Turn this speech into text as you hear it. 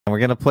And we're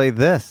going to play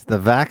this, the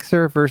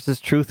Vaxxer versus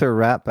Truther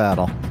rap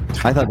battle.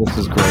 I thought this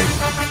was great.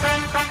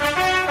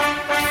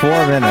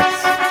 4 minutes.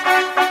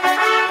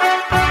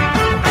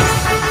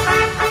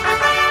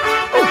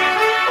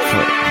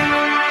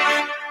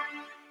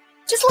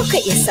 Just look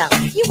at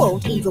yourself. You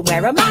won't even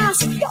wear a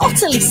mask. You're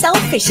utterly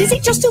selfish. Is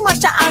it just too much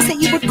to ask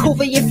that you would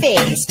cover your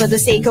face for the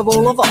sake of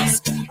all of us?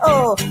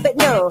 Oh, but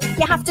no,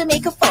 you have to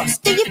make a fuss.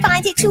 Do you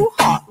find it too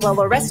hot? Well,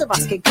 the rest of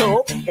us can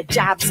cope. The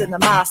jabs and the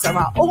masks are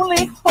our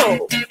only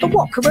hope. But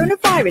what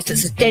coronavirus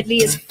that's as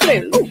deadly as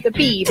flu? The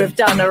Beeb have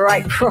done a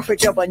right proper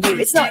job on you.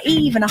 It's not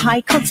even a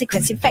high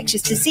consequence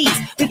infectious disease.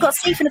 We've got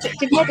safe and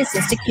effective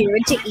medicines to cure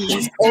and to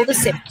ease all the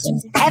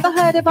symptoms. Ever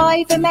heard of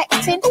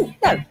ivermectin? Oh,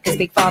 no, because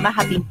Big Pharma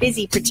have been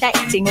busy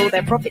protecting all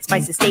their profits by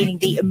sustaining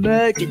the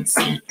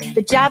emergency.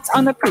 The jabs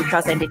unapproved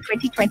trials ended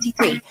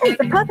 2023.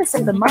 The purpose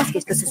of the mask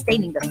is for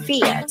sustaining the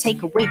fear.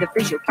 Take away the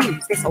visual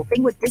cues, this whole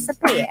thing would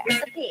disappear.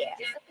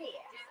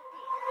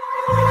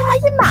 Are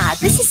you mad?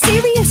 This is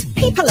serious.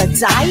 People are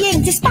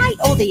dying, despite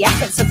all the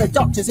efforts of the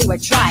doctors who are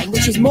trying,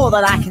 which is more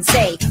than I can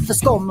say for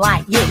scum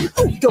like you,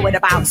 going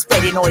about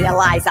spreading all your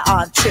lies that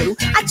aren't true.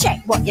 I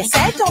checked what you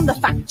said on the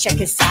fact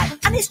checkers site,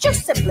 and it's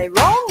just simply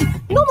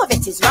wrong. None of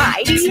it is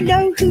right. Do you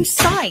know who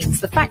signs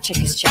the fact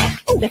checkers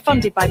check? They're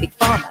funded by Big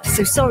Pharma,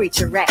 so sorry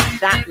to wreck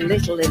that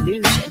little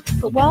illusion.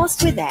 But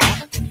whilst we're there,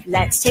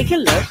 let's take a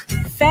look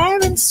fair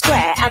and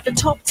square at the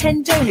top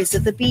 10 donors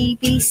of the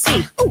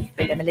BBC.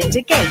 Bill and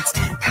Melinda Gates.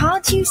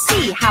 Can't you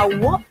see how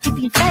what you've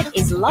been fed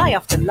is lie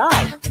after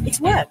lie?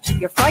 It's worked.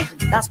 You're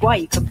frightened. That's why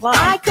you comply.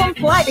 I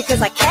comply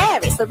because I care.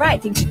 It's the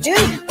right thing to do.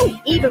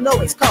 Even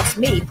though it's cost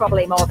me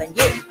probably more than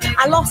you.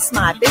 I lost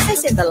my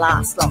business in the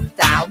last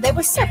lockdown. There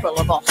were several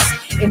of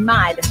us in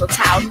my little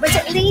town, but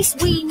at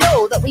least we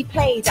know that we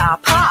played our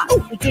part.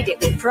 We did it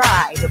with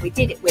pride and we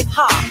did it with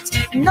heart.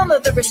 None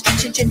of the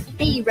restrictions should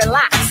be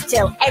relaxed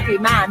till every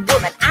man,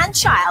 woman and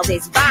child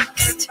is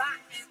vaxxed.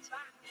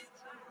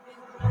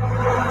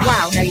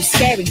 Wow, now you're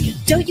scaring me.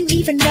 Don't you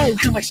even know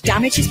how much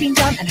damage has been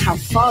done and how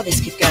far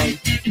this could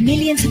go?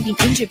 Millions have been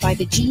injured by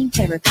the gene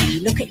therapy.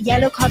 Look at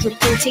yellow card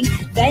reporting,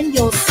 then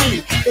you'll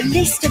see the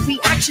list of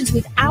reactions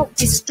without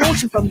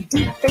distortion, from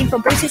deep vein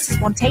thrombosis to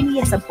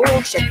spontaneous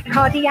abortion,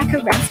 cardiac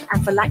arrest,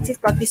 anaphylaxis,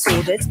 blood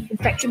disorders,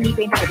 infection,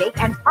 migraine, headache,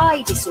 and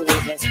eye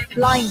disorders,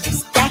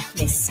 blindness,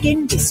 deafness,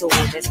 skin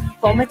disorders,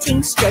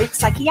 vomiting, stroke,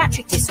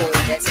 psychiatric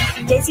disorders,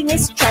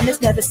 dizziness,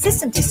 tremors, nervous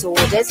system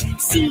disorders,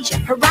 seizure,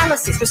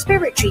 paralysis,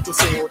 respiratory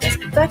disorders,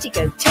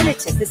 vertigo,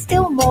 tinnitus. There's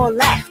still more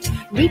left.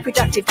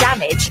 Reproductive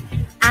damage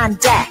and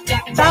death.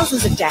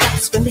 Thousands of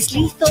deaths from this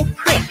lethal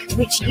prick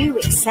which you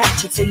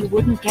accepted so you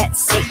wouldn't get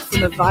sick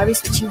from a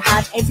virus which you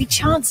had every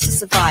chance to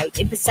survive.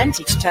 In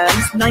percentage terms,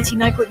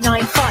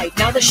 99.95.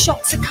 Now the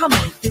shots are coming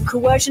through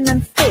coercion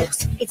and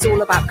force. It's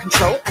all about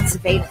control and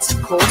surveillance,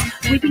 of course.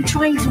 We've been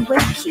trying to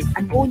wake you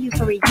and warn you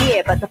for a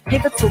year, but the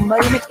pivotal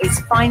moment is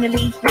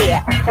finally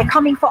here. They're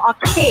coming for our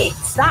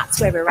kids.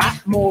 That's where we're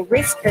at. More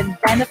risk than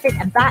benefit,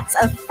 and that's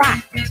a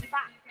fact.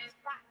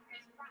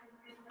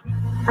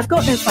 I've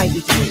got no fight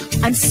with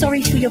you. I'm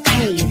sorry for your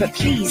pain, but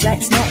please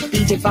let's not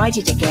be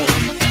divided again.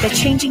 They're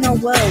changing our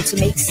world to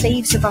make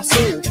slaves of us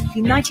all.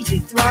 United we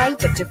thrive,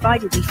 but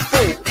divided we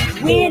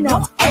fall. We're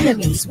not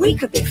enemies, we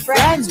could be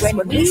friends.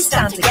 When we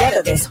stand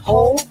together, this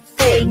whole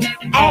thing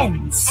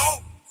ends.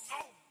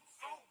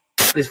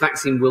 This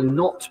vaccine will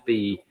not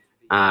be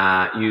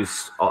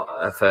used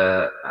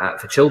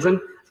for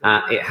children.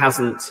 It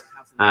hasn't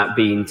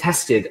been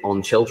tested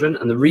on children,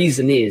 and the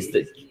reason is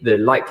that the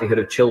likelihood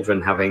of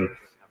children having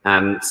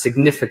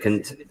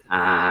significant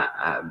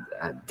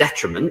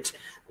detriment,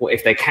 or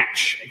if they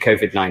catch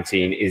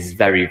COVID-19, is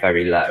very,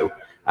 very low.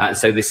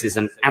 So this is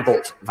an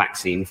adult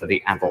vaccine for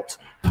the adult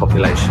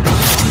population.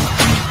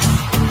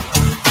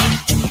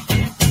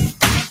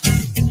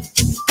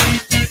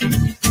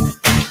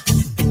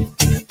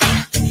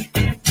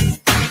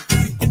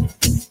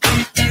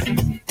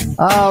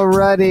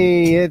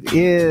 Alrighty, it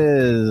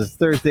is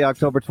Thursday,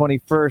 October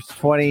 21st,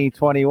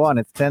 2021.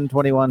 It's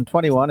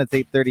 10/21/21. It's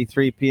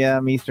 8:33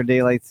 p.m. Eastern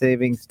Daylight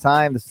Savings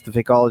Time. This is the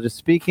Fakeologist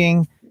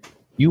speaking.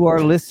 You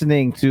are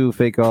listening to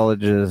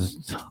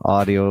Fakeologist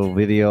audio,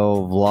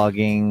 video,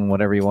 vlogging,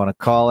 whatever you want to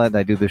call it.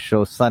 I do this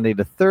show Sunday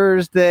to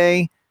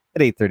Thursday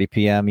at 8:30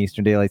 p.m.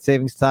 Eastern Daylight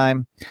Savings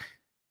Time.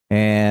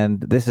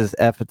 And this is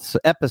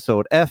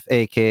episode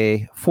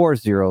FAK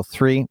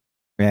 403.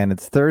 And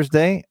it's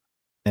Thursday.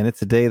 And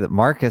it's a day that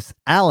Marcus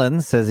Allen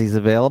says he's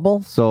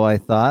available. So I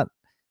thought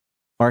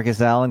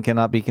Marcus Allen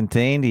cannot be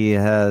contained. He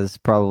has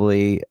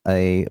probably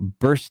a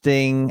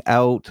bursting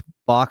out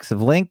box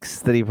of links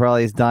that he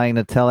probably is dying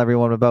to tell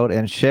everyone about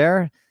and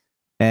share.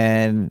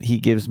 And he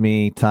gives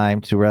me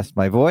time to rest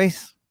my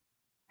voice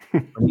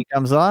when he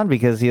comes on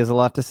because he has a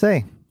lot to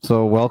say.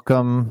 So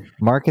welcome,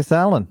 Marcus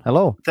Allen.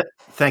 Hello.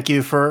 Thank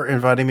you for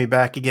inviting me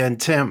back again,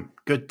 Tim.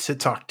 Good to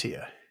talk to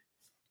you.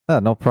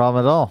 No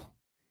problem at all.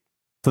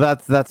 So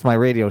that's my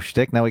radio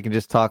shtick. Now we can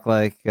just talk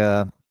like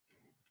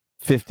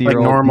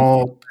 50-year-old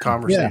normal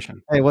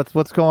conversation. Yeah. Hey, what's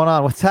going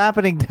on? What's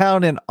happening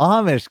down in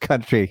Amish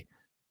country?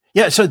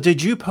 Yeah. So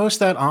did you post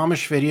that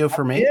Amish video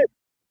for me?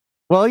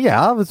 Well,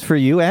 yeah, it was for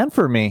you and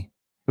for me.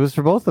 It was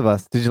for both of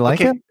us. Did you like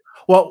it?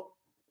 Well,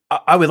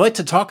 I would like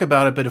to talk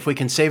about it, but if we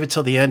can save it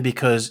till the end,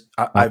 because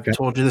I've Okay.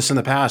 told you this in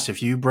the past,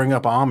 if you bring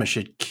up Amish,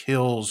 it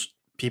kills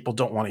people.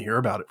 Don't want to hear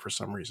about it for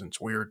some reason. It's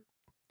weird.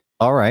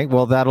 All right.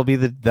 Well, that'll be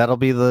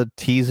the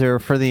teaser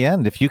for the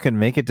end. If you can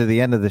make it to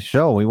the end of the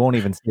show, we won't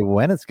even say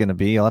when it's going to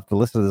be. You'll have to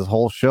listen to this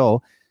whole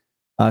show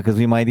because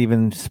we might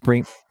even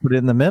put it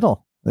in the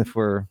middle if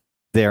we're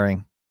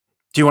daring.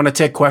 Do you want to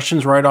take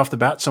questions right off the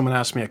bat? Someone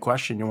asked me a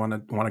question. You want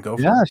to go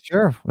for it? Yeah,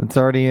 sure. It's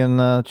already in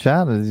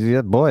chat.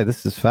 Yeah, boy,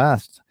 this is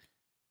fast.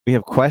 We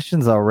have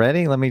questions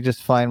already. Let me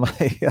just find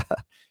my.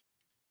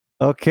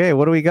 Okay,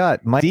 what do we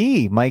got? Mike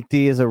D. Mike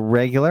D is a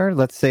regular.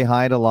 Let's say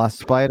hi to Lost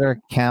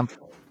Spider, Camp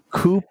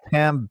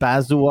Kupam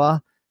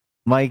Bazua,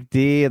 Mike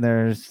D, and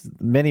there's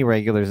many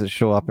regulars that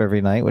show up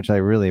every night, which I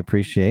really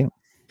appreciate.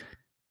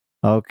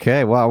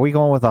 Okay, wow, are we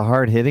going with a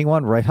hard-hitting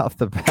one right off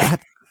the bat?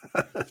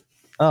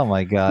 Oh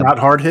my God. Not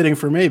hard hitting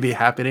for me. Be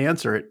happy to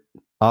answer it.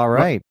 All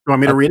right. You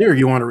want me to read it or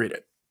you want to read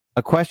it?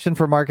 A question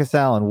for Marcus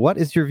Allen. What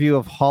is your view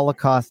of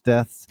Holocaust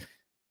deaths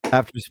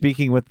after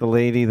speaking with the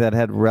lady that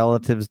had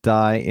relatives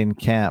die in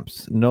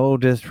camps? No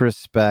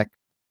disrespect.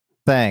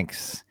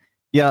 Thanks.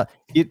 Yeah,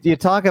 you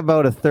talk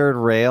about a third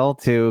rail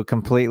to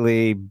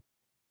completely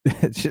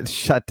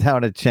shut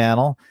down a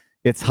channel.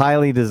 It's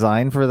highly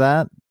designed for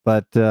that,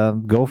 but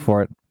go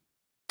for it.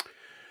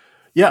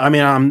 Yeah, I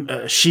mean,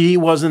 she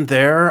wasn't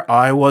there.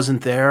 I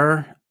wasn't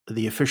there.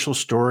 The official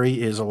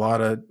story is a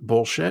lot of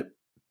bullshit.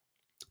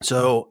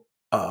 So,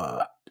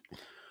 I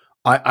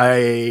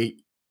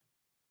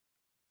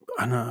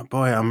know,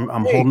 boy, I'm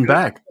holding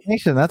back.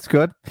 That's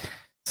good.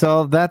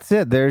 So that's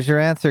it. There's your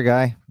answer,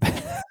 guy.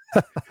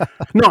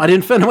 No, I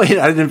didn't. Wait,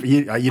 I didn't.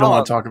 You don't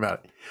want to talk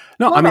about it.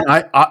 No, I mean,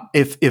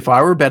 if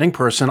I were a betting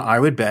person,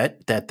 I would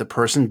bet that the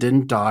person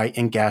didn't die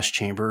in gas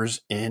chambers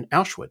in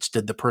Auschwitz.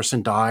 Did the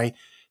person die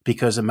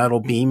because a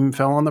metal beam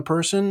fell on the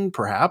person?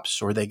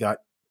 Perhaps, or they got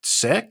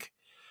sick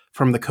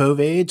from the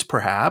COVIDs,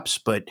 perhaps.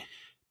 But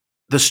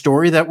the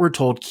story that we're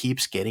told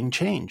keeps getting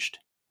changed,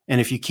 and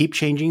if you keep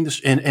changing this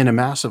in a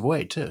massive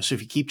way too, so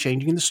if you keep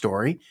changing the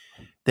story,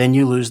 then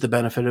you lose the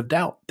benefit of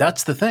doubt.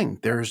 That's the thing.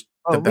 There's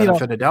the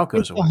benefit of doubt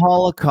goes away. The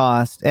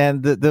Holocaust,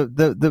 and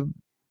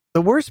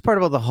the worst part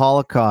about the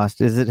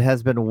Holocaust is it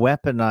has been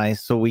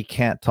weaponized, so we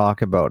can't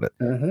talk about it.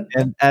 Mm-hmm.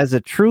 And as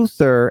a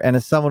truther and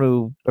as someone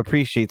who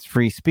appreciates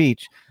free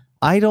speech,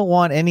 I don't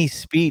want any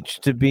speech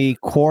to be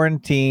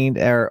quarantined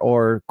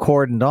or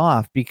cordoned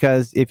off,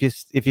 because if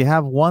you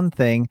have one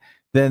thing,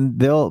 then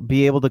they'll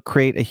be able to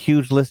create a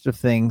huge list of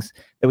things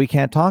that we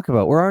can't talk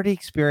about. We're already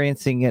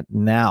experiencing it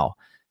now.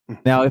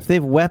 Now, if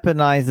they've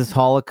weaponized this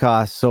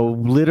Holocaust so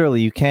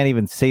literally you can't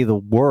even say the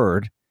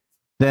word,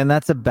 then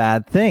that's a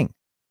bad thing.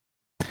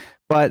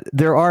 But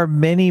there are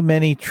many,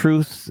 many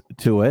truths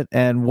to it.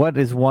 And what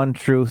is one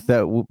truth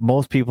that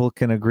most people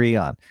can agree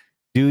on?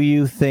 Do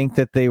you think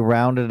that they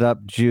rounded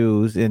up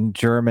Jews in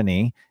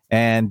Germany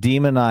and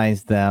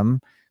demonized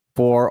them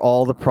for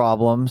all the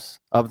problems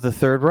of the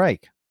Third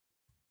Reich?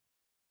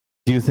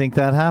 Do you think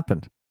that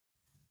happened?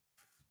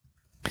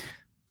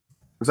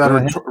 Was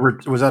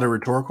that a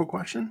rhetorical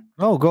question?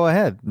 Oh, go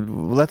ahead.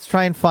 Let's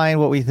try and find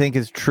what we think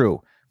is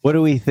true. What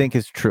do we think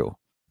is true?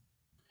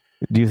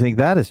 Do you think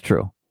that is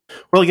true?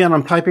 Well, again,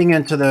 I'm typing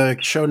into the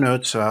show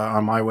notes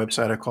on my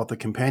website. I call it the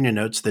companion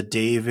notes, the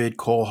David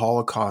Cole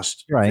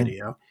Holocaust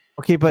video.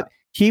 Okay, but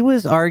he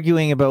was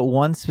arguing about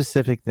one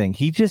specific thing.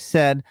 He just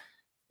said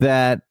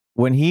that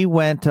when he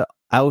went to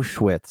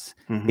Auschwitz,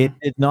 it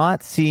did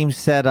not seem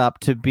set up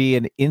to be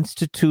an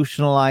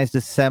institutionalized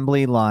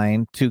assembly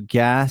line to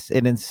gas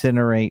and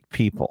incinerate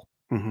people.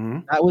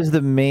 That was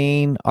the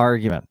main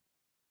argument.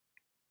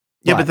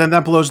 Yeah, but then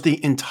that blows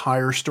the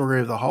entire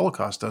story of the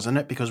Holocaust, doesn't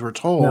it? Because we're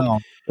told.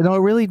 No, it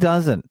really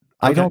doesn't.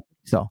 Okay. I don't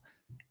think so.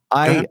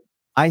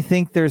 I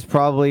think there's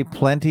probably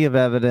plenty of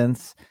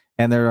evidence,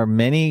 and there are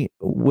many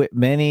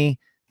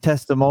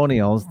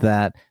testimonials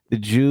that the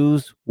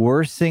Jews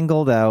were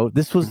singled out.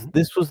 This was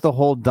the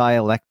whole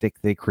dialectic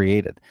they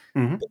created.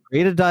 They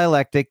created a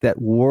dialectic that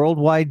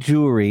worldwide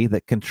Jewry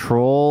that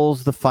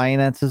controls the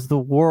finances of the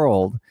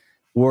world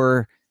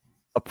were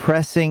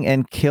oppressing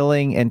and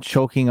killing and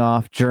choking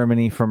off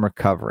Germany from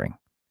recovering.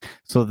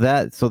 So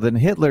then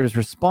Hitler's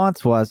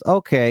response was,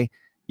 okay,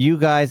 you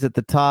guys at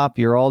the top,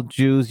 you're all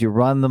Jews, you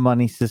run the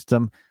money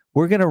system.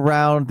 We're going to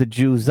round the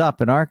Jews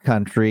up in our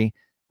country.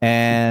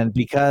 And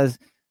because,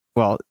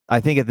 well, I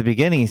think at the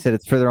beginning he said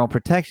it's for their own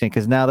protection,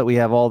 because now that we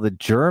have all the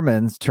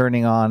Germans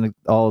turning on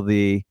all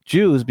the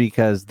Jews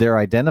because they're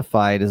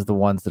identified as the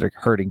ones that are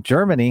hurting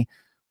Germany,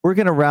 we're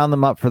going to round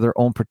them up for their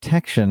own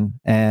protection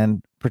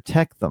and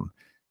protect them.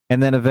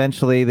 And then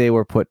eventually they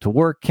were put to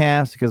work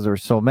camps because there were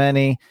so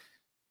many.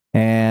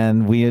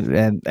 And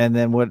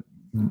then what,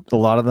 a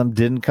lot of them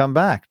didn't come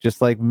back, just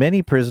like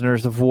many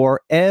prisoners of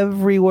war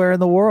everywhere in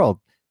the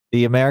world.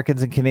 The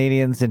Americans and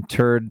Canadians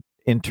interred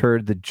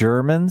the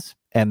Germans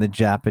and the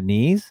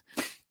Japanese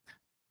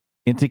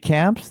into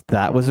camps.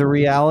 That was a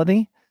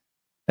reality.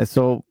 And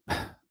so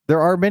there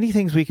are many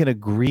things we can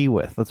agree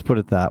with. Let's put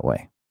it that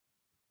way.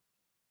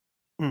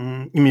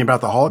 You mean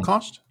about the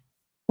Holocaust?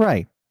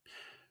 Right.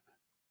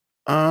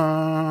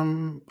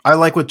 I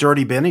like what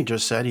Dirty Benny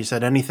just said. He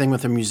said anything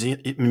with a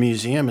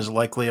museum is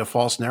likely a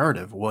false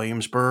narrative.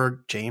 Williamsburg,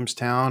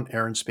 Jamestown,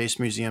 Air and Space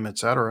Museum,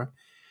 etc.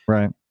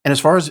 Right. And as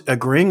far as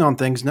agreeing on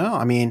things, no.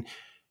 I mean,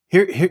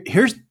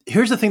 here's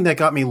the thing that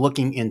got me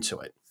looking into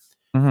it.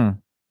 Mm-hmm.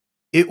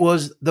 It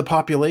was the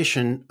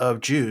population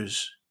of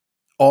Jews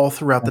all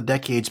throughout the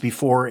decades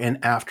before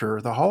and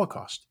after the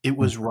Holocaust. It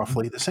was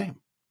roughly the same.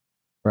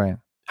 Right.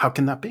 How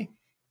can that be?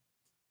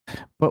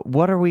 But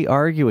what are we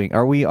arguing?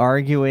 Are we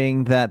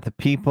arguing that the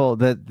people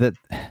that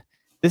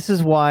this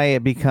is why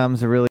it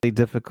becomes a really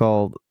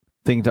difficult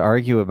thing to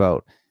argue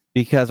about?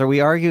 Because are we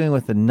arguing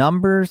with the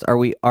numbers? Are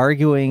we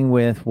arguing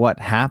with what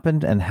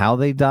happened and how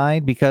they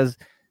died? Because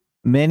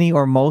many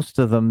or most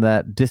of them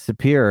that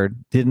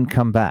disappeared didn't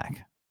come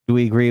back. Do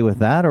we agree with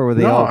that, or were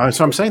they all?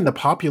 So I'm saying the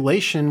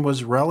population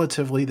was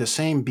relatively the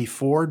same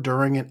before,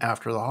 during, and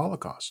after the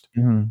Holocaust.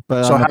 Mm-hmm.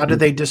 But so how did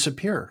they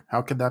disappear?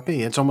 How could that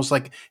be? It's almost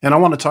like, and I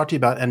want to talk to you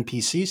about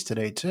NPCs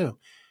today too.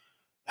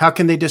 How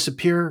can they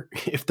disappear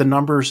if the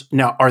numbers?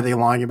 Now, are they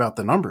lying about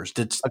the numbers?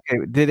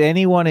 Did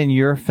anyone in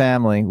your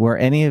family,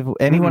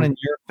 anyone in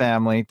your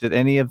family, did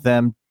any of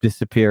them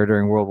disappear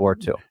during World War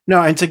II?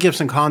 No, and to give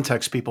some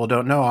context, people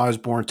don't know I was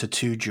born to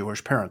 2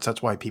 Jewish parents.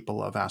 That's why people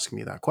love asking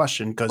me that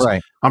question, because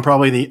I'm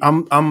probably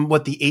I'm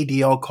what the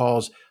ADL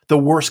calls the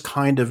worst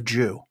kind of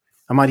Jew.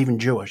 I'm not even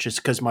Jewish. It's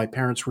because my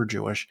parents were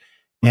Jewish,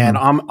 and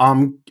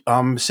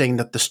I'm saying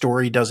that the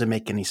story doesn't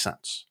make any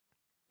sense.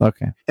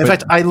 Okay. In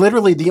fact, I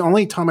literally, the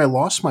only time I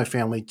lost my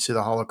family to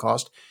the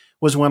Holocaust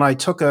was when I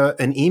took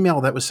an email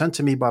that was sent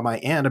to me by my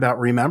aunt about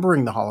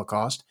remembering the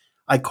Holocaust.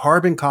 I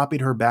carbon copied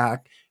her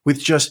back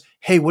with just,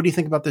 hey, what do you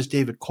think about this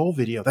David Cole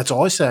video? That's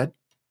all I said.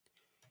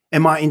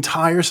 And my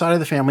entire side of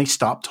the family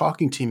stopped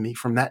talking to me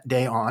from that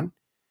day on.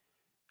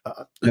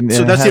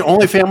 So that's the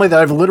only family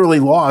that I've literally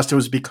lost. It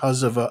was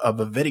because of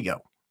a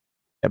video.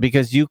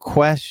 Because you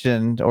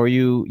questioned, or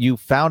you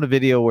found a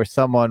video where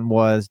someone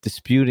was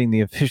disputing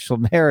the official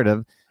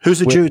narrative. Who's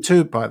a Jew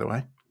too, by the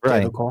way.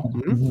 Right.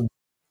 Mm-hmm.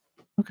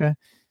 Okay.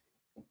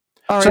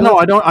 All right,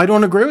 no, I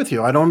don't agree with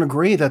you. I don't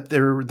agree that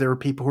there are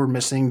people who are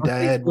missing,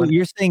 dead. So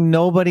you're saying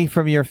nobody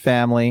from your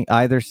family,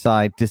 either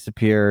side,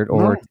 disappeared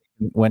or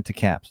went to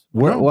camps.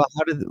 Where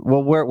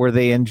were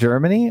they in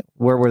Germany?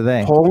 Where were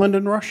they? Poland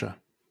and Russia.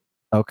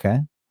 Okay.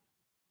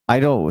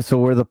 So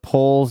were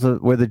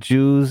the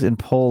Jews in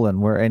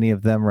Poland, were any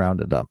of them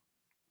rounded up?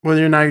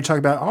 Well, now you're talking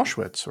about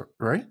Auschwitz,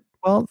 right?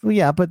 Well,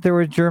 yeah, but there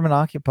were German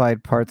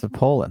occupied parts of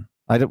Poland.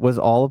 Was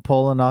all of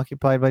Poland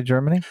occupied by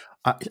Germany?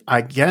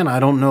 Again, I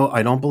don't know.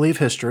 I don't believe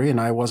history,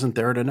 and I wasn't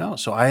there to know,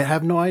 so I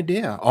have no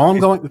idea.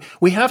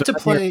 We had to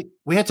play.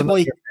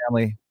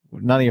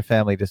 None of your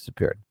family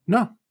disappeared.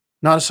 No,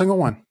 not a single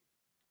one.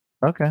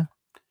 Okay.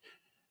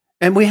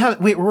 And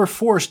we were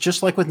forced,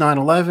 just like with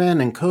 9/11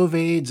 and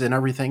COVIDs and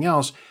everything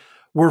else,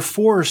 we're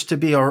forced to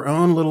be our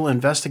own little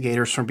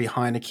investigators from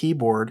behind a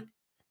keyboard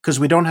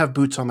because we don't have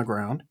boots on the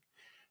ground.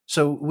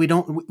 So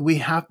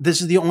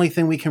this is the only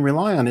thing we can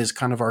rely on is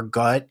kind of our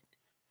gut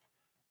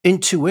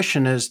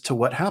intuition as to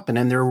what happened.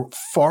 And there are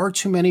far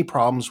too many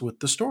problems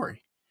with the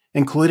story,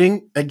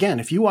 including, again,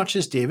 if you watch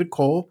this David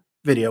Cole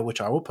video, which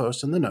I will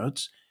post in the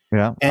notes.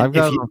 Yeah, I've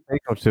got it on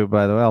Facebook too,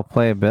 by the way. I'll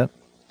play a bit.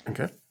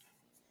 Okay.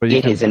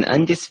 It is an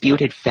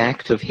undisputed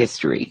fact of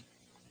history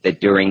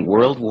that during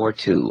World War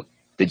II,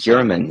 the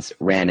Germans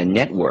ran a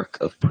network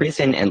of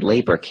prison and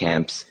labor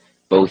camps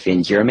both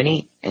in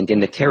Germany and in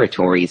the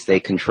territories they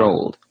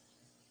controlled.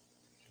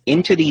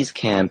 Into these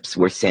camps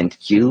were sent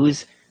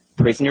Jews,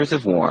 prisoners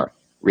of war,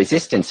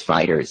 resistance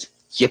fighters,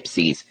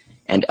 gypsies,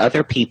 and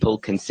other people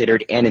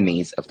considered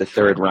enemies of the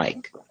Third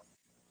Reich.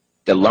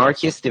 The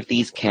largest of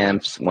these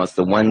camps was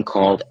the one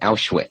called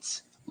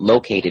Auschwitz,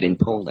 located in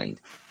Poland.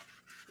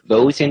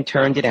 Those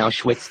interned at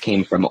Auschwitz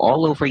came from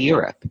all over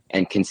Europe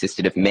and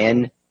consisted of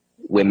men,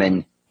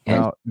 women,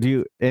 and... Now, do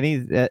you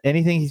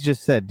anything he's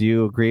just said, do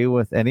you agree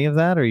with any of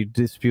that, or you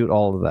dispute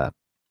all of that?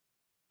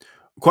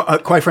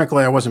 Quite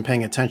frankly, I wasn't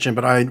paying attention,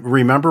 but I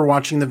remember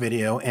watching the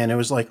video, and it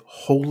was like,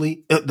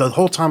 the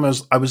whole time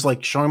I was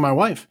like showing my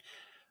wife,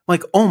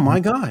 like, oh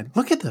my God,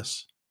 look at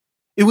this.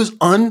 It was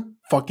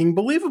unfucking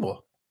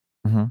believable.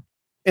 Mm-hmm.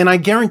 And I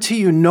guarantee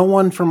you no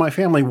one from my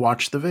family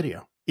watched the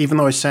video, even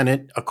though I sent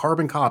it a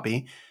carbon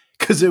copy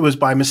because it was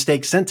by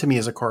mistake sent to me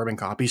as a carbon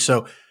copy.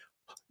 So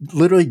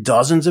literally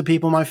dozens of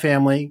people in my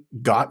family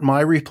got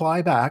my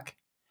reply back,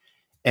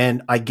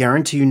 and I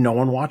guarantee you no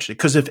one watched it.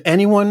 Because if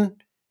anyone,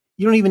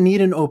 you don't even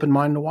need an open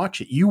mind to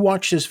watch it. You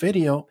watch this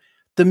video,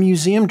 the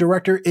museum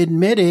director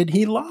admitted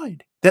he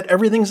lied, that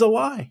everything's a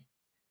lie.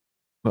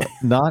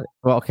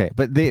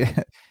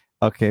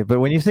 Okay, but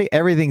when you say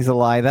everything's a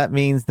lie, that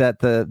means that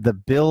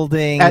the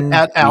building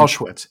at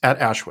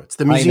Auschwitz,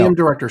 the museum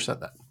director said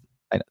that.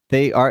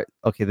 They are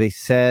okay. They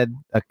said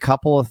a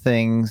couple of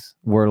things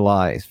were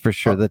lies for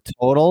sure. The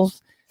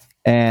totals,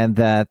 and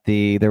that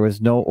there was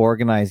no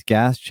organized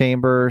gas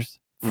chambers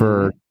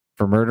for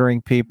for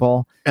murdering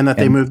people. And that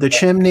they moved the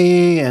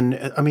chimney.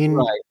 And I mean,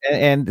 right.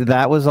 And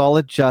that was all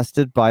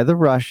adjusted by the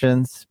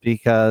Russians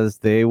because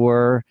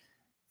their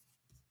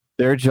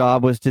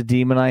job was to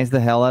demonize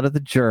the hell out of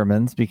the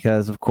Germans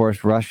because, of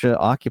course, Russia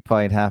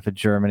occupied half of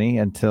Germany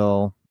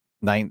until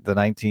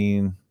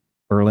the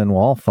Berlin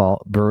Wall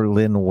fell. And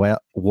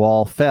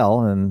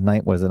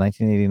was it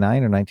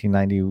 1989 or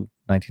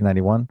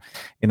 1991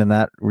 in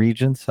that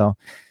region? So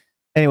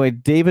anyway,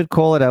 David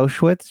Cole at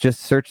Auschwitz. Just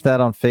search that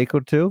on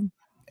FacoTube,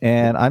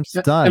 and I'm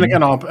stunned.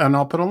 And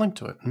I'll put a link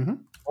to it. Mm-hmm.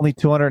 Only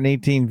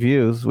 218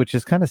 views, which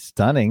is kind of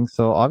stunning.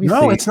 So obviously,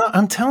 no, it's not.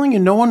 I'm telling you,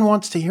 no one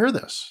wants to hear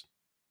this.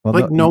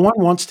 Well, no one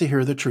wants to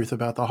hear the truth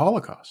about the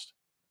Holocaust.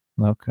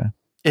 Okay.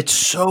 It's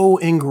so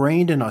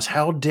ingrained in us.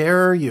 How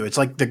dare you? It's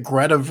like the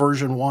Greta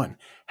version 1.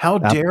 How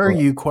dare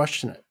you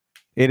question it?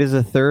 It is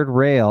a third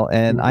rail,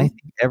 and I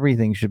think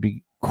everything should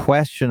be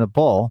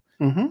questionable,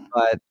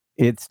 but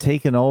it's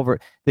taken over.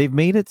 They've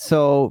made it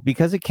so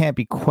because it can't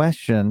be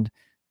questioned,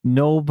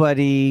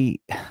 they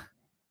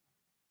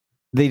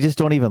just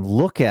don't even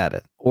look at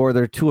it, or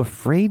they're too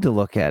afraid to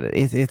look at it.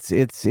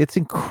 It's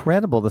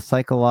incredible, the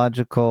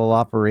psychological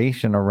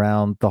operation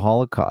around the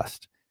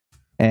Holocaust.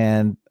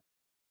 And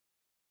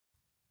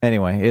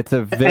anyway, it's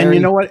a very... And you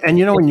know what? And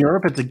you know, in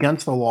Europe, it's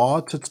against the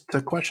law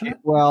to question it?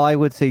 Well, I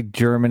would say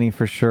Germany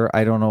for sure.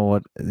 I don't know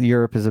what...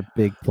 Europe is a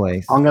big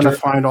place. I'm going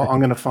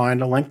to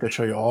find a link to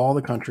show you all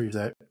the countries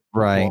that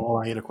will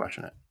allow you to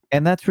question it.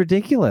 And that's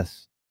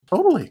ridiculous.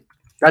 Totally.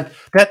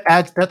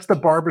 That's the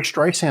Barbara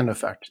Streisand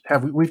effect.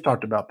 We've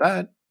talked about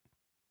that?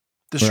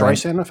 The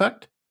Streisand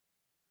effect?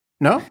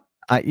 No?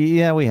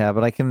 Yeah, we have,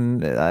 but I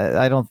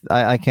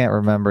can't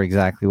remember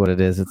exactly what it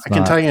is. I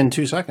can tell you in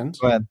 2 seconds.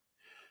 Go ahead.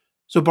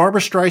 So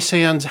Barbara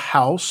Streisand's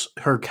house,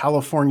 her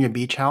California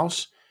beach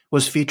house,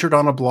 was featured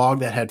on a blog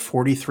that had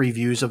 43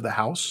 views of the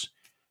house.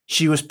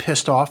 She was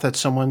pissed off that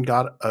someone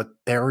got an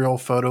aerial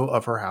photo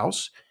of her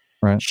house.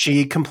 Right.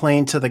 She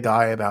complained to the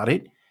guy about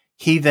it.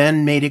 He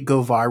then made it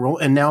go viral,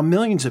 and now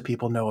millions of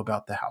people know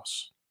about the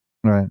house.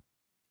 Right.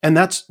 And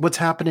that's what's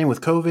happening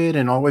with COVID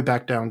and all the way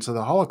back down to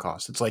the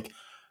Holocaust. It's like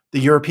the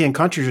European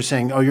countries are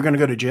saying, oh, you're going to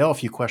go to jail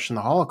if you question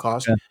the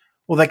Holocaust. Yeah.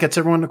 Well, that gets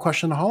everyone to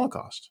question the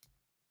Holocaust.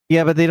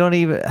 Yeah, but they don't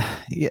even...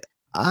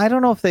 I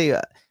don't know if they...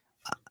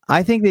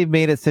 I think they've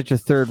made it such a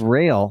third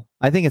rail.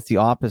 I think it's the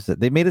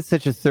opposite. They made it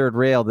such a third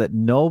rail that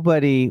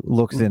nobody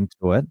looks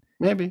into it.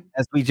 Maybe.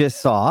 As we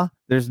just saw,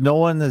 there's no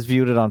one that's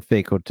viewed it on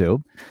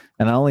FacoTube.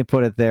 And I only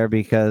put it there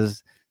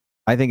because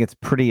I think it's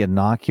pretty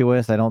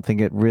innocuous. I don't think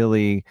it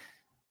really...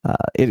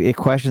 it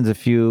questions a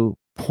few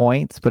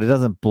points, but it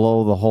doesn't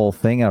blow the whole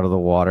thing out of the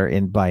water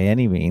by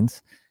any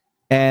means.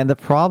 And the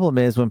problem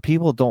is when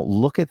people don't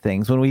look at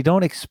things, when we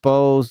don't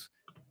expose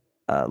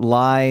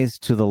lies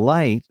to the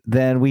light,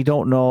 then we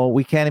don't know,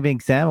 we can't even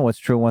examine what's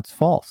true and what's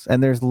false.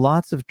 And there's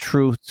lots of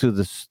truth to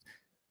this,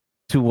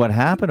 to what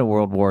happened in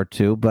World War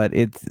II, but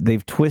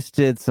they've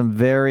twisted some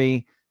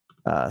very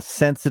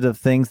sensitive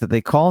things that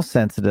they call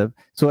sensitive,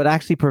 so it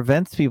actually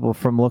prevents people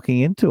from looking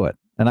into it.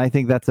 And I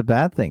think that's a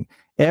bad thing.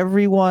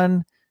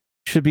 Everyone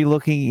should be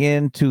looking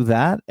into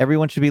that.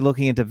 Everyone should be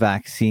looking into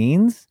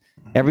vaccines.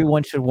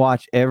 Everyone should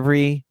watch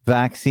every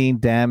vaccine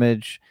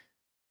damage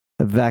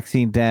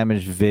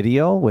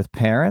video with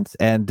parents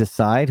and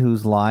decide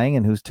who's lying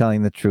and who's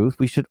telling the truth.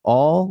 We should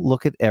all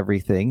look at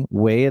everything,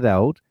 weigh it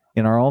out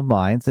in our own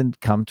minds, and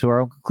come to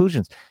our own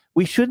conclusions.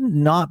 We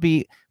shouldn't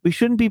be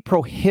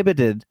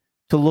prohibited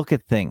to look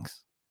at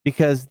things,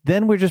 because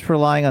then we're just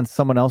relying on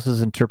someone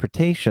else's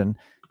interpretation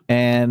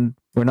and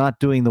we're not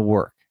doing the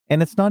work.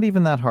 And it's not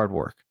even that hard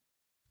work.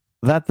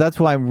 That's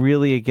why I'm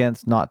really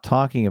against not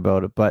talking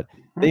about it, but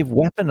they've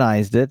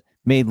weaponized it,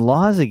 made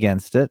laws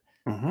against it.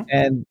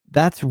 And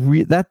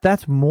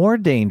that's more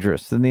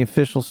dangerous than the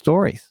official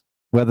stories,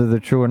 whether they're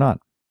true or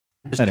not.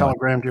 Just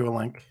telegrammed you a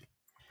link.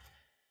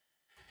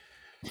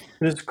 It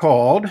is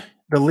called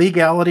The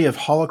Legality of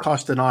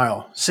Holocaust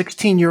Denial.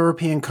 16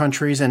 European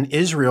countries and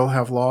Israel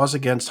have laws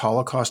against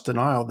Holocaust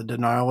denial, the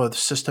denial of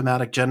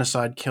systematic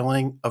genocide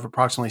killing of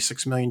approximately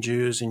 6 million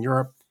Jews in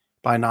Europe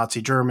by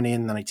Nazi Germany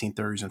in the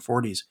 1930s and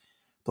 40s,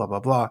 blah, blah,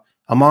 blah.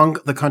 Among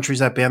the countries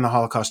that ban the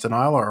Holocaust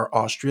denial are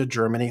Austria,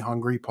 Germany,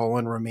 Hungary,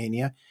 Poland,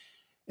 Romania,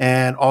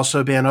 and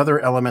also ban other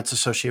elements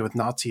associated with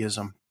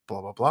Nazism,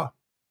 blah, blah, blah.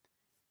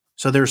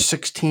 So there's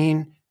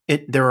 16,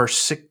 there are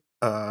six,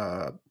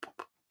 what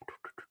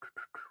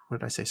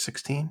did I say,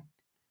 16?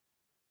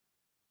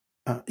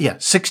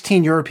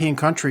 16 European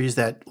countries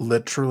that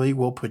literally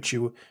will put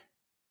you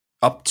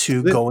up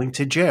to going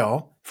to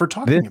jail for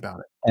talking about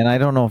it. And I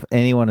don't know if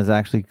anyone has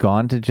actually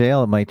gone to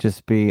jail. It might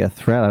just be a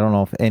threat. I don't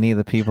know if any of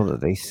the people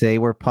that they say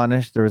were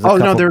punished. There was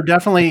no, they're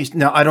definitely.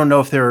 Now I don't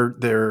know if I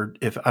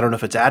don't know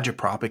if it's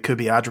agitprop. It could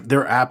be agitprop.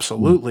 There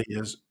absolutely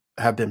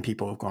have been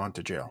people who've gone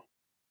to jail.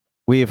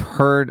 We've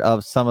heard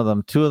of some of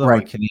them. 2 of them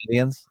are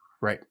Canadians.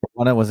 Right.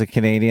 One was a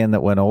Canadian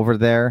that went over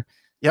there.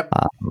 Yep.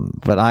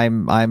 But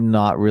I'm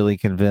not really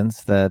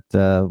convinced that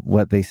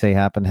what they say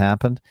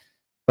happened.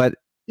 But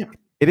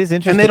it is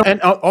interesting.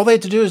 And all they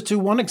had to do is do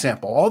one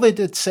example. All they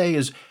did say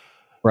is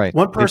Right.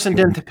 One person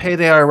didn't pay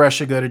the IRS,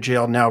 should go to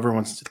jail. Now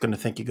everyone's going to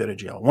think you go to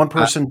jail. One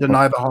person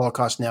denied the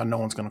Holocaust. Now no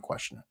one's going to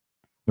question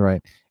it.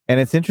 Right. And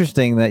it's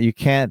interesting that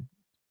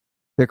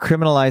they're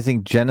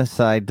criminalizing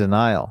genocide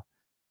denial.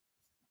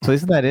 So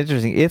isn't that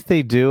interesting? If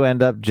they do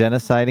end up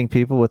genociding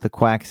people with the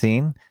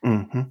quaxine,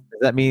 does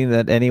that mean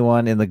that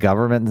anyone in the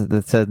government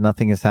that says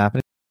nothing is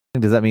happening,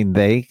 does that mean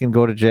they can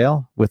go to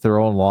jail with their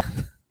own law?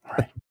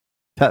 Right.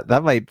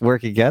 That might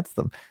work against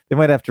them. They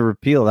might have to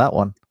repeal that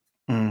one.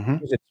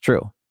 If it's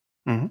true.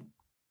 Mm-hmm.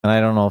 And I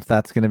don't know if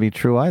that's going to be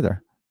true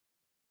either.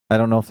 I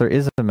don't know if there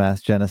is a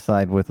mass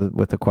genocide with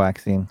the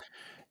quaxine.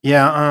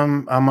 Yeah,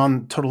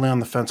 I'm totally on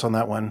the fence on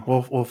that one.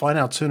 We'll find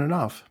out soon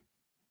enough.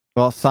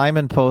 Well,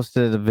 Simon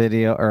posted a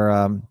video or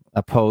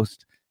a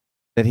post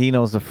that he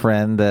knows a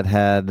friend that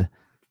had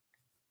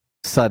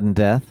sudden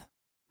death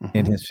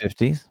in his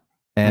 50s,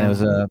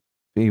 and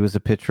he was a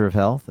picture of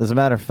health. As a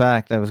matter of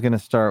fact, I was going to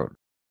start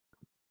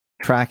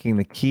tracking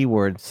the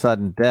keyword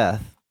sudden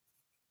death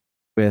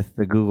with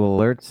the Google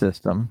alert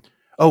system.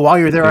 Oh, while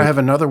you're there, I have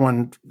another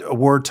one, a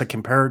word to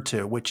compare it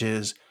to, which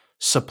is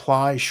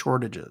supply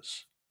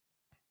shortages.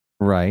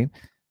 Right.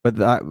 But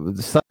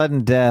the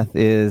sudden death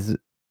is,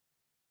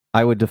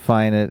 I would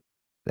define it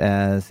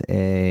as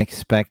a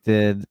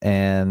expected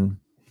and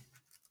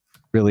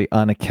really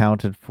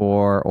unaccounted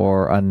for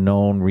or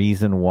unknown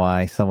reason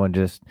why someone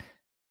just,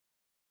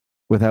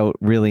 without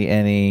really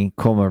any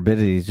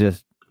comorbidities,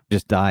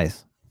 just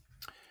dies.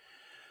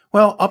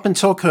 Well, up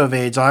until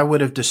COVID, I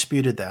would have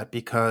disputed that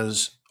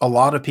because a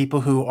lot of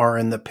people who are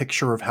in the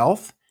picture of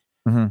health,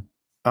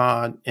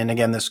 and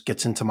again, this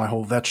gets into my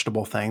whole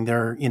vegetable thing.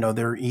 They're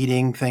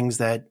eating things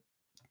that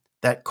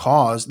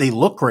they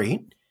look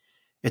great.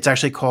 It's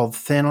actually called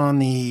thin on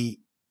the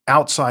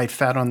outside,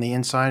 fat on the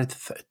inside.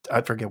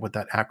 I forget what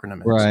that acronym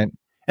is. Right.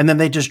 And then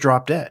they just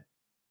drop dead.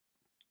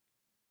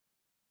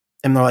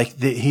 And they're like,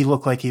 he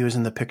looked like he was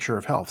in the picture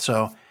of health.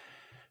 So,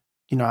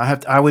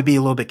 I would be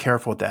a little bit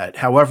careful with that.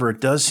 However,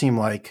 it does seem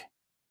like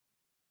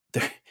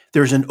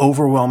there's an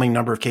overwhelming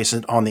number of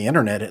cases on the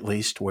internet, at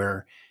least,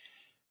 where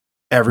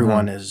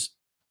everyone is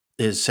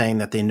saying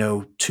that they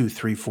know 2,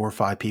 3, 4,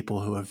 5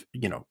 people who have,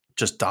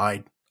 just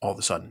died all of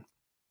a sudden.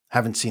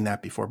 Haven't seen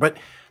that before. But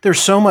there's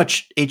so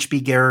much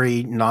HB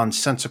Gary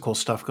nonsensical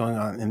stuff going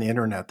on in the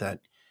internet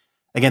that,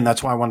 again,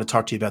 that's why I want to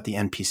talk to you about the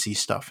NPC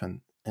stuff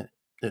and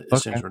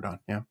as soon as we're done.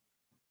 Yeah.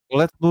 Well,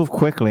 let's move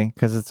quickly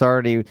because it's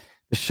already,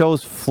 the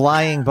show's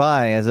flying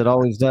by as it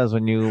always does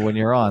when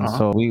you're on.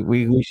 So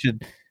we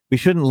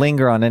shouldn't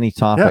linger on any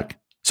topic. Yeah.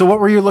 So what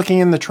were you looking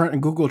in the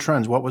Google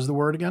Trends? What was the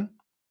word again?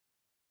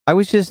 I'm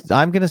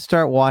going to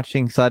start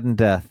watching sudden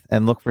death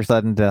and look for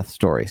sudden death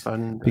stories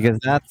because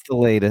that's the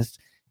latest.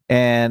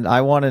 And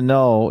I want to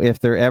know if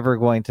they're ever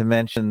going to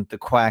mention the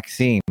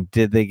quaxine.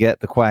 Did they get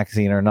the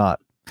quaxine or not?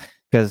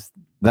 Because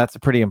that's a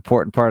pretty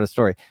important part of the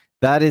story.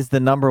 That is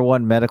the number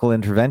one medical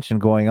intervention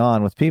going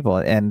on with people.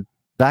 And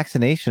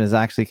vaccination is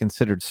actually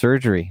considered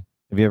surgery.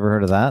 Have you ever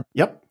heard of that?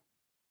 Yep.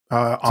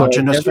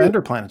 Ongenus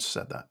Vanderplant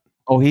said that.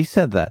 Oh, he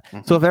said that.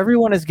 So if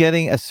everyone is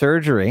getting a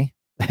surgery,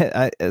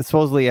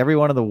 supposedly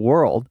everyone in the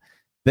world,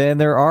 then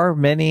there are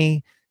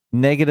many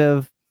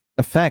negative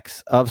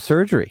effects of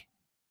surgery.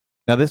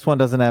 Now, this one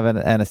doesn't have an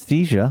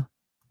anesthesia,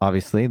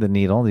 obviously, the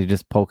needle. You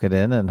just poke it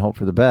in and hope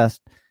for the best.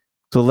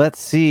 So let's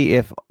see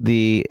if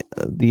the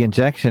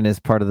injection is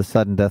part of the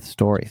sudden death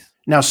stories.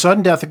 Now,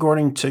 sudden death,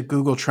 according to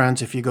Google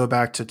Trends, if you go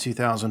back to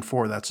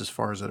 2004, that's as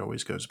far as it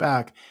always goes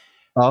back.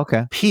 Oh,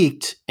 okay.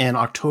 Peaked in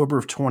October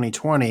of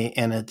 2020,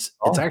 and it's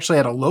actually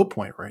at a low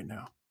point right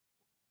now.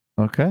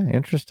 Okay,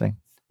 interesting.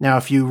 Now,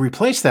 if you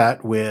replace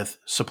that with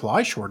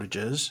supply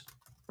shortages,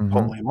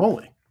 holy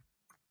moly.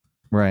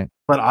 Right.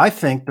 But I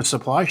think the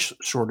supply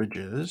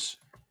shortages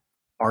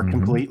are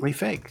completely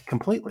fake,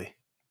 completely.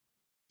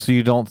 So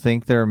you don't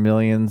think there are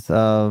millions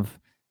of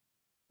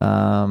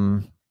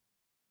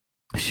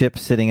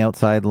ships sitting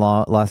outside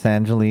Los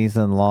Angeles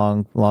and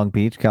Long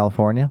Beach,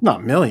 California?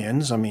 Not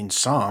millions. I mean,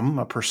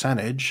 a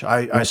percentage.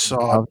 I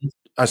saw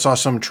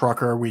some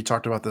trucker. We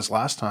talked about this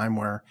last time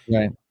where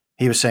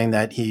he was saying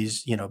that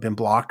he's, been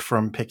blocked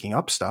from picking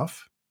up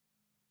stuff.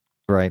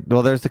 Right.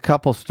 Well, there's a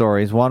couple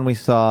stories. One, I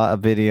saw a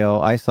video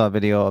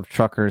of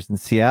truckers in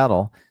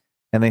Seattle,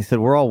 and they said,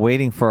 we're all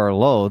waiting for our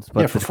loads,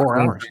 but for 4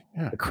 hours.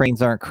 Yeah. The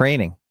cranes aren't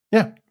craning.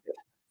 Yeah.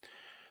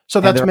 So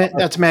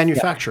that's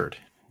manufactured.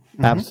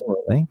 Yeah.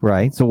 Absolutely.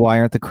 Right. So why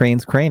aren't the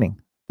cranes craning?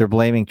 They're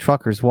blaming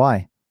truckers.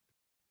 Why?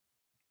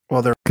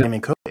 Well, they're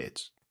blaming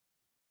COVID.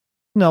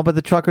 No, but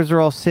the truckers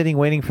are all sitting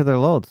waiting for their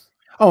loads.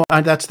 Oh,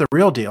 that's the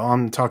real deal.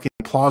 I'm talking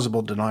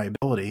plausible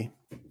deniability.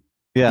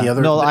 Yeah. I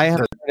haven't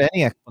heard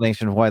any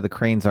explanation of why the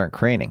cranes aren't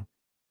craning.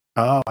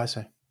 Oh, I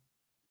see.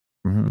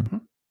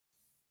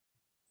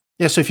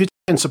 Yeah. So if you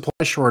take supply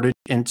shortage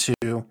into,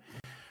 in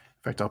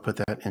fact, I'll put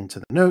that into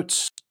the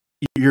notes.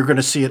 You're going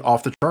to see it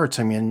off the charts.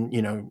 I mean,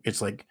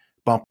 it's like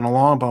bumping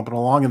along,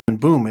 and then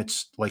boom,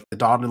 it's like the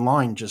dotted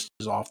line just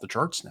is off the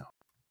charts now.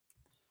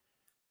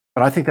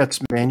 But I think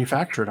that's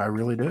manufactured. I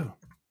really do.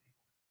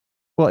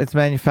 Well, it's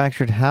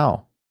manufactured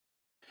how?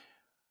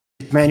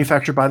 It's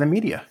manufactured by the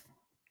media.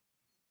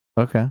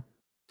 Okay.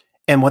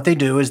 And what they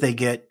do is they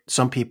get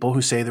some people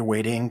who say they're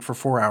waiting for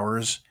 4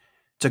 hours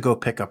to go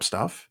pick up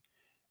stuff.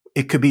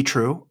 It could be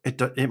true.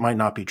 It might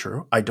not be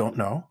true. I don't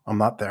know. I'm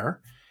not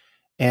there.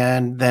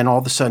 And then all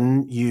of a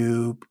sudden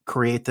you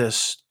create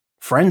this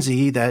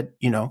frenzy that,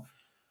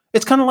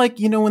 it's kind of like,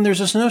 when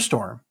there's a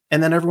snowstorm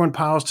and then everyone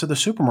piles to the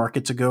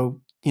supermarket to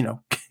go,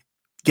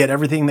 get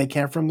everything they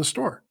can from the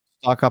store.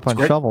 Stock up on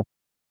shovels.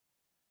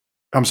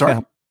 I'm sorry?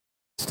 Yeah.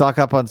 Stock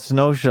up on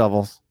snow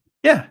shovels.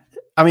 Yeah.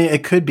 I mean,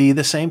 it could be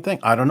the same thing.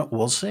 I don't know.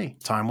 We'll see.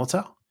 Time will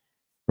tell.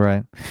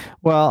 Right.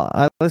 Well,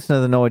 I listened to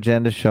the No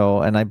Agenda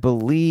show, and I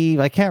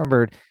can't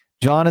remember,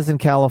 John is in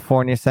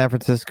California, San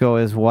Francisco.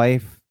 His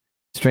wife,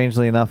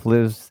 strangely enough,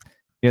 lives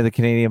near the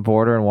Canadian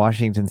border in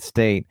Washington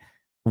State.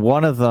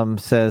 One of them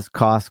says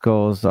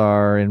Costco's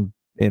are in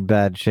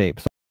bad shape.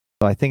 So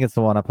I think it's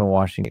the one up in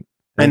Washington.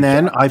 And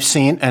then I've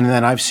seen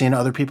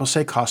other people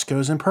say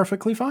Costco's in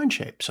perfectly fine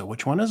shape. So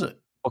which one is it?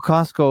 Well,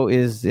 Costco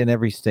is in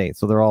every state,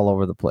 so they're all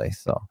over the place.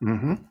 So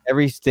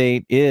every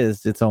state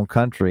is its own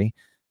country.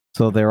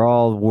 So they're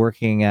all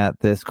working at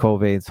this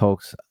COVID's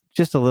hoax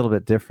just a little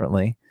bit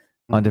differently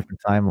on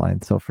different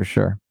timelines. So for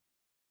sure.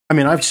 I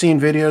mean, I've seen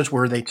videos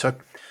where they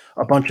took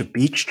a bunch of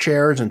beach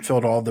chairs and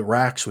filled all the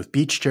racks with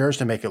beach chairs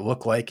to make it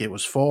look like it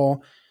was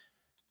full.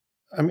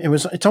 I mean,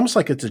 it's almost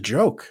like it's a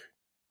joke.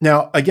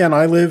 Now, again,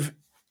 I live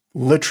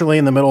literally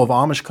in the middle of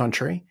Amish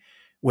country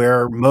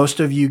where most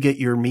of you get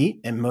your meat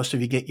and most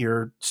of you get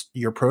your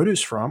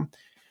produce from,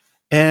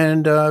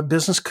 and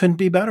business couldn't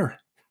be better.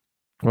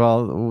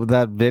 Well,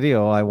 that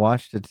video, I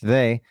watched it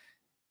today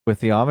with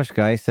the Amish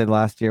guy, said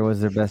last year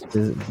was their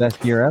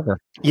best year ever.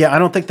 Yeah, I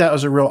don't think that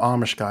was a real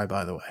Amish guy,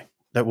 by the way.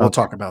 That we'll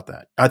talk about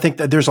that. I think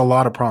that there's a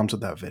lot of problems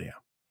with that video.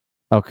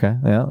 Okay.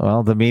 Yeah.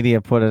 Well, the media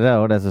put it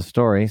out as a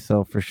story,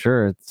 so for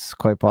sure it's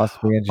quite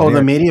possibly engineered. Oh,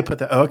 the media put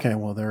that. Okay.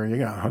 Well, there you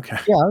go. Okay.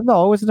 Yeah.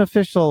 No, it was an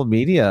official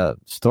media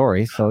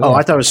story. So. Oh, yeah.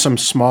 I thought it was some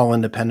small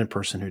independent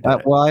person who did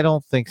it. Well, I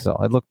don't think so.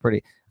 It looked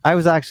pretty. I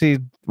was actually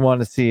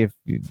wanting to see if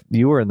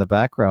you were in the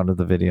background of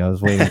the video. I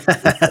was waiting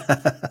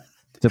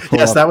to pull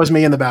Yes, that was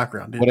me in the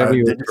background. Whatever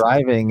you were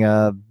driving,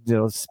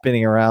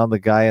 spinning around the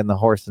guy in the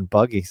horse and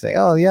buggy, saying,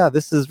 "Oh yeah,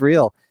 this is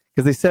real,"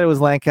 because they said it was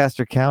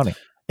Lancaster County.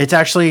 It's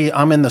actually,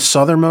 I'm in the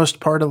southernmost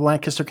part of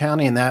Lancaster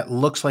County, and that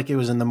looks like it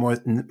was in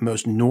the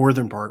most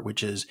northern part,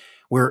 which is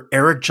where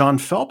Eric John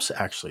Phelps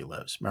actually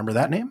lives. Remember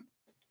that name?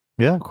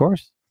 Yeah, of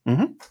course.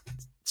 Mm-hmm.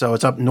 So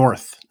it's up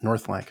north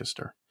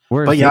Lancaster.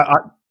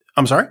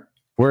 I'm sorry?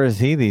 Where is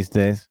he these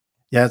days?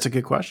 Yeah, that's a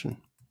good question.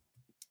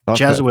 Okay.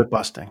 Jesuit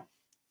busting.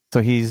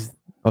 So he's,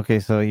 okay,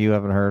 so you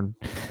haven't heard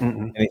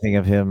anything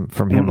of him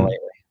from him lately?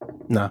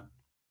 No.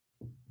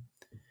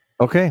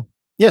 Okay.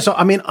 Yeah, so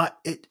I mean,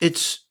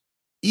 it's...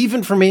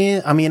 Even for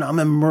me, I mean, I'm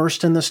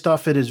immersed in this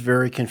stuff. It is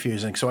very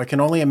confusing. So I can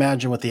only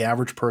imagine what the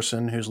average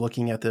person who's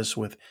looking at this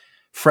with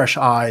fresh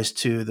eyes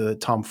to the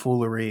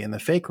tomfoolery and the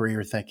fakery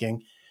are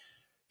thinking,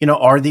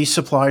 are these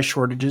supply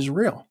shortages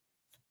real?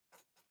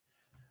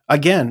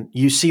 Again,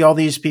 you see all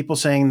these people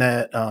saying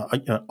that,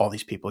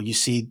 you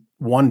see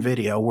one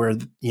video where,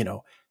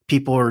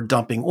 people are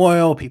dumping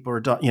oil, people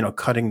are,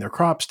 cutting their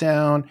crops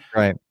down.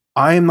 Right.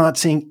 I am not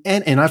seeing,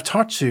 and I've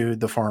talked to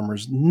the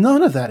farmers.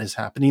 None of that is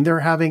happening.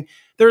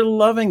 They're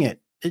loving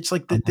it. It's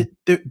like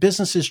the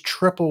business is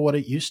triple what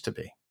it used to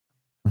be.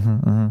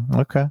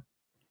 Okay.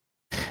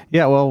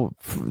 Yeah. Well,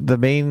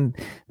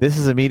 this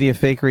is a media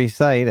fakery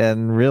site,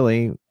 and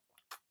really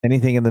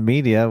anything in the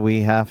media,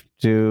 we have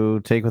to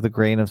take with a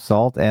grain of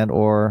salt and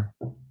or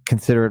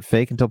consider it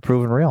fake until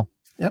proven real.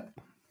 Yep.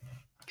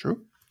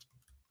 True.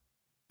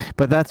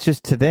 But that's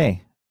just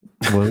today.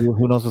 Well,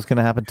 who knows what's going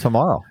to happen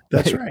tomorrow?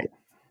 That's right.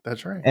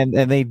 That's right.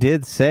 And they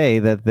did say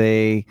that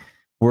they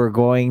were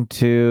going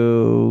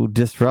to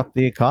disrupt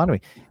the economy.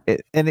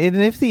 And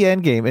if the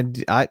end game,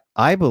 and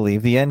I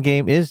believe the end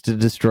game is to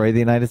destroy the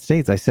United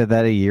States. I said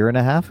that a year and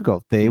a half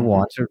ago. They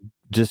want to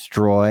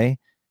destroy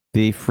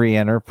the free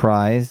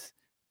enterprise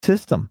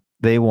system.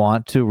 They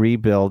want to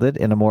rebuild it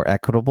in a more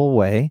equitable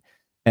way.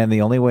 And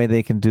the only way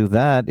they can do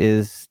that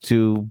is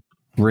to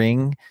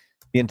bring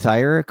the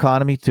entire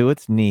economy to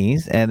its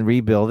knees and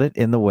rebuild it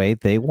in the way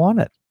they want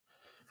it.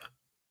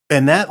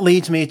 And that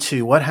leads me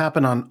to what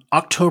happened on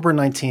October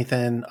 19th.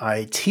 And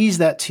I teased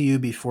that to you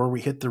before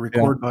we hit the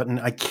record button.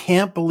 I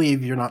can't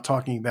believe you're not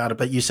talking about it,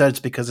 but you said it's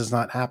because it's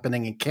not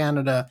happening in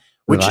Canada,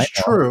 which is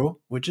true.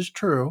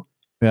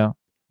 Yeah.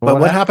 Well, but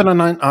what happened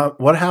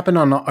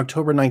on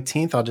October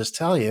 19th, I'll just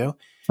tell you.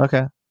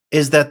 Okay.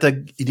 Is that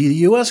the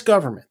U.S.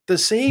 government, the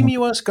same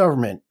U.S.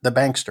 government, the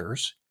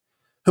banksters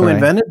who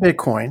invented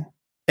Bitcoin,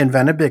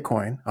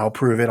 I'll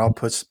prove it. I'll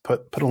put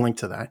a link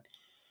to that.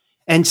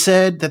 And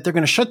said that they're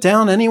going to shut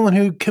down anyone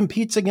who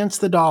competes against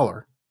the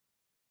dollar,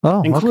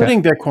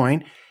 including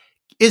Bitcoin,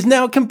 is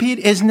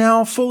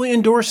now fully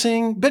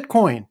endorsing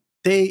Bitcoin.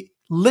 They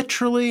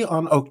literally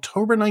on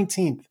October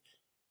 19th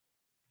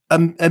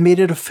made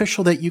it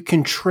official that you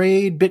can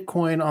trade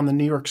Bitcoin on the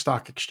New York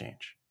Stock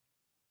Exchange.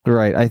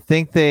 Right. I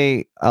think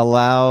they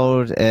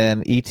allowed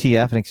an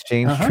ETF, an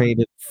exchange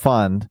traded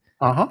fund,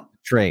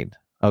 trade.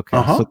 Okay.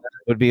 So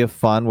would be a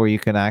fund where you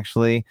can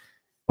actually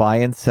buy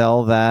and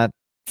sell that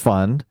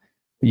fund,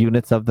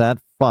 units of that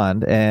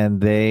fund,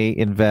 and they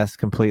invest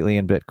completely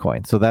in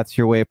Bitcoin. So that's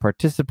your way of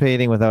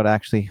participating without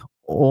actually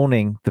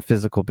owning the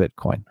physical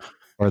Bitcoin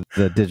or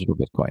the digital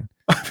Bitcoin.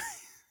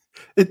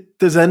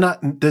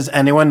 Does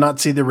anyone not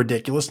see the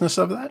ridiculousness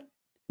of that?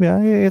 Yeah,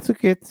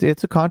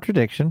 it's a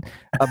contradiction.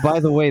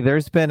 By the way,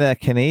 there's been a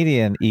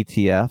Canadian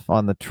ETF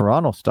on the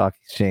Toronto Stock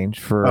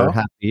Exchange for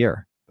half a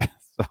year.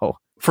 So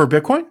for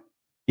Bitcoin?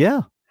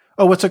 Yeah.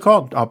 Oh, what's it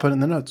called? I'll put it in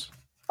the notes.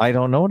 I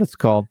don't know what it's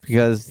called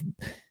because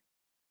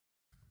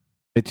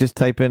it just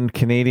type in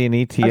Canadian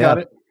ETF. I got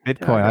it.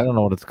 Bitcoin. Yeah, I don't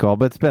know what it's called,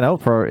 but it's been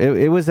out for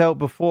it was out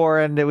before,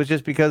 and it was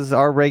just because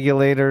our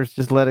regulators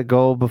just let it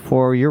go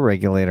before your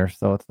regulator,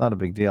 so it's not a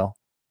big deal.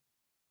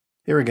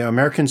 Here we go.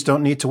 Americans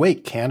don't need to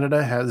wait.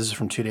 Canada has, this is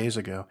from 2 days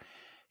ago.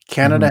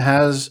 Canada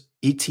has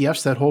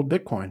ETFs that hold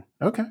Bitcoin.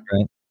 Okay.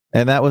 Right.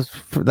 And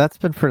that's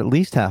been for at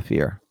least half a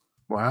year.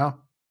 Wow.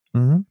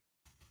 Mm-hmm.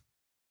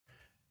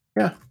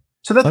 Yeah.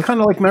 So that's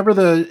kind of like,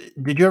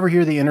 did you ever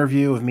hear the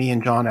interview of me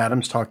and John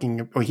Adams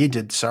talking? Oh, he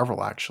did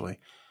several actually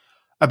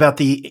about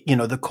the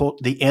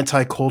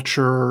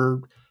anti-culture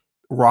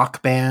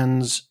rock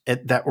bands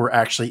that were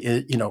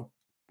actually,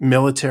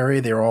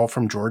 military. They were all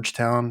from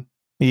Georgetown.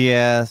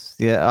 Yes.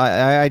 Yeah,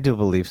 I do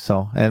believe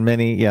so. And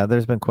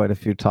there's been quite a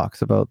few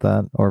talks about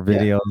that or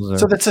videos. Yeah.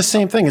 So that's the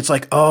same thing. It's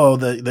like, oh,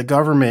 the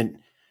government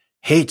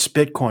hates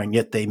Bitcoin,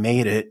 yet they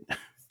made it.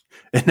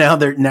 And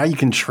now you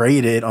can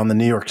trade it on the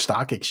New York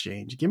Stock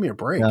Exchange. Give me a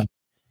break. Yeah.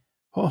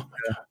 Oh,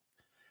 yeah.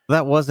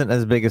 That wasn't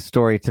as big a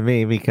story to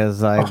me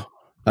because I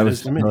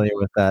was familiar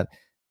with that.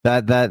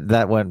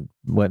 That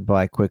went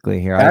by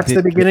quickly here. That's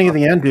the beginning of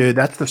the end, dude.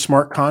 That's the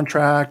smart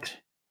contract.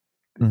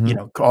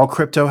 Mm-hmm. All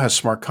crypto has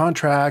smart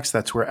contracts.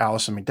 That's where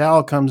Alison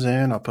McDowell comes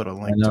in. I'll put a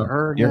link to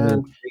her. You're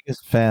the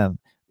biggest fan.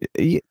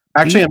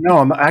 Actually,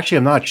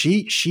 I'm not.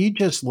 She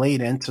just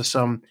laid into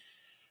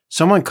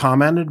someone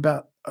commented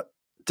about.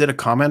 Did a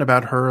comment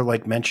about her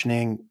like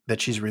mentioning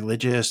that she's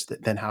religious,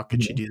 then how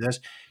could she do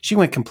this? She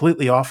went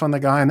completely off on the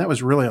guy, and that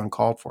was really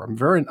uncalled for.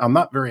 I'm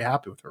not very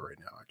happy with her right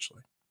now,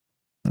 actually.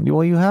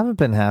 Well, you haven't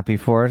been happy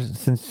for her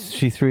since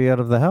she threw you out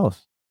of the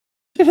house.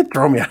 She didn't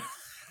throw me out.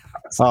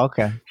 Oh,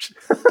 okay.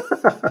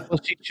 Well,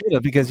 she should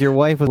have because your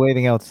wife was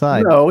waiting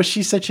outside. No,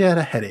 she said she had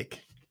a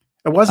headache.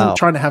 I wasn't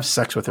trying to have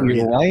sex with her.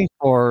 Your wife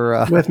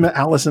or with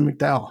Alison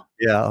McDowell.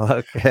 Yeah,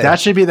 okay. That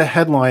should be the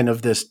headline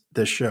of this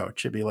show. It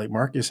should be like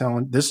Marcus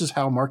Allen. This is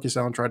how Marcus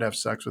Allen tried to have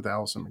sex with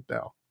Alison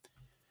McDowell.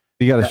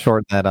 You got to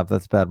shorten that up.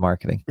 That's bad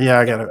marketing. Yeah,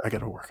 I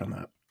gotta work on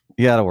that.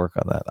 You got to work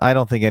on that. I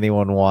don't think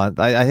anyone wants.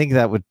 I think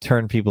that would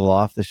turn people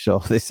off the show.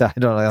 They say I'm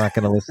not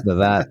going to listen to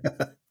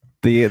that.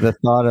 The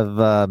thought of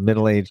a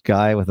middle-aged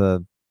guy with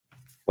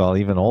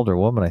even older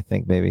woman. I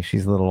think maybe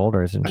she's a little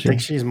older, isn't she? I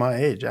think she's my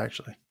age,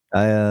 actually.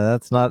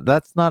 That's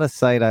not a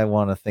sight I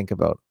want to think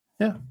about.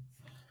 Yeah.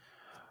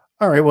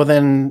 All right. Well,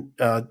 then,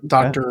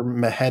 Dr.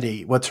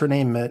 Mehdi, what's her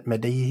name?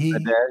 Mehdi?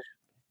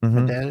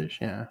 Madej.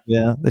 Yeah.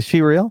 Yeah. Is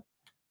she real?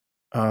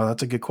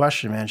 That's a good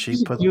question, man.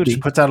 She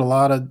puts out a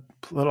lot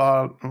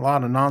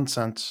of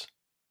nonsense.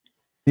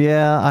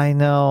 Yeah, I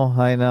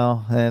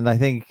know, and I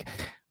think.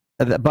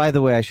 By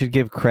the way, I should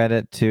give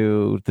credit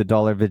to the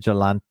Dollar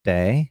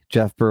Vigilante,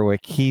 Jeff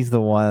Berwick. He's the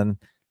one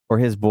where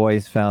his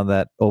boys found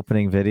that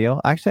opening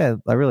video. Actually,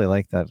 I really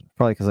like that.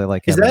 Probably because I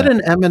like. Is that an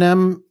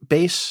Eminem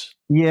base?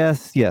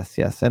 Yes.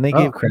 And they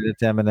gave credit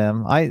to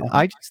Eminem.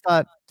 I just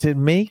thought to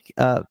make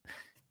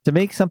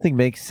something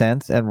make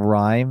sense and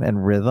rhyme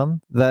and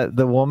rhythm, that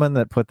the woman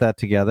that put that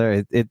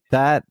together,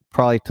 that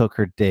probably took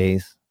her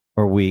days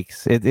or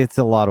weeks. It's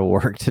a lot of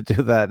work to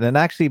do that, and it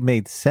actually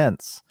made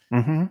sense.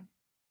 Mm-hmm.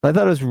 I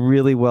thought it was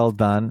really well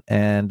done,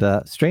 and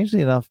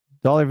strangely enough,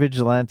 Dollar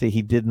Vigilante,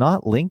 he did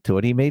not link to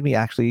it. He made me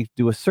actually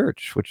do a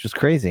search, which is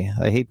crazy.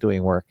 I hate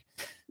doing work,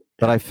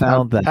 but I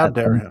found that. How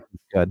dare you?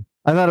 Good.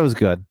 I thought it was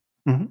good.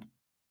 Mm-hmm.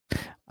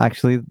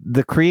 Actually,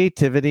 the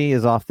creativity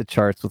is off the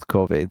charts with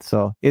COVID,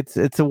 so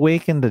it's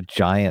awakened a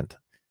giant.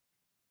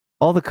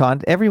 All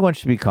the everyone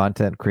should be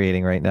content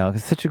creating right now.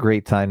 It's such a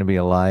great time to be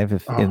alive,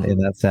 in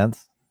that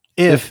sense.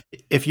 If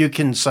you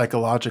can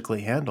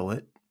psychologically handle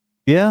it.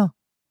 Yeah.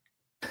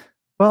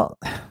 Well,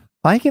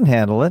 I can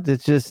handle it.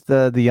 It's just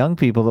the young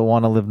people that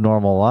want to live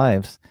normal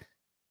lives.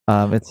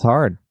 It's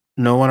hard.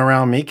 No one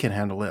around me can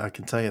handle it. I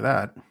can tell you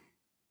that.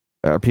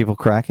 Are people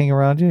cracking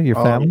around you? Your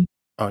family?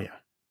 Oh yeah.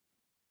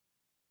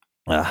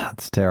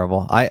 It's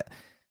terrible.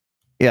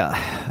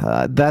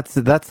 That's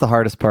the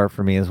hardest part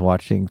for me is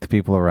watching the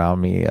people around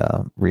me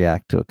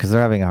react to it because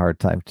they're having a hard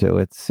time too.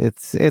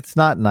 It's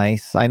not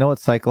nice. I know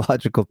it's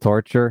psychological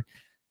torture.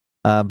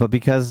 But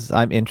because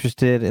I'm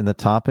interested in the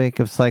topic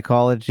of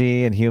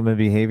psychology and human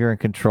behavior and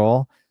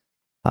control,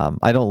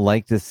 I don't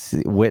like to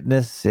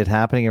witness it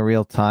happening in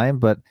real time,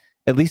 but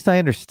at least I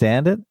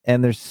understand it.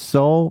 And there's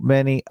so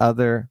many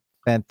other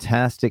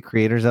fantastic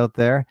creators out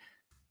there,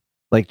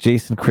 like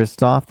Jason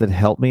Christoff, that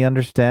help me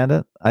understand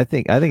it. I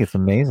think it's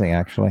amazing,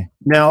 actually.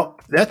 Now,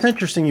 that's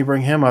interesting you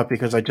bring him up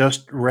because I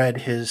just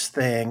read his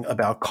thing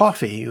about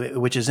coffee,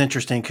 which is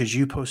interesting because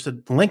you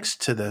posted links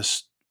to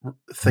this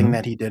thing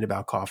that he did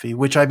about coffee,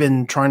 which I've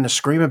been trying to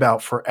scream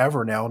about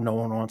forever now. No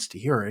one wants to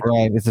hear it.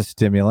 Right. It's a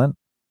stimulant.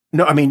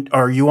 No, I mean,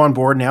 are you on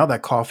board now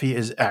that coffee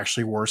is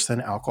actually worse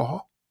than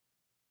alcohol?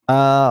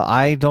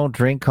 I don't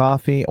drink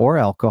coffee or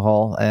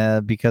alcohol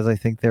because I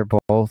think they're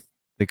both,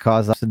 they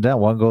cause ups and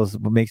downs.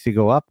 One makes you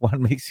go up,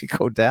 one makes you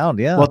go down.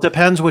 Yeah. Well, it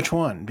depends which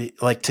one.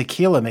 Like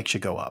tequila makes you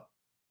go up.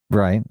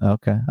 Right.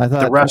 Okay. I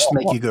thought The rest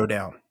make you go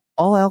down.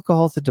 all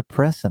alcohol is a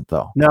depressant,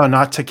 though. No,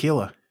 not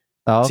tequila.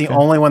 Oh, It's okay. the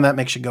only one that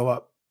makes you go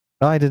up.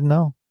 Oh, I didn't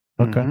know.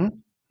 Okay.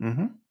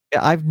 Mm-hmm.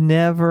 Yeah, I've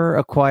never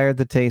acquired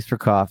the taste for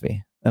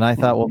coffee. And I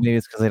thought, well, maybe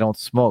it's because I don't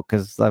smoke,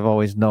 because I've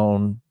always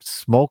known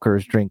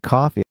smokers drink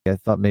coffee. I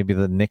thought maybe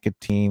the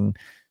nicotine,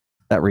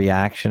 that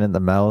reaction in the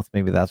mouth,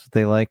 maybe that's what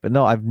they like. But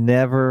no, I've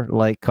never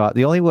liked coffee.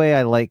 The only way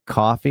I like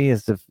coffee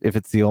is if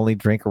it's the only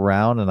drink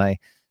around and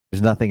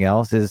there's nothing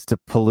else, is to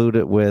pollute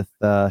it with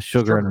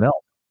sugar and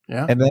milk.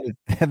 Yeah. And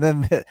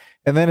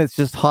then it's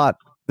just hot.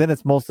 Then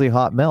it's mostly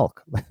hot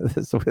milk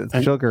with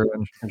sugar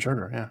and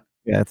sugar. Yeah.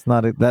 Yeah, it's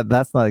not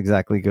that's not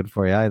exactly good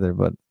for you either.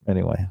 But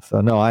anyway,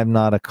 so no, I'm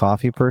not a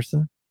coffee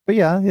person. But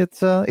yeah,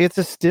 it's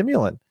a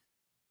stimulant.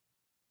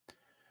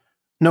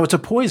 No, it's a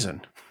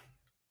poison.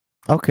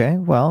 Okay,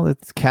 well,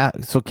 it's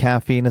so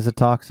caffeine is a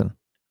toxin.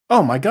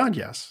 Oh my God,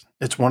 yes,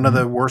 it's one of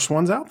the worst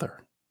ones out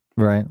there.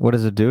 Right. What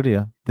does it do to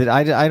you?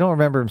 I don't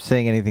remember him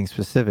saying anything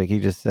specific. He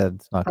just said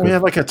it's not good. We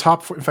had like a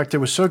top. In fact, it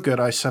was so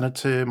good I sent it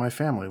to my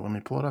family. Let me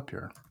pull it up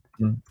here.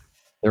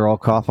 They're all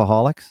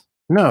coffeeholics?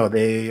 No,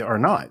 they are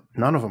not.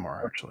 None of them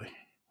are actually.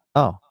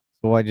 Oh,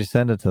 so why'd you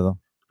send it to them?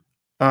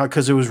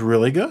 Because it was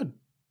really good.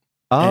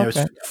 Oh, and it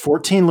was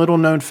 14 little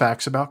known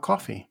facts about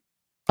coffee.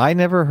 I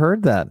never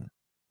heard that.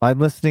 I'm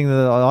listening to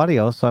the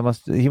audio, so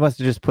he must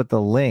have just put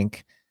the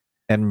link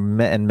and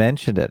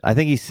mentioned it. I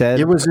think he said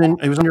it was on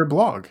your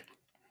blog.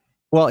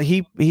 Well,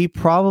 he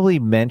probably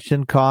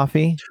mentioned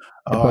coffee,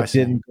 but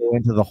didn't go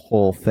into the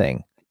whole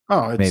thing.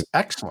 Oh, it's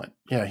excellent.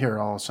 Yeah, here,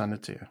 I'll send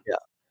it to you. Yeah.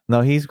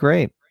 No, he's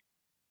great.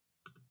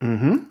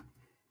 Mm-hmm.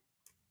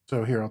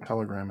 So here, I'll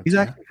telegram it. He's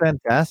actually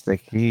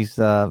fantastic. He's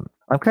I'm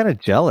kind of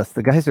jealous.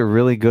 The guy's a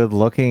really good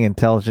looking,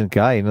 intelligent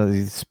guy. You know,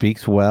 he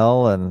speaks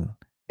well and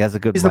he has a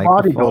good He's the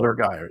bodybuilder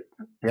guy.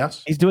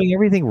 Yes. He's doing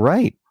everything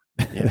right.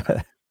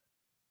 Yeah.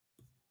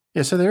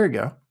 Yeah, so there you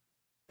go.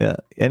 Yeah.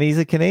 And he's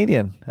a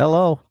Canadian.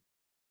 Hello.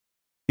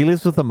 He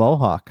lives with a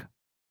Mohawk.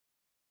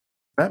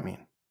 What does that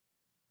mean?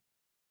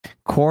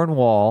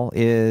 Cornwall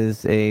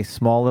is a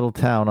small little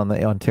town on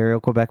the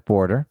Ontario-Quebec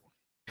border,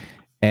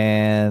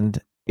 and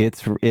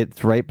it's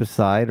right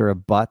beside or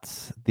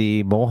abuts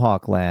the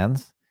Mohawk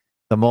lands.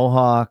 The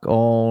Mohawk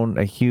own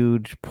a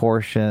huge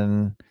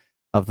portion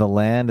of the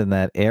land in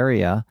that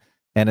area,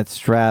 and it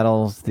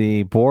straddles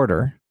the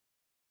border.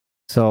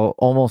 So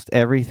almost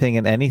everything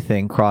and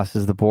anything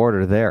crosses the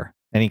border there.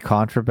 Any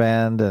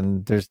contraband,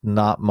 and there's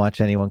not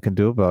much anyone can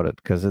do about it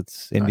because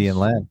it's Indian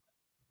land.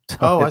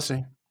 So I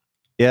see.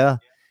 Yeah.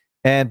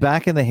 And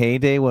back in the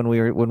heyday when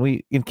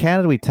we in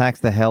Canada, we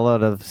taxed the hell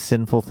out of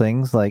sinful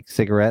things like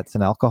cigarettes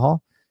and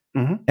alcohol.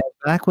 Mm-hmm. And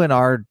back when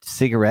our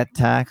cigarette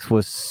tax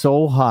was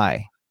so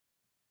high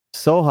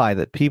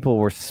that people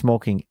were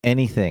smoking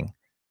anything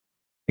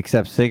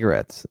except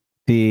cigarettes.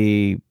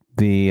 I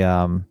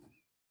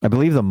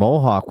believe the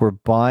Mohawk were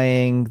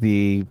buying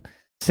the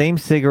same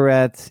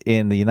cigarettes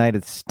in the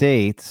United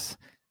States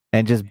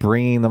and just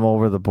bringing them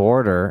over the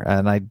border,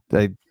 and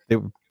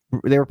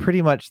they were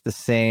pretty much the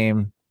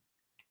same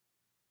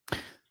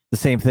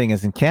thing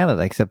as in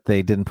Canada, except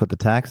they didn't put the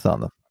tax on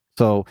them.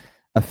 So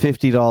a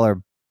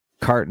 $50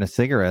 carton of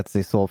cigarettes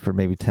they sold for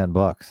maybe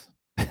 $10.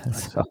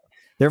 So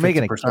they're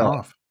making a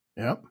off.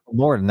 Yep.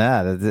 More than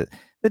that.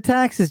 The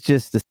tax is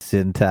just a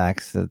sin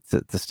tax to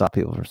stop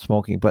people from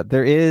smoking, but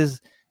there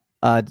is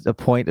a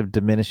point of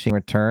diminishing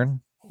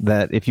return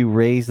that if you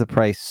raise the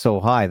price so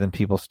high, then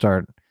people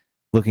start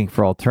looking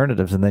for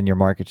alternatives, and then your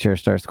market share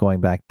starts going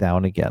back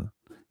down again.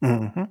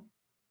 Mm-hmm.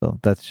 So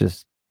that's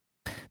just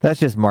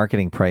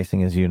marketing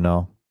pricing, as you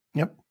know.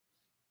 Yep.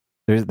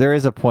 There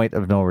is a point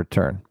of no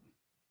return.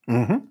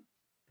 Mm-hmm.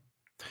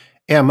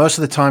 Yeah, most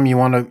of the time you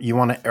want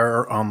to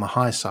err on the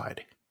high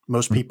side.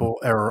 Most people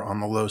err on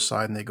the low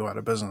side, and they go out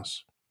of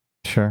business.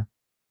 Sure.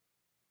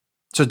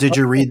 So, did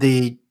you read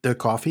the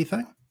coffee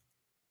thing?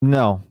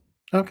 No.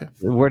 Okay.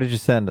 Where did you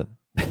send it?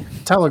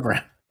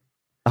 Telegram.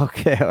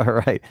 Okay.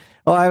 All right.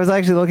 Oh, I was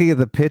actually looking at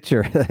the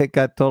picture. I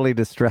got totally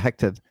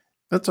distracted.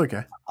 That's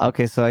okay.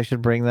 Okay, so I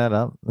should bring that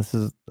up. This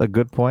is a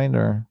good point,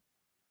 or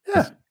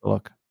yeah.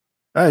 Look.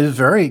 It's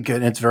very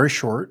good. It's very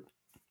short.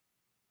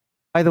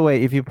 By the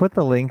way, if you put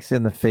the links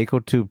in the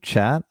FacoTube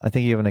chat, I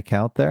think you have an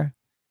account there.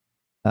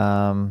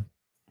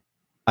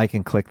 I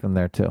can click them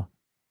there too.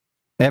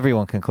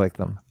 Everyone can click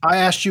them. I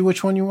asked you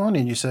which one you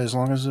wanted. You said as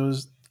long as it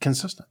was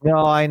consistent.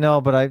 No, I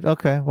know, but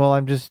okay. Well,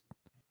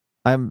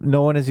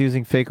 no one is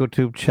using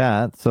FacoTube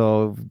chat,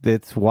 so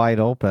it's wide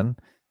open.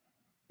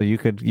 So you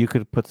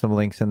could put some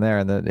links in there,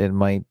 and then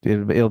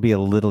it'll be a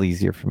little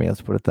easier for me.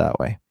 Let's put it that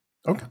way.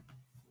 Okay,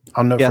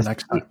 I'll know for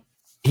next time.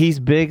 He's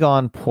big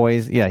on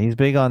poison. Yeah, he's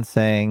big on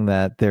saying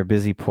that they're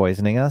busy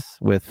poisoning us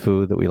with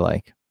food that we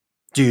like.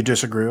 Do you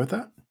disagree with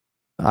that?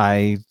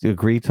 I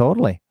agree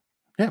totally.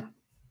 Yeah.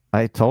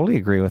 I totally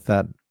agree with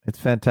that. It's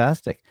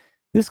fantastic.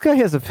 This guy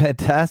has a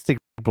fantastic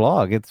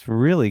blog. It's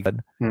really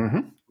good.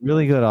 Mm-hmm.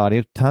 Really good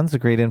audio. Tons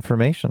of great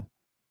information.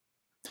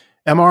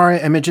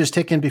 MRI images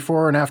taken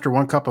before and after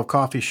 1 cup of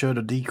coffee showed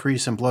a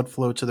decrease in blood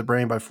flow to the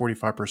brain by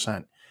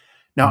 45%.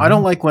 Now,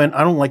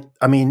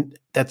 I mean,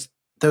 that's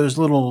those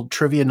little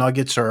trivia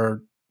nuggets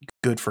are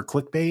good for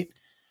clickbait.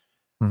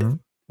 Mm-hmm.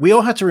 We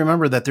all have to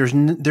remember that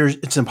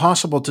it's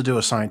impossible to do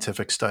a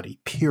scientific study,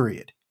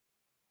 period.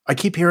 I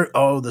keep hearing,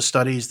 the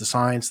studies, the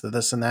science, the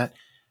this and that.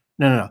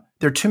 No.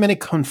 There are too many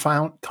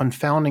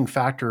confounding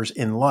factors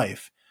in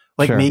life.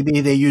 Like maybe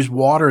they used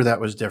water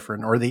that was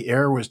different, or the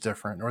air was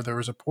different, or there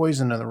was a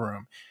poison in the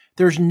room.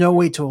 There's no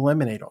way to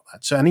eliminate all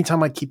that. So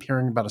anytime I keep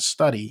hearing about a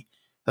study,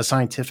 a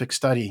scientific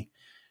study,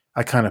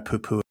 I kind of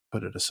poo-poo it,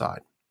 put it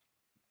aside.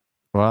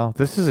 Wow,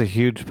 this is a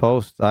huge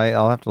post.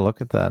 I'll have to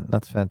look at that.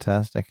 That's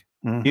fantastic.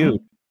 Mm-hmm.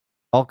 Huge.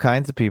 All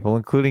kinds of people,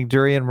 including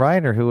Durian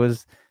Reiner, who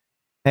was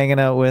hanging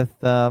out with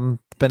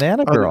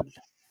Banana Girl.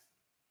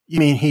 You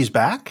mean he's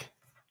back?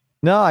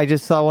 No, I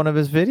just saw one of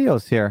his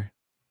videos here.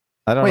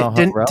 I don't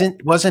know.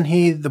 Wasn't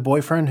he the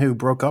boyfriend who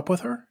broke up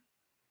with her?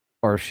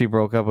 Or she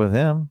broke up with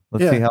him.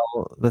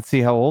 Let's see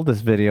how old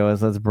this video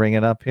is. Let's bring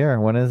it up here.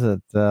 When is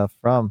it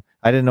from?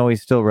 I didn't know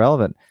he's still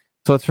relevant.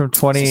 So it's from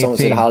 2018. Someone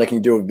said, Harley, can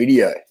you do a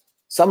video?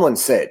 Someone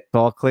said.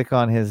 So I'll click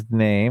on his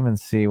name and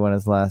see when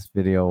his last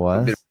video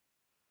was.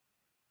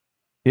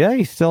 Yeah,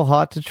 he's still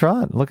hot to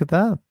trot. Look at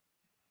that.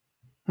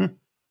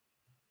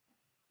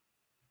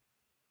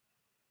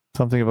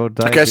 Something about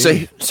diabetes.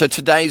 Okay, so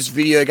today's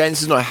video, again,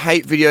 this is not a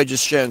hate video,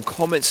 just sharing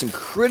comments and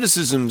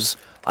criticisms.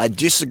 I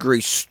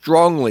disagree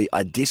strongly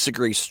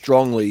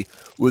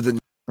with the...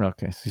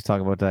 Okay, so he's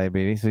talking about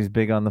diabetes. So he's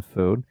big on the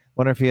food.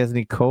 Wonder if he has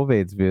any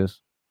COVID's views.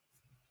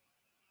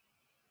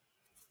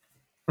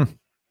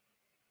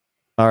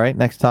 All right,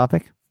 next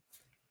topic.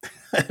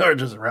 Or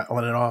just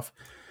rattling it off.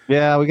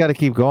 Yeah, we got to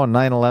keep going.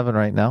 9/11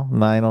 right now.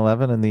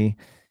 9/11 in the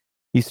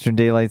Eastern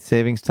Daylight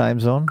Savings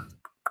Time Zone.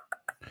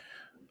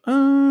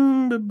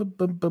 I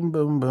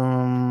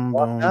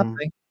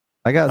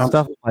got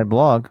stuff on my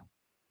blog.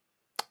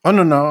 Oh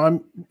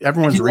no!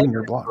 Everyone's reading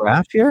your blog.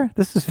 Graph here.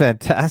 This is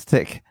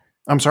fantastic.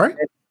 I'm sorry.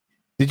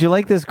 Did you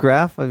like this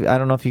graph? I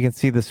don't know if you can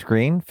see the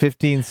screen.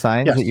 15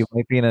 signs that you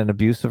might be in an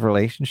abusive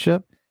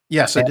relationship.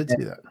 Yes, I did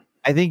see that.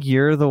 I think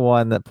you're the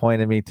one that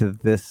pointed me to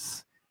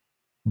this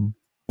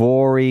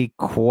Bori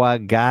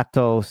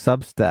Quagato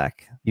Substack.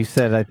 You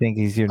said I think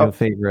he's your new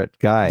favorite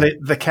guy.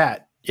 The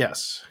cat.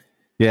 Yes.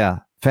 Yeah.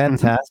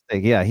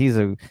 Fantastic. Yeah,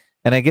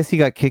 and I guess he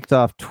got kicked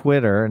off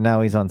Twitter and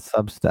now he's on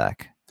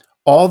Substack.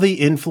 All the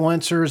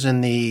influencers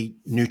in the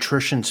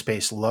nutrition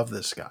space love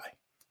this guy.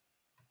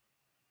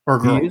 Or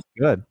girl. He is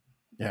good.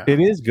 Yeah.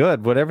 It is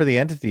good. Whatever the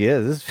entity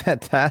is, this is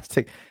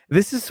fantastic.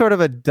 This is sort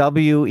of a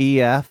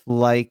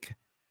WEF-like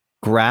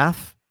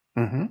graph.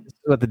 Mm-hmm. This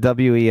is what the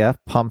WEF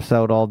pumps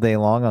out all day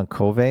long on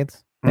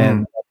COVIDs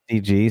and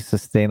SDGs,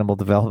 Sustainable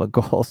Development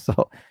Goals.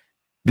 So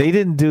they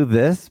didn't do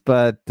this,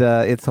 but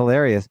it's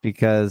hilarious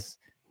because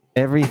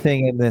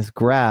everything in this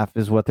graph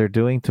is what they're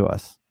doing to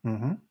us.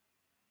 Mm-hmm.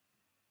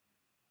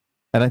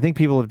 And I think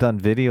people have done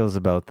videos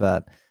about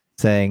that,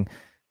 saying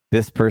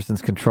this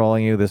person's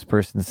controlling you, this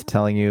person's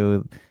telling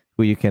you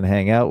who you can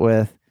hang out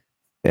with,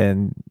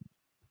 and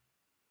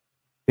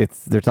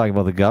they're talking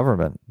about the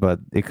government,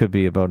 but it could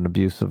be about an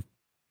abusive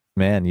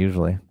man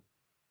usually.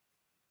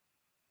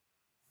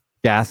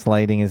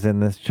 Gaslighting is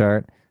in this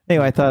chart.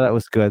 Anyway, I thought that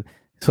was good.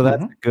 So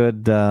that's a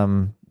good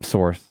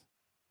source.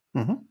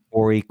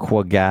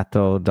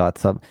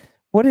 Oriquagato.sub.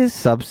 What is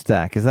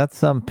Substack? Is that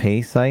some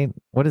pay site?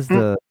 What's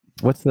the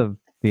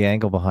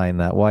angle behind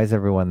that? Why is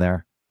everyone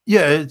there?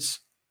 Yeah,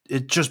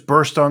 it just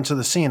burst onto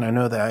the scene. I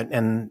know that.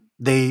 And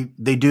they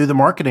do the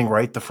marketing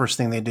right. The first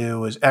thing they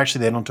do is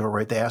actually they don't do it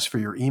right. They ask for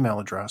your email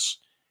address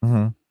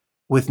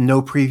with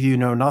no preview,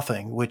 no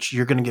nothing, which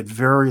you're going to get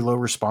very low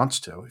response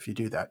to if you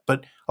do that.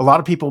 But a lot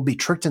of people will be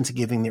tricked into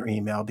giving their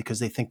email because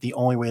they think the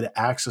only way to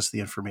access the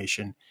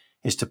information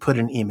is to put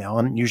an email.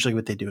 And usually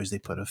what they do is they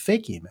put a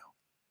fake email.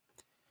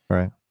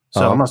 Right.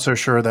 So I'm not so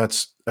sure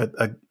that's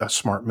a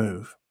smart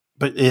move.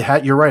 But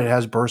you're right. It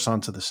has burst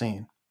onto the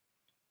scene.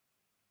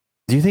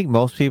 Do you think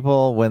most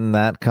people, when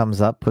that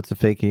comes up, puts a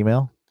fake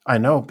email? I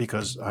know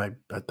because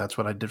that's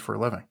what I did for a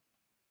living.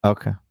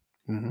 Okay.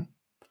 Mm-hmm.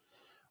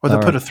 Or they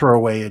put a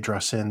throwaway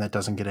address in that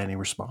doesn't get any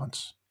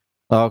response.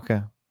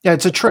 Okay. Yeah,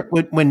 it's a trick.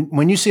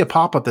 When you see a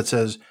pop-up that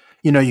says,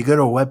 you go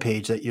to a web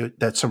page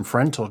that some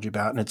friend told you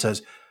about, and it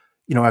says,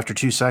 after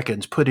 2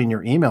 seconds, put in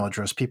your email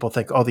address. People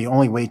think, the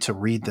only way to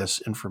read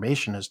this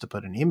information is to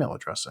put an email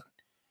address in.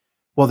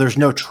 Well, there's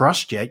no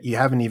trust yet. You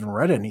haven't even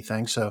read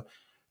anything. So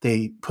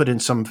they put in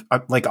some,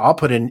 I'll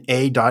put in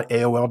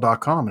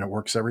a.aol.com and it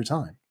works every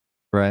time.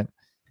 Right.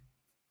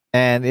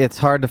 And it's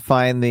hard to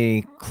find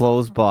the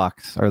close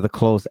box or the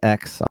close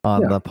X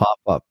on the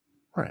pop-up.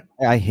 Right.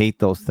 I hate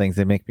those things.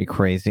 They make me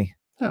crazy.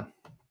 Yeah.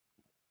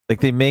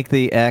 Like they make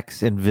the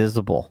X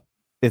invisible.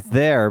 It's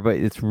there, but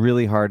it's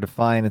really hard to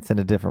find. It's in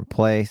a different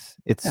place.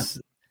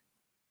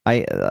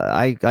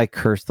 I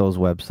curse those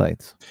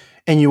websites.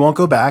 And you won't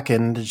go back,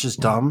 and it's just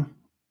dumb.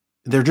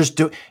 They're just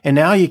and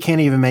now you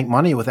can't even make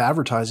money with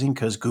advertising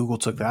because Google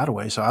took that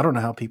away. So I don't know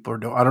how people are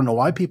doing. I don't know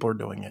why people are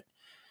doing it.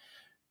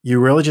 You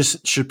really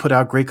just should put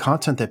out great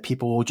content that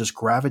people will just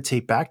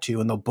gravitate back to,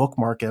 and they'll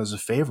bookmark as a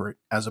favorite,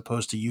 as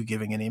opposed to you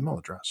giving an email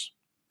address.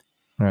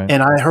 Right.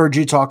 And I heard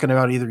you talking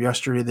about either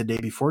yesterday or the day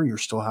before, you're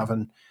still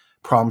having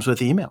problems with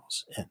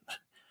emails. And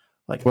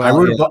like, I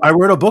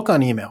wrote a book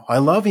on email. I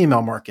love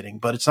email marketing,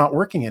 but it's not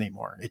working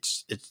anymore.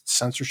 It's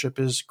censorship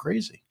is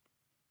crazy.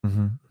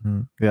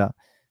 Mm-hmm. Yeah.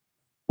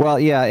 Well,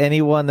 yeah,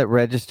 anyone that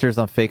registers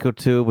on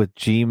FakeOTube with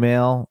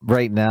Gmail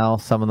right now,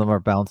 some of them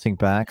are bouncing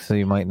back, so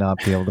you might not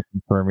be able to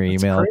confirm your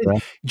email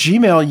address.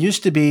 Gmail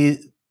used to be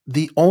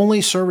the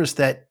only service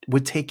that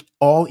would take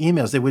all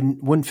emails. They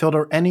wouldn't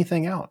filter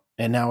anything out,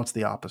 and now it's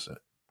the opposite.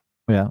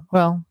 Yeah.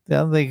 Well,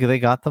 yeah, they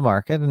got the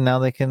market, and now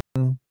they can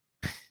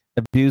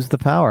abuse the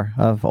power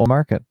of a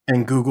market.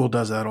 And Google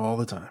does that all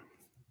the time.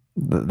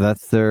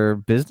 That's their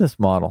business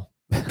model.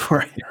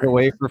 Right. You're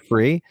away for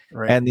free,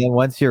 right. And then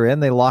once you're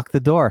in, they lock the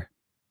door.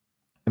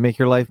 And make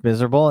your life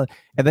miserable,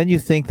 and then you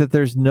think that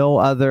there's no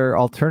other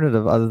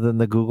alternative other than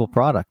the Google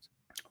product.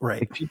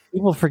 Right. Like,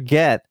 people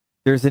forget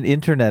there's an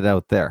internet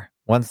out there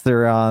once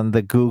they're on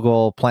the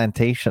Google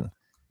plantation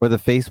or the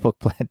Facebook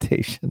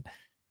plantation.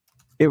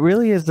 It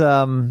really is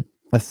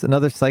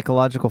another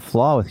psychological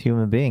flaw with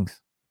human beings.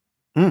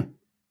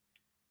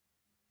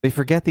 They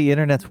forget the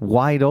internet's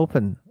wide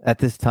open at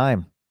this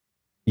time.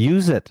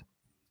 Use it.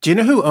 Do you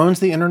know who owns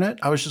the internet?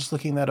 I was just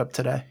looking that up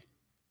today.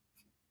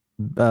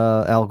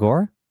 Al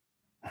Gore?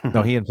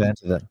 No, he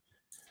invented it.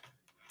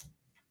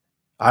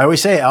 I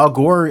always say Al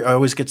Gore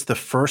always gets the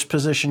first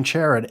position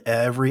chair at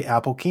every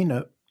Apple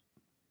keynote.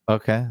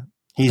 Okay.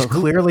 He's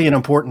clearly an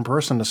important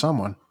person to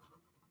someone.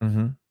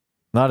 Mm-hmm.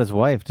 Not his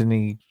wife.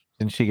 Didn't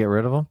she get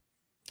rid of him?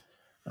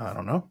 I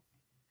don't know.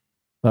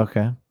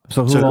 Okay.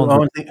 So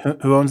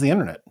who owns the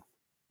internet?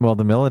 Well,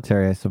 the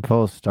military, I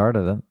suppose,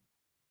 started it.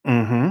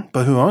 Mm-hmm.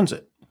 But who owns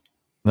it?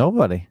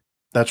 Nobody.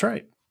 That's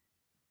right.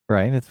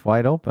 Right. It's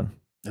wide open.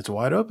 It's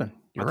wide open.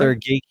 But there are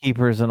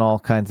gatekeepers in all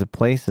kinds of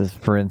places.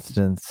 For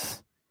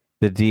instance,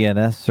 the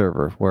DNS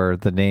server, where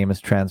the name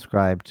is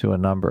transcribed to a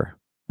number,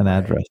 an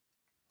address.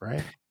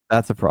 Right.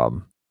 That's a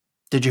problem.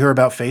 Did you hear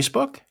about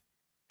Facebook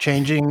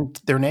changing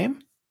their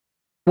name?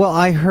 Well,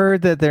 I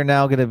heard that they're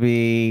now going to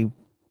be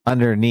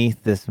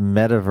underneath this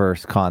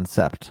metaverse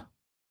concept,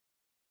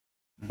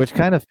 which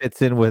kind of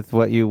fits in with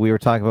what we were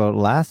talking about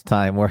last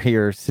time, where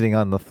you're sitting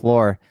on the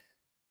floor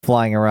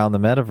flying around the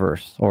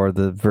metaverse or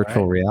the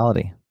virtual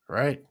reality.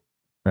 Right.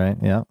 Right.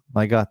 Yeah.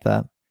 I got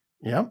that.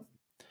 Yep.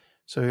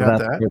 So you got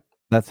that.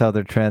 That's how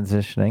they're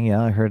transitioning.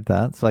 Yeah, I heard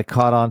that. So I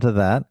caught on to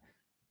that.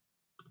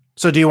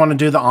 So do you want to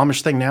do the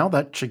Amish thing now?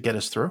 That should get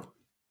us through.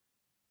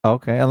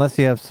 Okay. Unless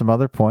you have some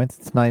other points.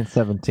 It's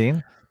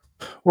 9:17.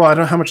 Well, I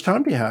don't know how much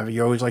time do you have.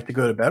 You always like to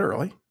go to bed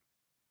early.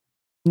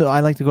 No, I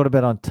like to go to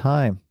bed on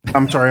time.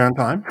 I'm sorry, on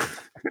time.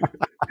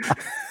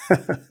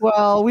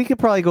 Well, we could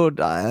probably go,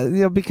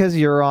 because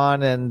you're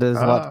on, and there's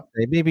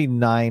maybe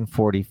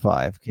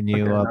 9:45. Can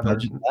you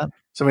budget that?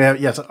 So we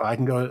have, yes, I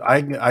can go.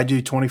 I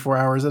do 24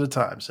 hours at a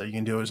time, so you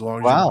can do as long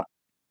as you want.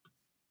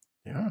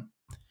 Yeah.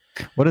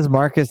 What does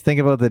Marcus think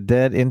about the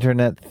dead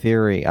internet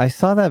theory? I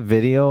saw that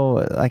video.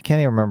 I can't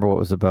even remember what it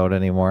was about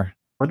anymore.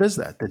 What is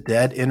that? The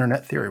dead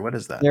internet theory. What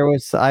is that?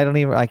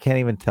 I can't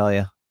even tell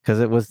you because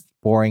it was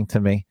boring to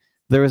me.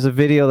 There was a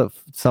video that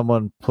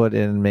someone put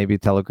in maybe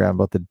Telegram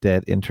about the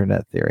dead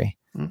internet theory.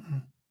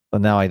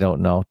 But now I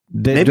don't know.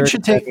 Maybe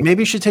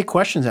you should take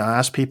questions and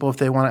ask people if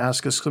they want to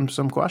ask us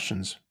some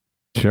questions.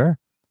 Sure.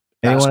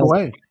 Ask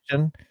away.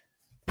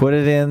 Put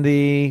it in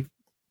the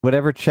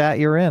whatever chat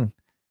you're in.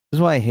 This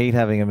is why I hate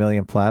having a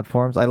million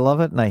platforms. I love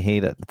it and I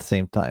hate it at the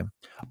same time.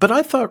 But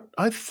I thought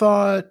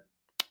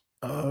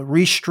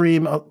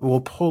Restream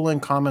will pull in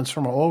comments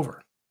from all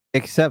over.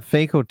 Except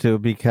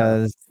FakeOTube,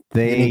 because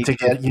you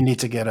need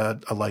to get a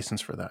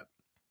license for that.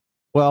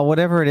 Well,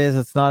 whatever it is,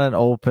 it's not an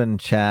open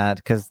chat,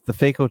 because the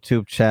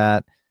FakeOTube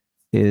chat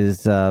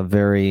is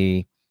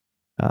very.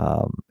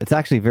 It's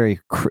actually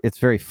it's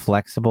very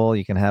flexible.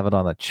 You can have it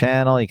on a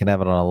channel. You can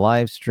have it on a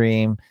live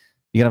stream.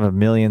 You can have a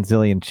million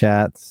zillion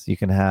chats. You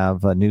can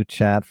have a new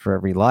chat for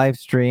every live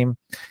stream.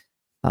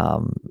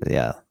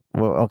 Yeah.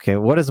 Well, okay.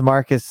 What does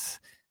Marcus?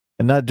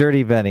 And not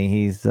Dirty Benny.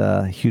 He's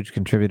a huge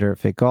contributor at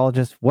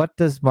Fakeologist. What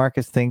does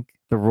Marcus think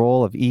the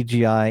role of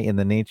EGI in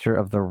the nature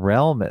of the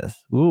realm is?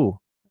 Ooh.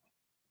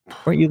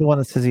 Weren't you the one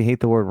that says you hate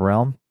the word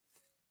realm?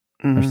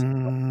 I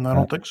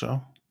don't think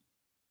so.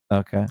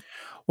 Okay.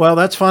 Well,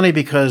 that's funny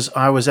because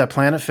I was at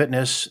Planet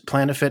Fitness.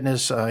 Planet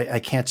Fitness, I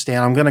can't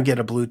stand. I'm going to get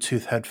a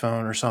Bluetooth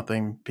headphone or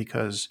something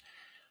because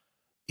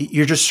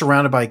you're just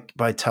surrounded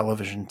by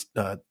television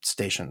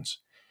stations.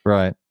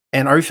 Right.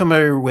 And are you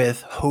familiar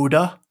with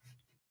Hoda?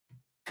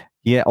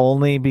 Yeah,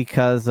 only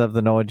because of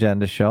the No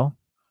Agenda show.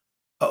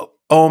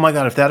 Oh my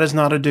God, if that is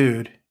not a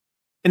dude.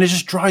 And it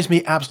just drives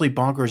me absolutely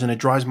bonkers, and it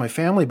drives my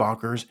family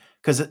bonkers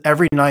because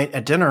every night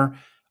at dinner,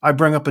 I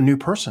bring up a new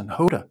person,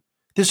 Hoda.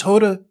 This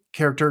Hoda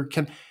character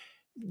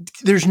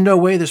there's no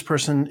way this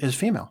person is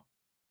female.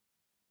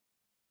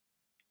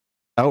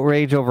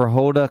 Outrage over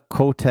Hoda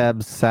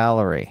Kotb's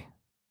salary.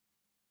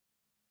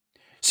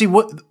 See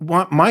what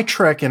my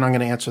trick, and I'm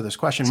going to answer this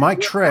question. My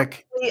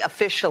trick,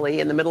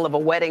 officially in the middle of a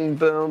wedding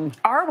boom.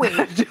 Are we?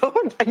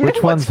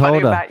 Which one's funny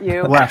Hoda? about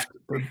you? left,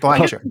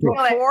 black chick,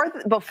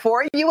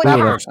 Before you that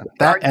and person,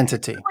 that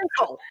entity.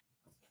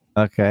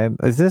 Okay,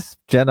 is this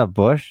Jenna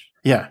Bush?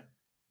 Yeah.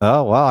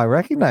 Oh wow, I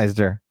recognized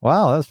her.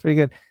 Wow, that's pretty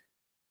good.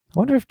 I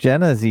wonder if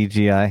Jenna is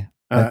EGI.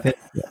 I think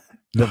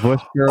the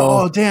Bush girl.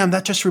 Oh damn,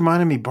 that just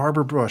reminded me.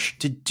 Barbara Bush.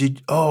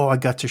 Did I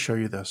got to show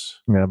you this?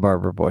 Yeah,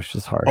 Barbara Bush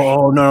is harsh.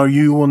 Oh no,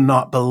 you will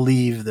not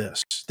believe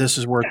this. This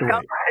is worth the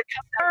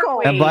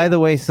wait. And by the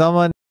way,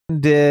 someone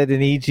did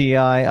an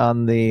EGI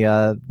on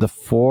the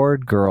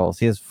Ford girls.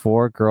 He has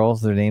 4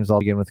 girls. Their names all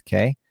begin with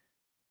K.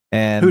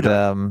 And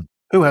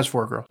who has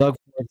 4 girls? Doug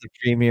Ford's the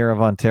Premier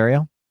of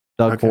Ontario.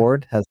 Doug Okay.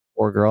 Ford has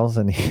 4 girls,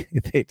 and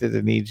they did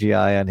an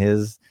EGI on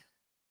his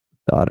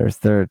daughters.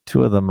 2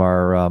 of them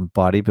are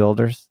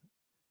bodybuilders.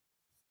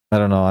 I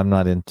don't know. I'm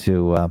not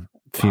into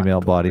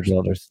female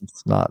bodybuilders.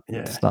 It's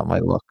not my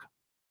look.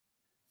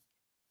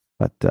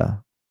 But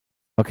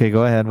okay,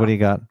 go ahead. What do you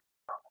got?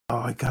 Oh,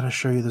 I got to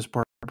show you this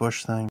Barbara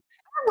Bush thing.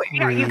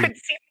 You could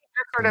see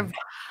her sort of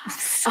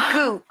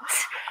scoot.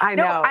 I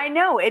know. No, I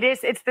know.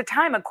 It's the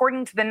time.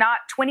 According to the Knot,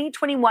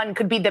 2021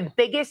 could be the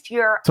biggest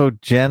year. So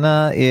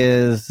Jenna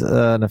is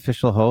an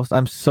official host.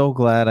 I'm so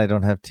glad I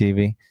don't have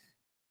TV.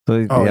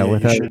 So Oh yeah,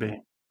 without, you should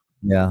be.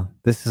 yeah,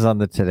 this is on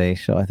the Today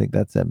Show. I think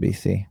that's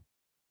NBC.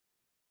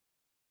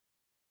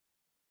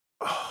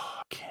 Oh,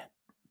 I can't.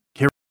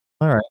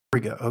 All right, Here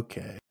we go.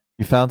 Okay.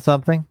 you found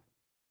something?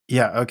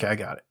 Yeah. Okay, I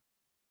got it.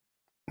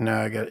 No,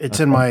 I got it. It's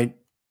in my.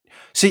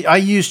 See, I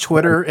use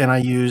Twitter and I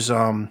use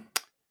Oh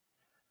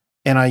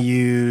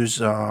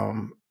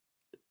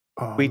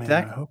TweetDeck? man,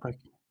 I hope I.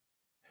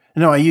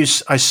 No, I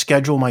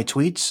schedule my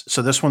tweets.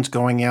 So this one's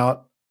going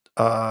out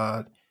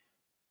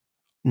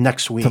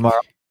next week. Tomorrow?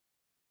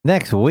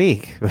 Next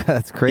week?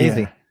 That's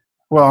crazy. Yeah.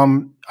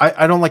 Well,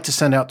 I don't like to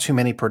send out too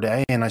many per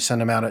day, and I send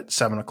them out at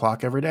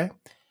 7:00 every day.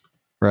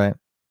 Right.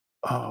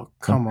 Oh,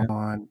 come Okay.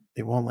 on.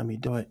 It won't let me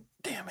do it.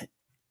 Damn it.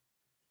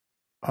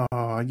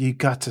 Oh, you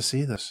got to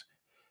see this.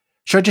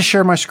 Should I just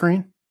share my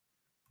screen?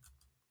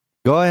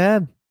 Go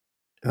ahead.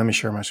 Let me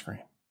share my screen.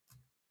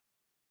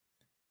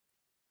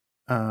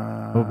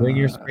 We'll bring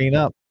your screen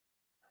up.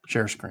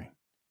 Share screen.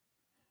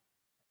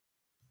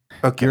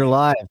 Okay. You're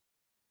live.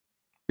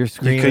 Your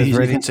screen is you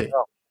ready can to see.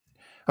 go.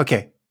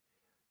 Okay.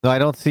 No, I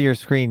don't see your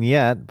screen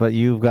yet, but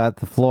you've got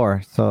the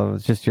floor. So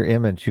it's just your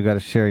image. You got to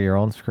share your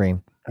own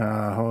screen.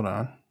 Hold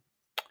on.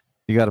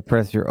 You got to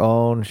press your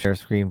own share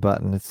screen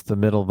button. It's the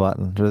middle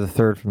button, or the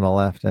third from the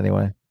left,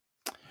 anyway.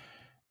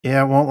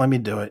 Yeah, it won't let me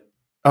do it.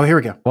 Oh, here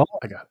we go. Well,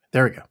 I got it.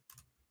 There we go.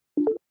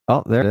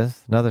 oh, there it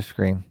is. Another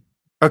screen.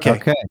 Okay.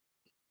 Okay.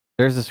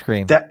 There's the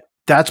screen.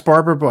 That's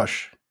Barbara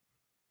Bush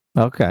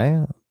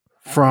Okay.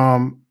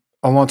 from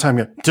a long time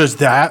ago. Does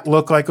that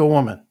look like a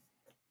woman?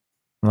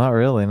 Not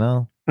really,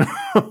 no.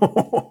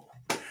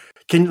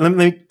 Let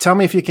me tell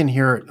me if you can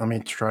hear it. Let me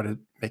try to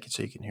make it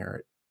so you can hear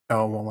it.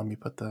 Oh, well, let me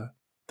put the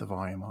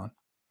volume on.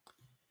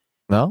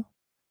 No?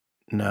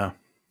 No.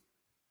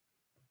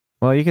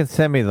 Well, you can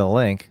send me the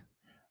link.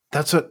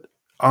 That's what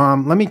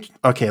let me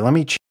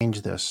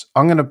change this.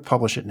 I'm going to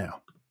publish it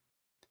now.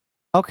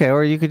 Okay,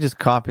 or you could just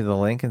copy the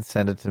link and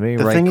send it to me.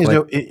 The thing is,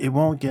 Right-click. it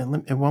won't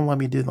let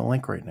me do the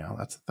link right now.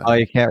 That's the thing. Oh,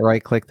 you can't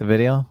right click the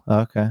video?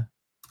 Okay.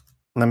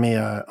 Let me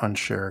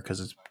unshare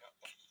because it's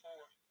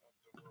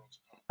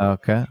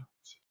Okay.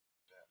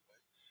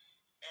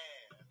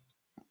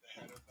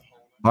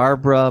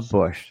 Barbara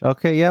Bush.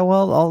 Okay, yeah,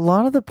 well, a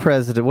lot of the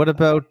president. What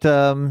about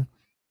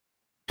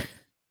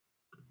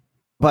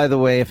by the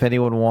way, if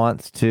anyone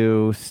wants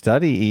to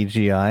study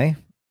EGI,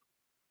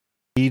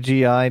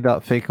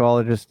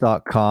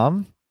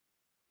 egi.fakeologist.com.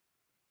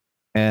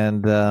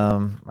 And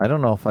I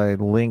don't know if I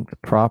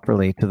linked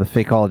properly to the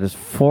Fakeologist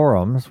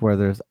forums where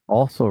there's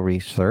also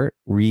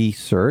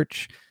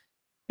research.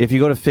 If you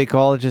go to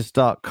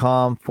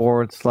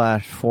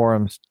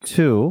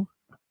fakeologist.com/forums2,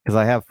 because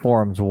I have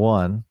forums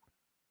 1,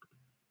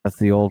 that's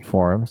the old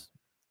forums.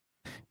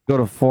 Go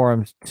to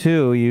forums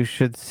 2, you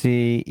should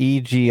see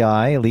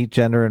EGI, Elite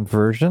Gender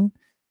Inversion,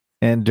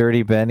 and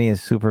Dirty Benny is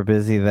super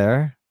busy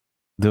there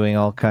doing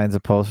all kinds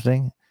of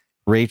posting.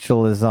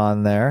 Rachel is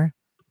on there.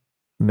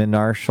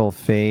 Minarshal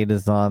Fade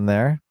is on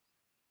there.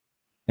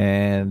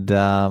 And,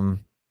 well,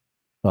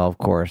 of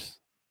course,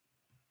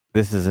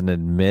 this is an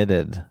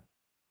admitted,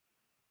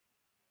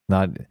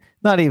 not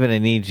even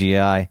an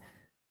EGI.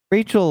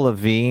 Rachel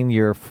Levine,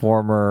 your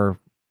former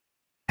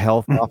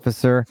health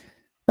officer,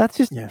 that's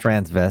just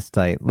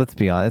transvestite. Let's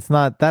be honest. It's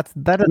not.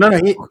 No.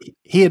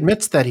 He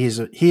admits that he's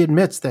a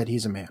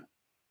man.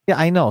 Yeah,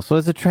 I know. So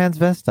it's a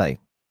transvestite.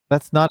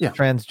 That's not a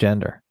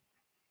transgender.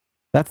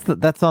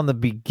 That's on the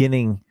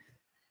beginning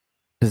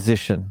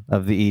position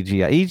of the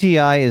EGI.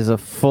 EGI is a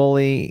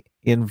fully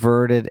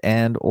inverted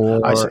and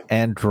or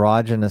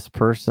androgynous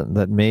person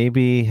that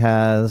maybe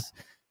has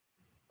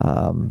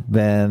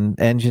been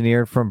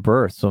engineered from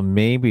birth. So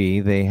maybe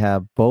they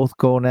have both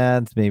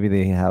gonads. Maybe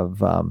they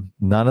have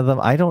none of them.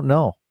 I don't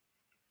know.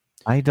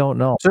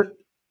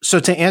 So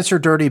to answer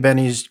Dirty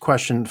Benny's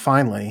question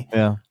finally,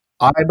 Yeah.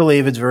 I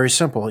believe it's very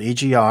simple.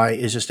 EGI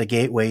is just a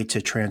gateway to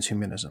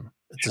transhumanism.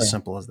 It's as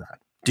simple as that.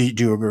 Do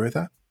you agree with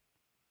that?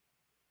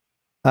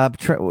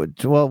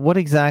 Well, what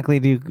exactly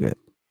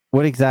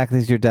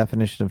is your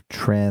definition of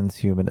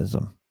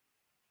transhumanism?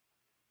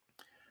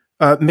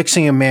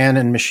 Mixing a man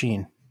and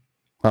machine.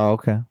 Oh,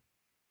 okay.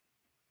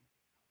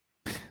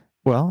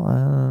 Well,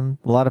 a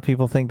lot of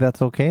people think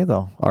that's okay,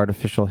 though.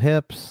 Artificial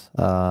hips.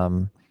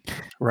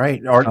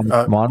 Right. Our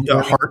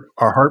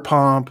heart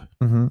pump,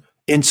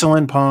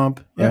 insulin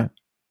pump. Yeah. Right.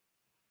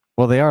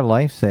 Well, they are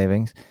life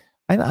savings.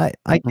 And I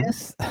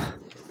guess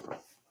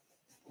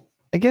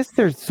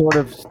they're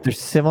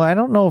similar. I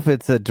don't know if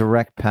it's a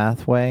direct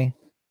pathway.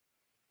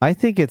 I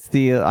think it's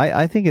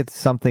I think it's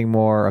something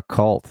more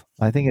occult.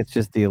 I think it's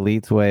just the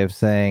elite's way of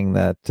saying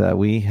that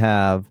we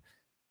have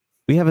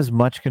as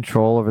much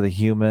control over the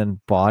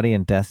human body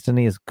and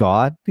destiny as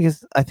God,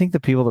 because I think the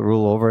people that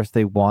rule over us,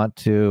 they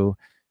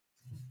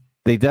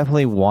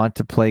definitely want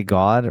to play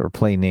God or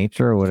play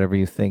nature or whatever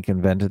you think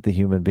invented the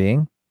human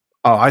being.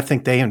 Oh, I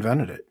think they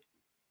invented it.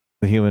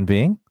 The human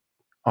being?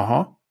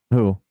 Uh-huh.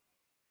 Who?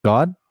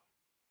 God?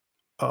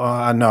 No,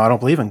 I don't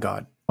believe in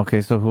God.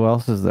 Okay, so who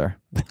else is there?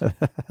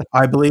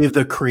 I believe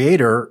the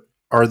creator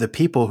are the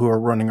people who are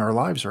running our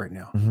lives right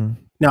now. Mm-hmm.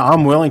 Now,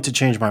 I'm willing to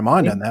change my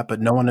mind on that, but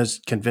no one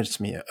has convinced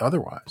me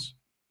otherwise.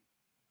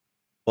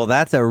 Well,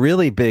 that's a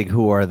really big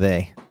who are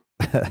they?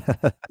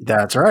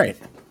 That's right.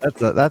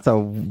 That's a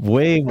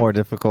way more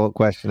difficult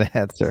question to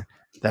answer.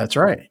 That's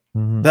right.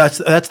 Mm-hmm.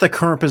 That's the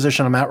current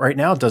position I'm at right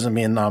now. It doesn't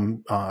mean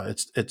I'm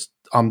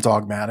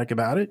dogmatic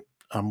about it.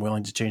 I'm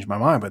willing to change my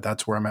mind, but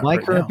that's where I'm at My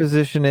right current now.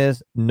 position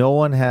is no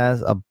one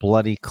has a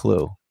bloody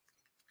clue.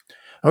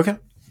 Okay.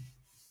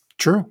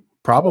 True.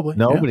 Probably.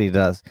 Nobody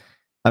does.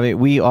 I mean,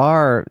 we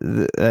are,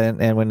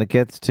 and when it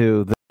gets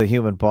to the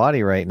human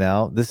body right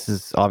now, this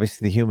is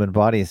obviously the human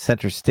body is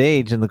center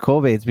stage in the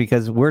COVIDs,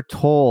 because we're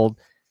told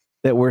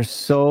that we're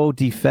so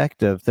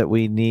defective that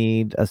we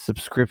need a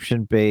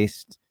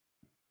subscription-based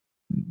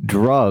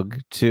drug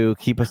to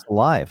keep us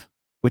alive,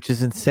 which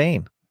is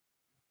insane.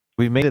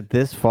 We made it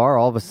this far.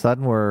 All of a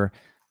sudden, we're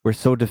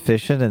so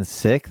deficient and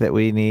sick that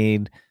we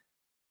need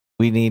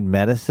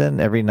medicine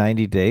every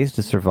 90 days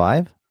to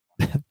survive.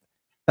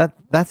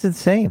 That's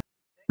insane.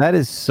 That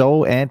is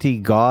so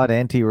anti-God,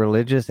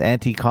 anti-religious,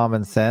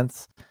 anti-common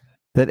sense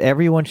that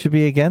everyone should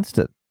be against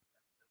it.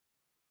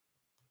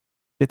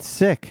 It's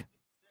sick.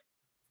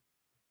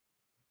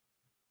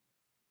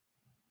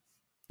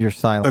 You're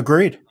silent.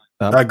 Agreed.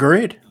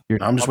 Agreed.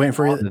 I'm just waiting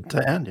for you it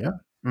to end. Yeah.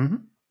 Mm-hmm.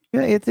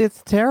 Yeah,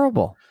 it's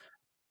terrible.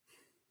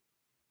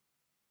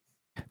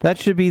 That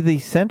should be the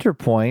center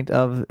point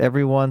of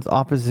everyone's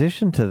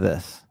opposition to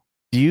this.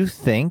 Do you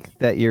think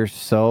that you're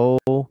so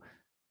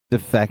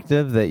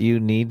defective that you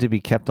need to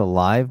be kept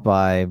alive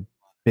by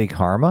Big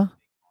Pharma?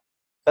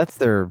 That's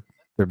their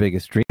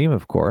biggest dream,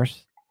 of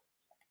course.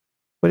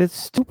 But it's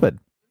stupid.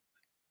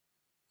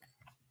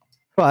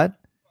 But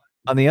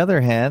on the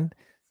other hand,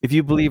 if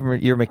you believe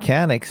your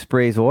mechanic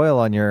sprays oil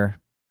on your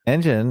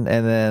engine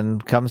and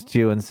then comes to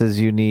you and says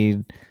you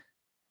need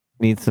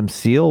some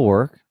seal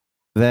work,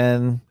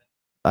 then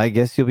I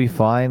guess you'll be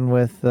fine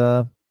with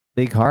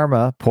Big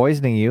Pharma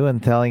poisoning you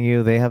and telling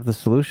you they have the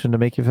solution to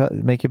make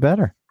you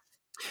better.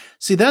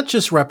 See, that's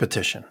just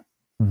repetition.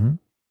 Mm-hmm.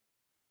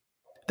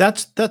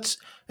 That's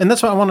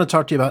why I want to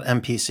talk to you about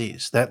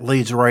NPCs. That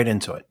leads right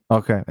into it.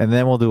 Okay, and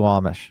then we'll do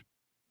Amish.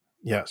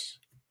 Yes,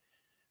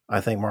 I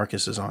think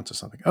Marcus is onto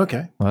something.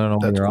 Okay, I don't know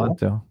what you're cool.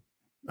 onto.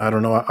 I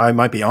don't know. I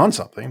might be on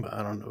something, but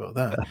I don't know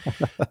about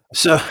that.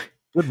 So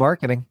good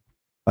marketing.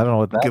 I don't know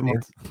what that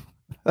means.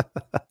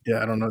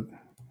 Yeah, I don't know.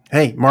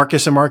 Hey,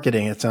 Marcus and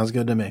marketing. It sounds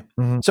good to me.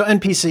 Mm-hmm. So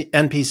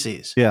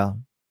NPCs. Yeah.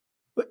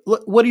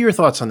 What are your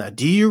thoughts on that?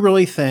 Do you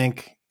really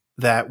think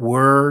that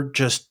we're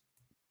just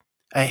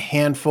a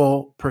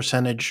handful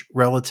percentage,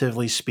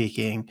 relatively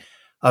speaking,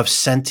 of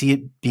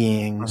sentient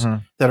beings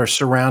that are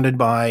surrounded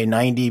by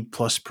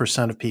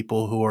 90+% of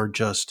people who are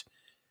just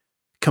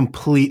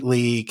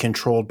completely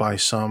controlled by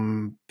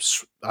some,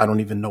 I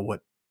don't even know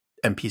what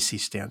NPC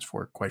stands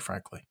for, quite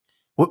frankly.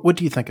 What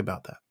do you think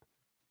about that?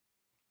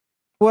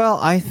 Well,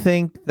 I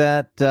think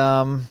that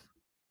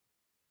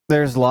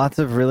there's lots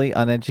of really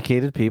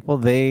uneducated people.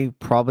 They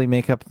probably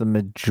make up the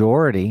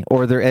majority,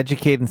 or they're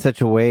educated in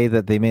such a way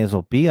that they may as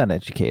well be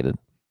uneducated.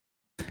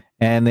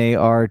 And they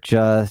are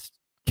just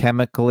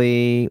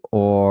chemically,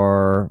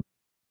 or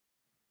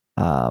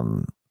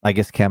I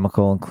guess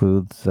chemical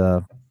includes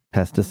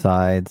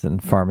pesticides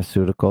and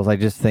pharmaceuticals. I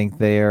just think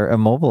they're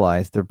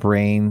immobilized. Their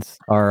brains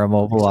are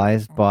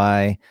immobilized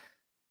by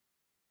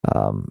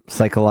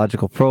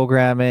psychological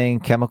programming,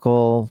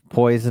 chemical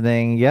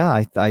poisoning.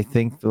 Yeah, I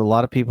think a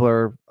lot of people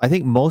are, I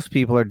think most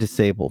people are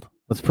disabled.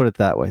 Let's put it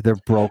that way. They're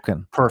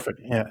broken.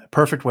 Perfect. Yeah.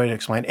 Perfect way to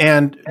explain.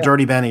 And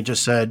Dirty Benny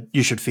just said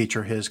you should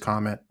feature his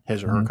comment,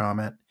 his or her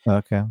comment.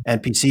 Okay.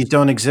 NPCs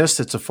don't exist.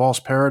 It's a false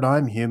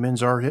paradigm.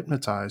 Humans are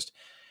hypnotized,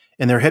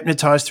 and they're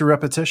hypnotized through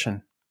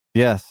repetition.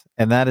 Yes.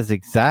 And that is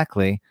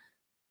exactly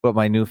what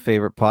my new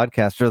favorite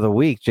podcaster of the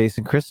week,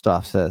 Jason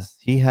Christoff, says.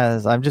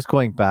 I'm just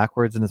going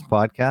backwards in his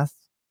podcast,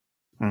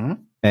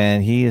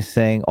 and he is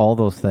saying all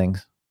those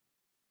things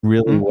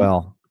really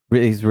well.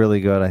 He's really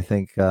good. I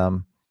think he's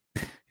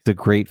a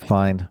great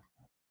find.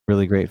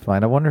 Really great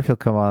find. I wonder if he'll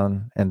come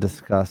on and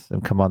discuss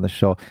and come on the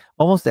show.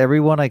 Almost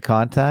everyone I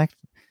contact,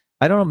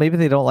 I don't know, maybe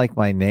they don't like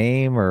my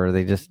name, or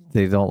they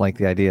don't like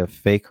the idea of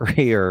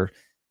fakery, or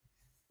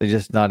they're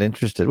just not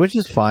interested, which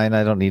is fine.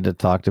 I don't need to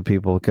talk to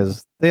people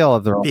because they all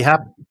have their own.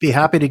 Be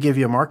happy to give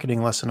you a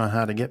marketing lesson on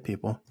how to get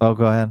people. Oh,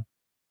 go ahead.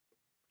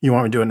 You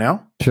want me to do it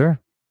now? Sure.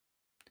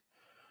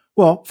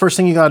 Well, first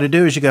thing you got to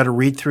do is you got to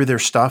read through their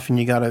stuff, and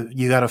you got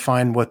to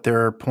find what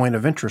their point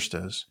of interest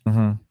is.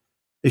 Mm-hmm.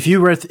 If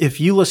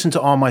you listen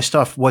to all my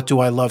stuff, what do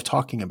I love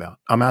talking about?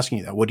 I'm asking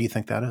you that. What do you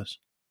think that is?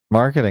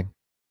 Marketing.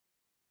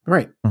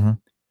 Right. Mm-hmm.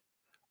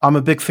 I'm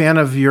a big fan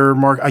of your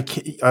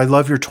I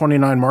love your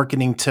 29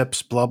 marketing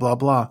tips, blah, blah,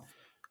 blah.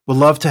 Would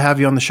love to have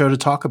you on the show to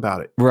talk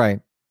about it. Right.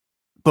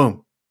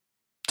 Boom.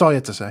 That's all you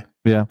have to say.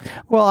 Yeah.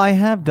 Well, I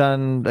have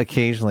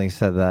occasionally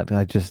said that.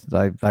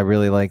 I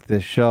really like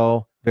this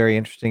show. Very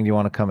interesting. Do you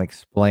want to come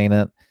explain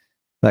it?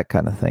 That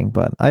kind of thing.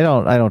 But I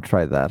don't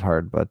try that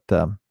hard. But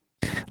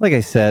like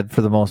I said,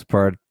 for the most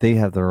part, they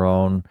have their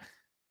own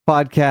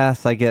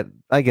podcasts. I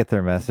get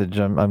their message.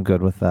 I'm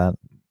good with that.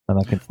 And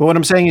well, what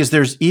I'm saying is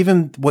there's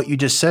even what you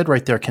just said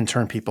right there can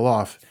turn people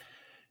off.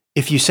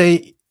 If you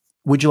say,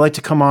 would you like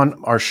to come on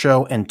our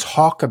show and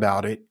talk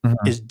about it,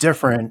 is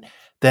different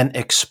than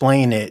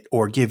explain it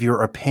or give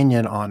your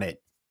opinion on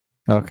it.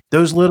 Okay.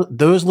 Those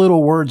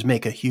little words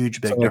make a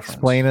big difference.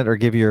 Explain it or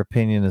give your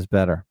opinion is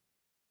better.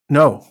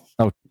 No.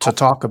 Oh, to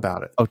talk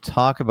about it. Oh,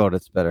 talk about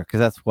it's better because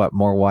that's what,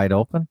 more wide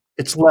open?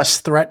 It's less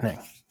threatening.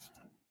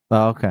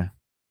 Oh, okay.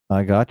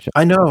 I got you.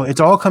 I know.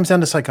 It all comes down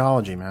to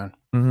psychology, man.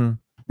 Mm-hmm.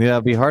 Yeah,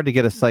 it'd be hard to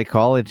get a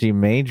psychology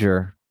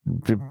major.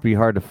 It'd be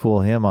hard to fool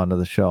him onto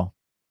the show.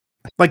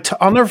 Like,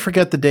 I'll never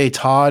forget the day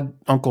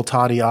Uncle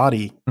Toddy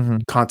Oddie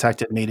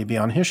contacted me to be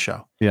on his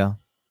show. Yeah.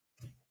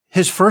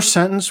 His first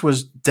sentence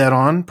was dead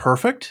on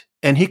perfect,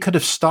 and he could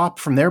have stopped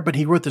from there, but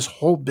he wrote this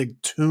whole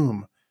big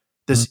tome,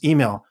 this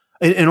email.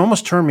 It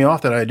almost turned me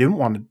off that I didn't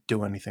want to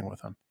do anything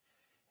with him.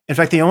 In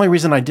fact, the only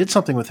reason I did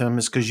something with him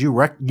is because you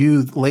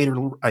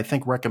later, I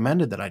think,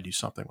 recommended that I do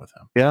something with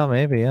him. Yeah,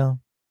 maybe, yeah.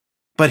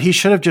 But he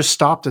should have just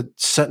stopped at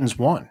sentence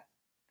 1.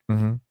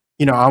 Mm-hmm.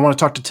 You know, I want to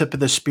talk to Tip of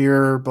the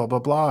Spear, blah, blah,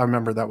 blah. I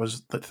remember that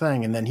was the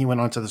thing. And then he went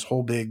on to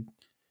he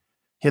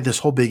had this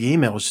whole big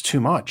email. It was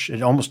too much.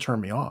 It almost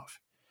turned me off.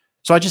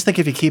 So I just think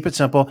if you keep it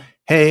simple,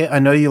 hey, I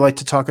know you like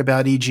to talk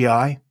about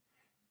EGI.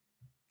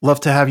 Love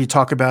to have you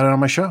talk about it on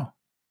my show.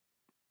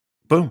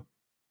 Boom.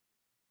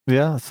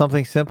 Yeah,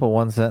 something simple,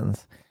 1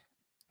 sentence.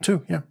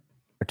 2, yeah.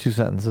 Or 2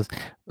 sentences.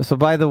 So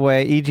by the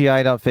way,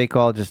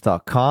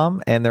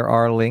 egi.fakeologist.com, and there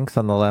are links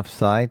on the left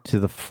side to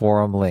the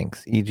forum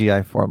links,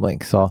 EGI forum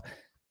links. So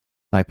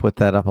I put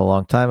that up a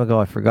long time ago.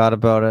 I forgot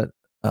about it.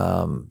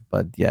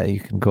 But yeah, you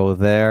can go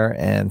there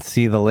and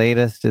see the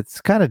latest.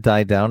 It's kind of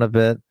died down a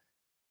bit.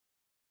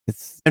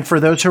 And for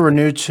those who are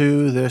new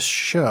to this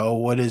show,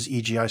 what does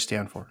EGI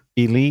stand for?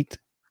 Elite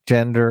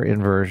Gender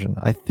Inversion.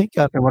 I think.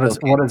 What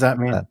does that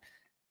mean?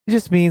 It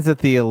just means that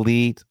the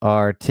elite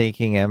are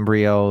taking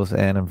embryos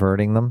and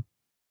inverting them,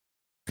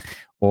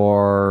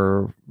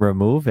 or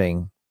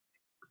removing,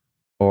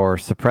 or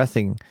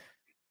suppressing.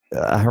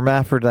 A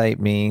hermaphrodite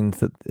means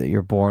that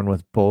you're born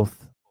with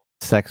both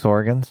sex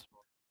organs.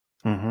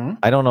 Mm-hmm.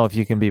 I don't know if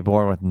you can be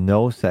born with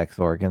no sex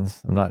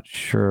organs. I'm not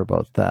sure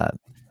about that.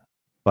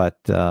 But,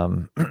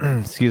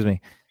 excuse me.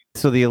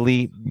 So the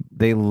elite,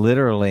 they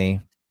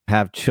literally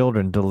have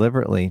children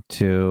deliberately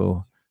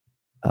to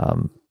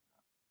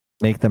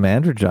make them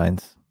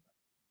androgynes,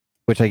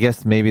 which I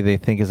guess maybe they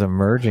think is a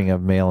merging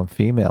of male and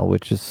female,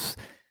 which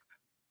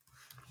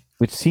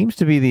seems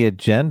to be the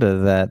agenda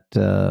that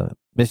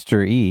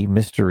Mr.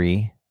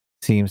 E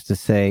seems to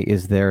say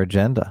is their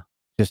agenda,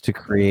 just to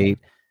create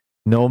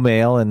no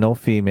male and no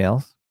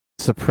females,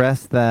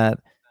 suppress that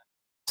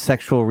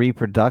sexual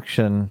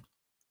reproduction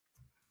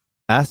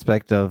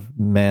aspect of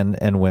men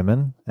and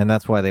women, and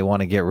that's why they want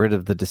to get rid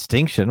of the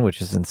distinction,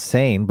 which is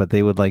insane, but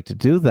they would like to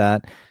do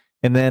that,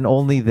 and then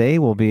only they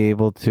will be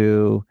able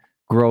to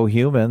grow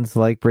humans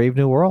like Brave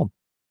New World.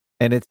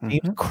 And it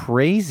seems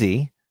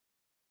crazy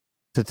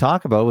to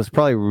talk about. It was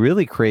probably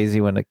really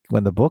crazy when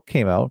the book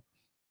came out,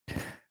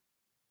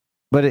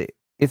 but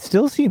it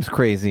still seems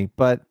crazy,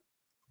 but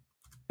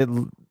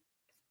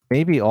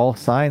maybe all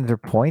signs are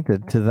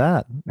pointed to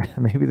that.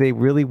 Maybe they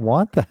really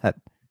want that.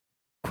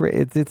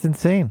 It's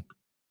insane.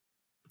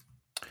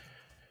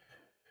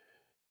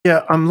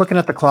 Yeah, I'm looking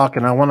at the clock,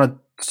 and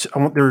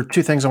there are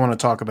 2 things I want to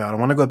talk about. I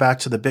want to go back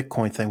to the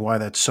Bitcoin thing, why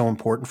that's so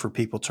important for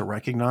people to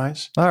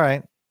recognize. All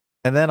right.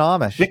 And then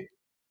Amish.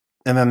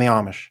 And then the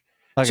Amish.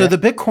 Okay. So the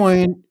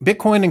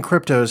Bitcoin and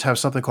cryptos have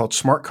something called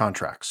smart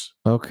contracts.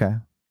 Okay.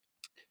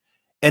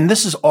 And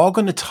this is all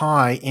going to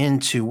tie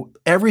into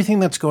everything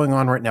that's going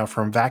on right now,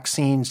 from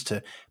vaccines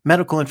to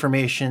medical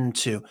information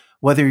to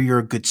whether you're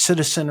a good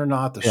citizen or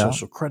not, the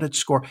social credit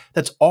score.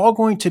 That's all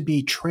going to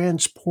be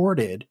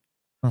transported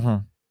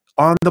on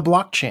the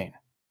blockchain.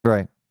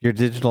 Right. Your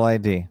digital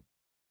ID.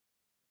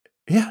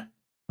 Yeah.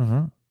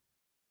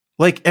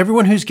 Like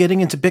everyone who's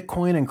getting into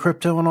Bitcoin and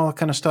crypto and all that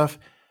kind of stuff,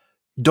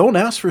 don't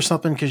ask for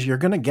something because you're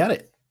going to get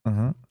it.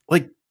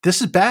 Like,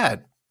 this is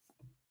bad.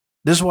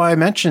 This is why I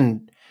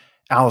mentioned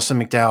Alison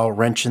McDowell,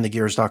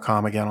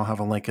 wrenchinthegears.com. Again, I'll have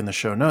a link in the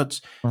show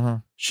notes.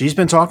 She's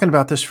been talking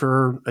about this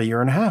for a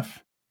year and a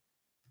half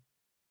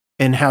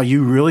and how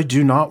you really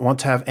do not want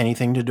to have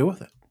anything to do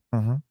with it.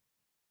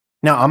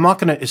 Now, I'm not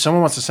going to, if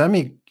someone wants to send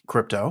me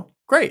crypto,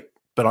 great,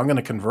 but I'm going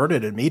to convert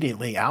it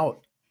immediately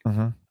out.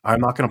 I'm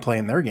not going to play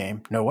in their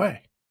game. No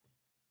way.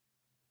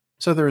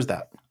 So there's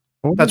that.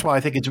 That's why I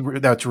think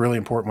that's really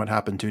important what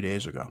happened 2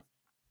 days ago.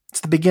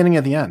 It's the beginning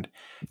of the end.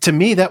 To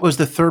me, that was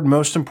the third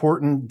most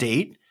important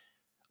date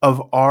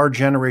of our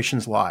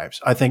generation's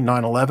lives. I think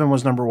 9/11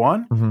 was number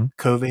one,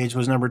 COVID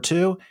was number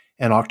two,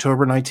 and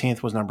October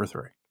 19th was number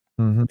three.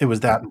 It was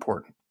that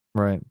important.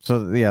 Right.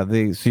 So yeah,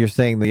 so you're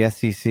saying the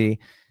SEC,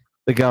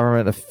 the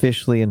government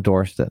officially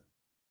endorsed it.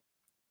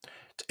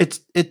 It's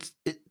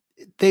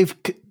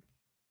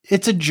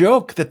a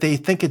joke that they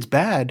think it's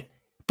bad,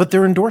 but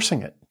they're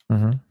endorsing it.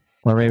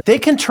 Or maybe They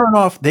can turn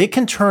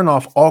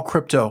off all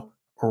crypto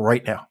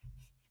right now.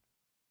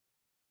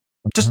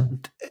 Just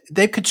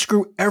they could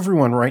screw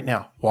everyone right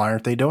now. Why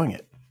aren't they doing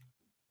it?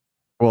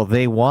 Well,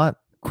 they want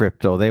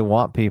crypto. They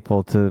want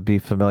people to be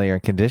familiar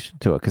and conditioned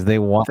to it because they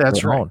want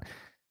That's their right. own.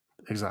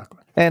 Exactly.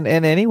 And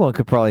anyone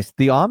could probably,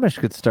 the Amish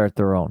could start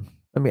their own.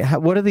 I mean,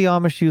 what do the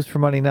Amish use for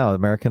money now?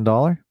 American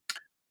dollar?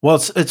 Well,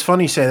 it's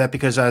funny you say that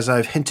because as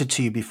I've hinted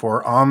to you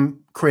before, I'm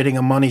creating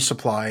a money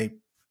supply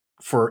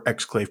for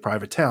exclave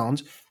private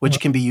towns, which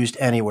can be used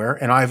anywhere.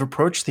 And I've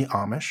approached the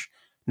Amish.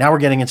 Now we're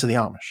getting into the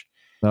Amish.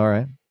 All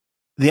right.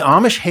 The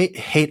Amish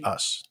hate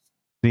us.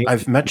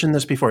 I've mentioned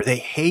this before. They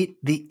hate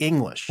the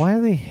English. Why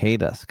do they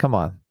hate us? Come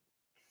on.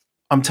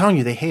 I'm telling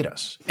you, they hate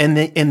us. And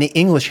the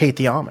English hate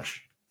the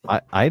Amish.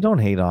 I don't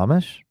hate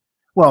Amish.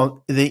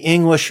 Well, the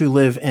English who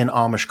live in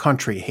Amish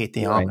country hate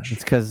the Amish.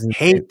 It's because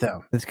hate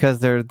them. It's because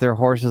their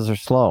horses are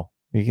slow.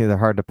 They're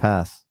hard to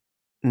pass.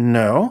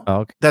 No,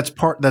 okay.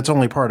 That's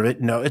only part of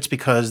it. No, it's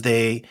because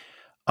they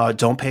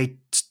don't pay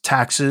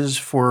taxes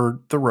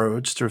for the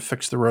roads to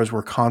fix the roads.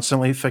 We're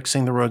constantly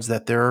fixing the roads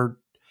that their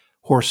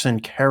horse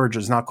and carriage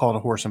is not called a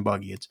horse and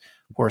buggy. It's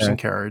horse and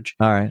carriage.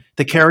 All right.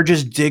 The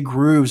carriages dig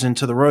grooves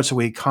into the road, so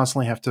we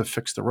constantly have to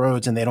fix the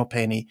roads, and they don't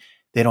pay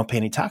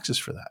any taxes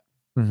for that.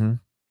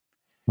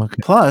 Okay.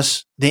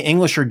 Plus, the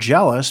English are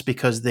jealous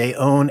because they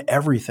own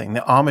everything.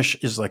 The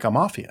Amish is like a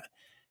mafia.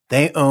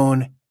 They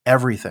own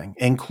everything,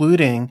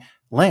 including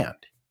land.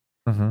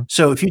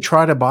 So if you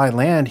try to buy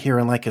land here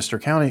in Lancaster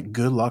County,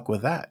 good luck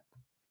with that.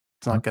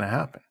 It's not going to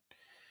happen.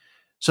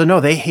 So no,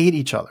 they hate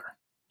each other.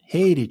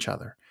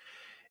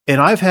 And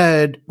I've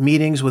had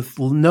meetings with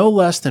no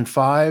less than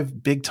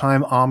 5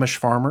 big-time Amish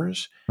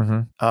farmers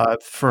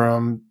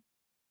from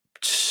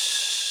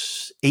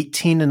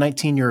 18 to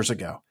 19 years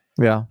ago.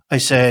 Yeah. I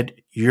said,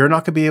 I'm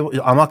not going to be able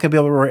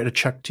to write a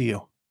check to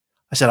you.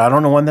 I said, I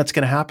don't know when that's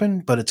going to happen,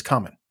 but it's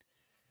coming.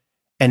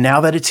 And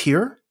now that it's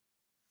here,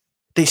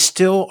 they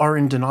still are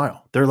in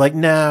denial. They're like,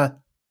 nah,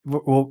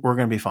 we're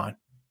going to be fine.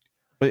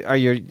 Are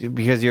you,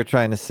 because you're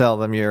trying to sell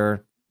them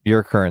your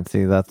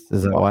currency? Is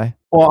that why?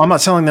 Well, I'm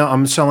not selling them.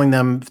 I'm selling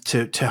them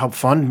to help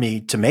fund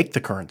me to make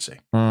the currency.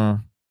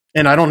 And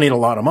I don't need a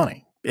lot of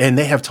money. And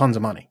they have tons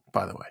of money,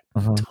 by the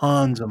way,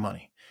 tons of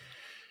money.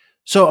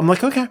 So I'm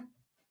like, okay.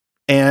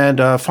 And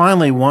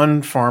finally,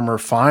 one farmer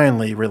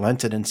finally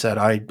relented and said,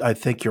 I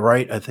think you're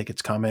right. I think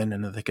it's coming,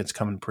 and I think it's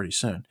coming pretty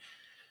soon.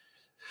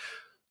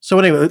 So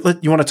anyway,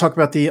 you want to talk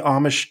about the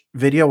Amish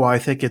video, why I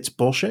think it's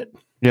bullshit?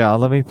 Yeah,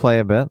 let me play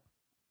a bit.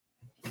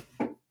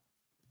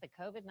 The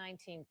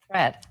COVID-19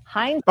 threat.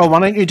 Why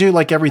don't you do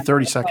like every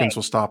 30 seconds,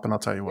 we'll stop and I'll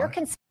tell you why.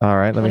 All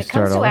right, let me start When it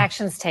comes to over.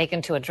 actions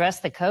taken to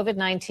address the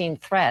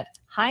COVID-19 threat,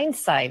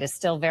 hindsight is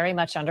still very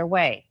much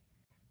underway.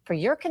 For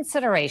your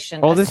consideration,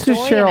 Oh, a this is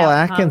story Cheryl and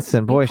outcome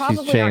Atkinson. Boy, you she's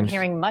probably aren't changed.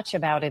 hearing much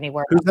about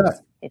anywhere Who's else.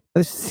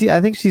 that?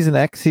 I think she's an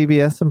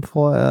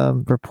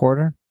ex-CBS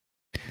reporter.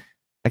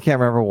 I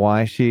can't remember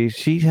why.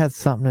 She had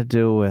something to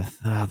do with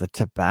the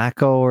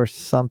tobacco or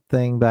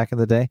something back in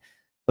the day.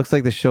 Looks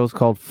like the show's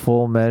called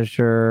Full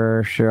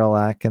Measure. Cheryl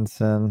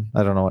Atkinson.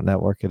 I don't know what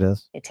network it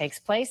is. It takes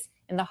place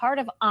in the heart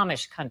of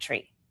Amish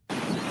country.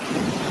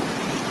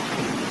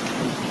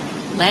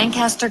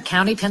 Lancaster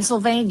County,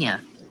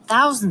 Pennsylvania.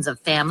 Thousands of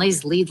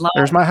families lead lives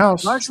There's my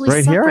house. largely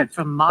Right separate here?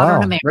 from modern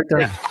Wow, America.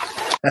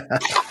 Right there.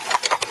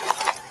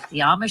 The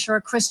Amish are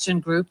a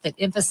Christian group that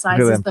Look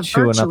emphasizes at them the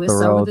chewing up the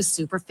virtuous over road. the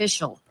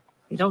superficial.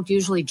 They don't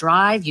usually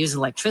drive, use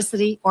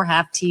electricity, or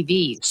have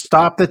TVs.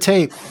 Stop the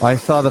tape. I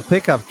saw the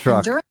pickup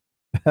truck. During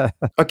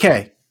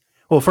Okay.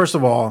 Well, first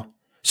of all,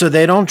 so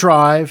they don't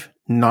drive.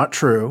 Not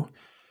true.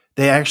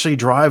 They actually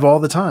drive all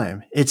the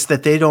time. It's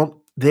that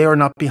they are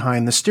not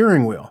behind the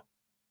steering wheel.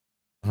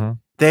 Mhm.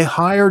 They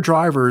hire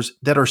drivers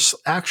that are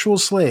actual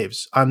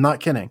slaves. I'm not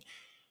kidding.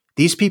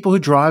 These people who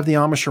drive the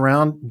Amish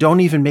around don't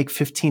even make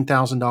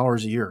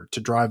 $15,000 a year to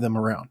drive them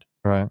around.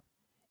 Right.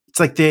 It's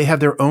like they have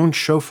their own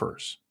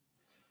chauffeurs.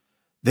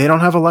 They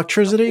don't have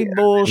electricity?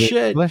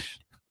 Bullshit. English?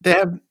 They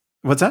have,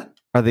 what's that?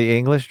 Are the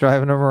English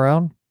driving them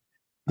around?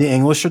 The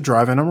English are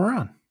driving them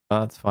around. Oh,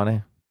 that's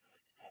funny.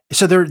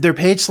 So they're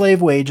paid slave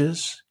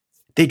wages.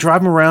 They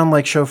drive them around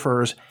like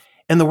chauffeurs.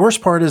 And the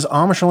worst part is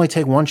Amish only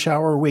take 1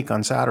 shower a week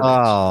on Saturdays.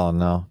 Oh,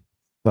 no.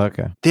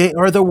 Okay. They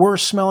are the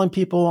worst smelling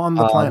people on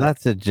the planet.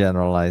 That's a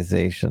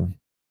generalization.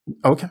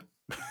 Okay.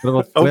 What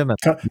about women?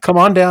 Come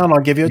on down.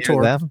 I'll give you a Near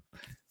tour. them?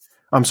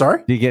 I'm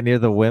sorry? Do you get near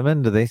the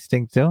women? Do they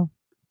stink too?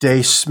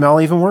 They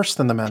smell even worse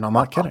than the men. I'm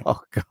not kidding.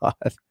 Oh,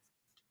 God.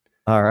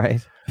 All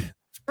right.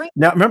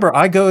 Now, remember,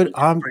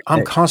 I'm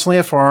constantly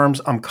at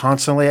farms. I'm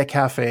constantly at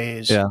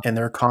cafes, and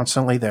they're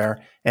constantly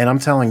there. And I'm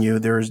telling you,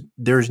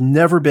 there's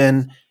never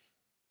been,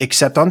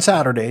 except on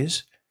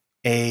Saturdays,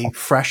 a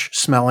fresh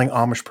smelling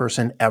Amish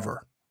person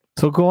ever.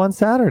 So go on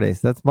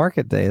Saturdays. That's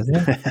market day, isn't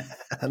it?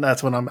 And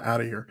that's when I'm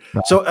out of here.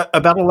 So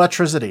about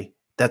electricity,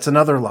 that's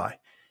another lie.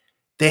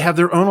 They have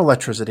their own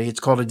electricity. It's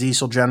called a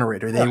diesel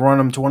generator. They run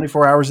them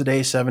 24 hours a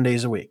day, 7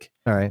 days a week.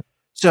 All right.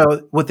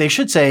 So what they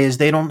should say is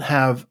they don't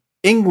have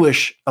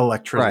English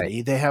electricity.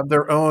 Right. They have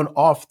their own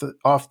off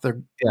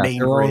the main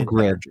their own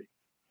grid energy.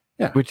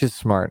 Yeah. Which is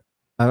smart.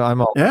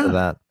 I'm all for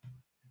that.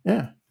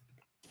 Yeah.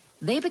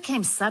 They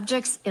became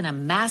subjects in a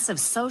massive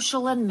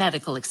social and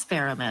medical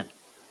experiment.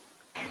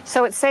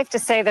 So it's safe to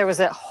say there was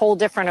a whole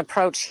different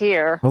approach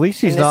here. At least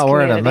she's not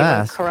wearing a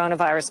mask. When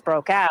coronavirus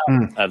broke out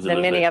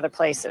than many other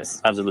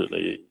places.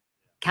 Absolutely.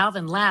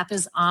 Calvin Lapp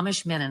is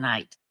Amish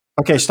Mennonite.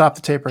 Okay, stop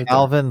the tape right there.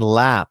 Calvin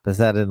Lapp. Is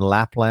that in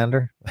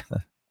Laplander?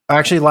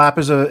 Actually, Lapp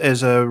is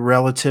a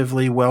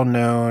relatively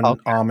well-known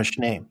Amish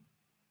name.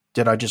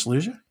 Did I just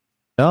lose you?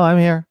 No, I'm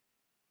here.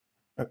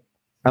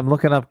 I'm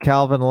looking up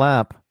Calvin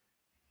Lapp.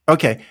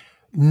 Okay.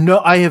 No,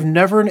 I have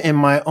never in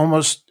my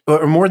almost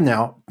or more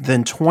now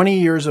than 20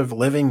 years of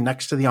living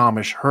next to the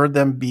Amish heard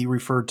them be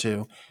referred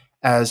to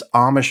as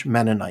Amish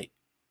Mennonite.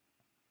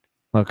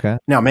 Okay.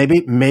 Now, maybe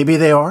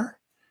they are.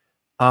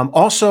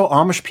 Also,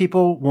 Amish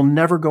people will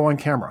never go on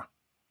camera.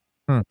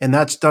 And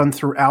that's done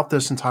throughout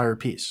this entire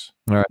piece.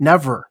 All right.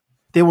 Never.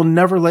 They will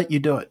never let you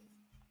do it.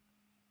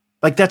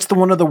 Like, that's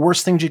one of the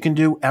worst things you can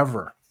do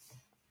ever.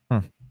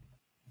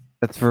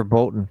 That's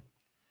verboten.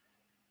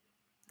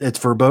 It's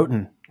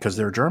verboten because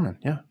they're German.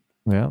 Yeah.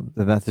 Yeah,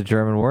 that's a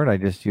German word I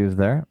just used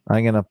there.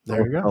 I'm going to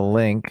post a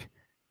link.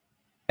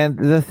 And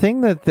the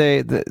thing that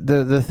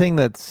the thing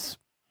that's,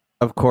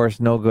 of course,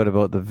 no good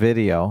about the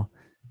video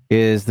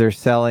is they're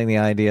selling the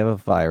idea of a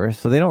virus.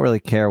 So they don't really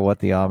care what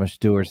the Amish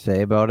do or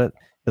say about it.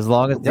 As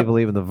long as they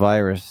believe in the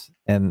virus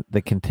and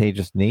the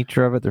contagious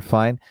nature of it, they're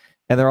fine.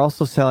 And they're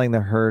also selling the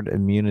herd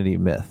immunity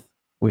myth,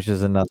 which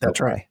is another.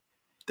 That's right.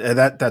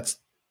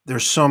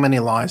 There's so many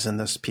lies in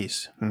this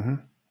piece. Mm-hmm.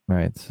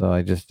 Right. So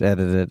I just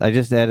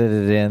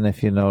edited in,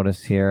 if you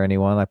notice here,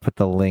 anyone, I put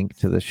the link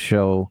to the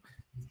show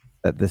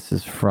that this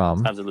is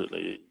from.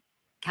 Absolutely.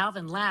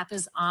 Calvin Lapp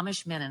is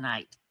Amish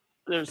Mennonite.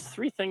 There's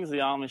 3 things the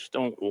Amish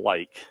don't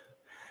like,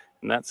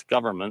 and that's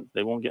government.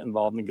 They won't get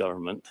involved in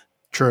government.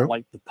 True. They don't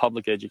like the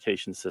public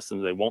education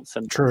system. They won't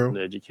send children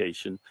to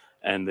education,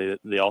 and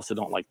they also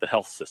don't like the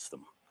health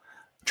system.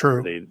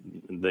 True.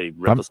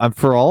 I'm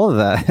for all of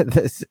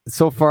that.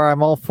 So far,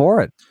 I'm all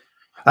for it.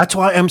 That's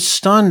why I'm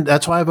stunned.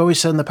 That's why I've always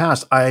said in the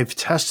past, I've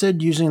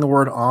tested using the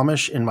word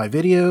Amish in my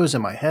videos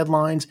and my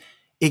headlines.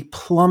 It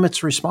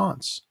plummets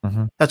response.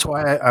 Mm-hmm. That's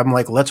why I'm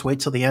like, let's wait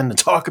till the end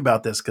to talk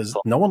about this because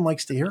no one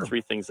likes to hear them.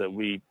 3 things that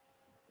we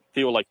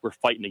feel like we're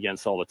fighting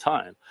against all the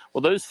time.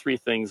 Well, those 3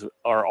 things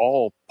are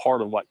all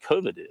part of what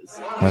COVID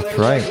is. That's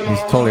right.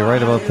 He's totally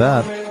right about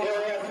that.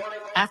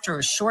 After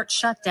a short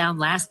shutdown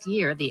last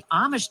year, the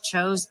Amish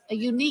chose a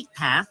unique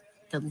path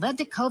that led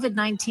to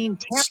COVID-19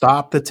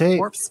 Stop the tape.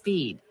 warp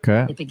speed.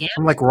 Okay. It began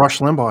I'm like Rush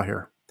Limbaugh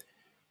here.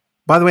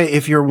 By the way,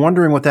 if you're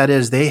wondering what that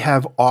is, they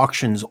have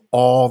auctions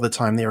all the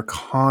time. They are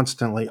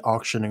constantly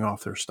auctioning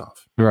off their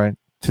stuff. Right.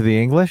 To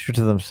the English or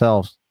to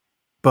themselves?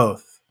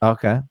 Both.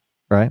 Okay.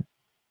 Right.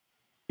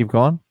 Keep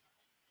going.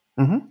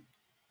 Mm-hmm.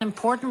 an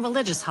important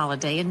religious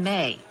holiday in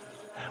May.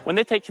 When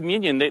they take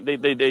communion,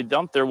 they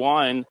dump their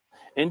wine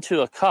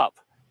into a cup,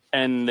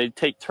 and they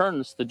take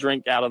turns to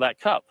drink out of that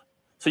cup.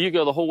 So you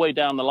go the whole way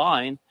down the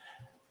line,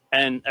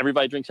 and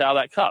everybody drinks out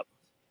of that cup.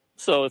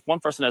 So if one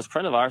person has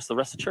coronavirus, the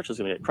rest of the church is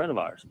going to get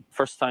coronavirus.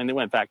 First time they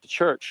went back to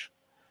church.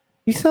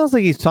 He sounds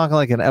like he's talking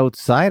like an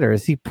outsider.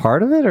 Is he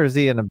part of it, or is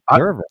he an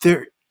observer?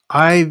 That's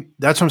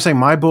what I'm saying.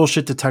 My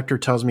bullshit detector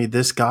tells me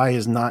this guy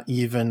is not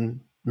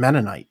even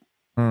Mennonite.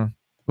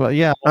 Well,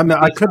 yeah. I mean,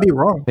 I could be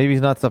wrong. Maybe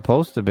he's not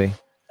supposed to be.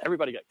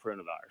 Everybody got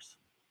coronavirus.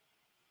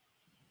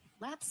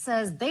 Lapp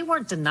says they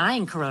weren't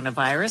denying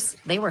coronavirus.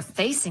 They were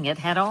facing it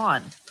head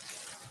on.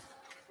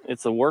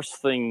 It's a worse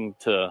thing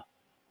to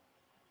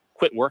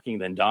quit working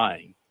than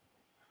dying.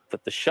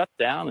 But to shut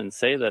down and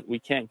say that we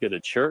can't go to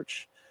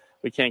church,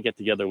 We can't get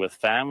together with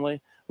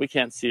family. We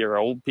can't see our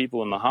old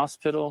people in the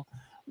hospital.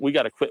 We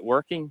got to quit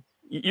working.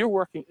 You're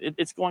working.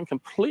 It's going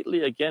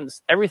completely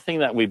against everything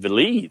that we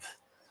believe.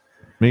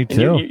 Me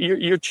too. And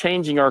you're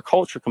changing our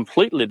culture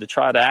completely to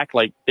try to act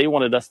like they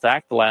wanted us to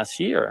act the last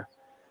year.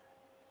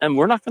 And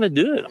we're not going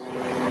to do it.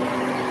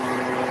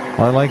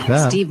 I like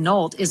that. Steve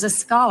Nolt is a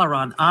scholar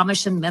on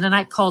Amish and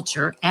Mennonite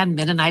culture and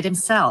Mennonite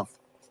himself.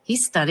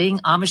 He's studying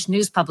Amish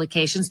news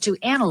publications to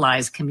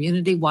analyze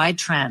community-wide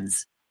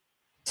trends.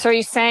 So are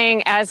you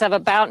saying as of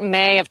about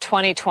May of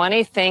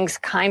 2020, things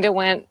kind of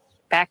went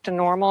back to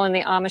normal in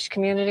the Amish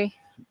community?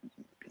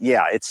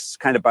 Yeah, it's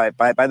kind of by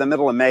the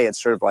middle of May,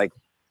 it's sort of like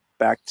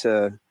back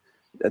to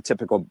a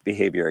typical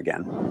behavior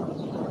again.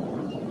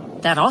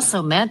 That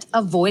also meant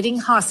avoiding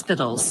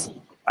hospitals.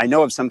 I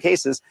know of some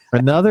cases.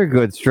 Another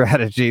good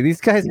strategy.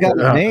 These guys got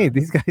it made.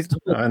 These guys.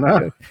 I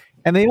know.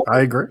 And I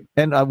agree.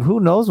 And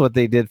who knows what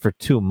they did for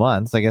 2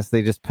 months? I guess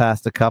they just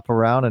passed a cup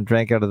around and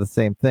drank out of the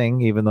same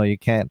thing, even though you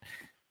can't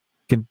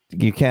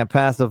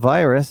pass a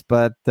virus.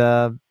 But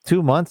 2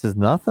 months is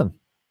nothing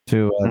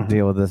to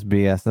deal with this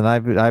BS. And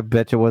I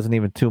bet you it wasn't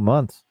even 2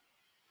 months.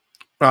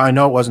 I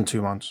know it wasn't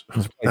 2 months.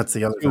 That's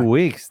the other 2 thing.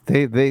 weeks.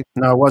 They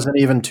No, it wasn't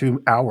even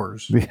 2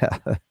 hours. Yeah.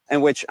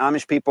 In which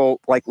Amish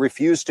people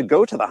refused to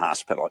go to the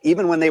hospital,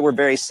 even when they were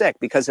very sick,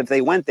 because if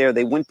they went there,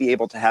 they wouldn't be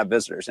able to have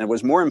visitors. And it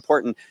was more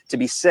important to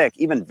be sick,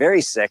 even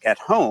very sick at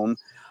home,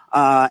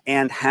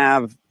 and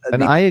have.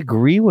 And I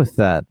agree with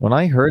that. When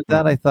I heard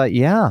that, I thought,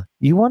 yeah,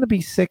 you want to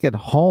be sick at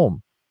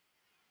home.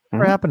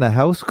 What happened to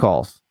house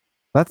calls?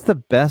 That's the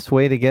best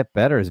way to get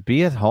better is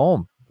be at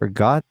home, for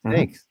God's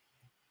sakes.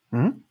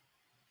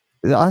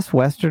 Us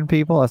Western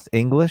people, us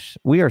English,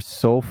 we are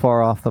so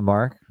far off the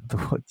mark.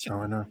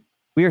 I know.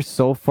 We are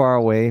so far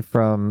away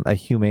from a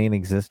humane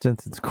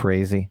existence. It's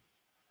crazy.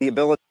 The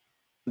ability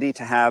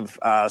to have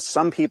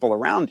some people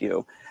around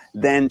you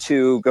than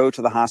to go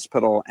to the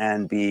hospital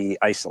and be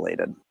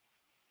isolated.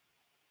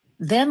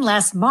 Then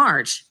last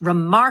March,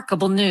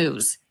 remarkable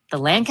news. The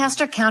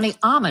Lancaster County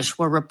Amish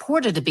were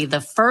reported to be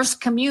the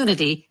first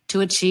community to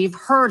achieve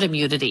herd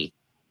immunity,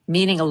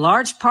 meaning a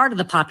large part of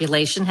the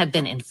population had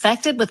been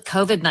infected with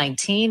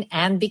COVID-19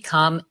 and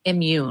become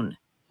immune.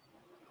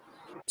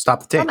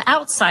 Stop the tape. Some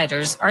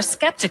outsiders are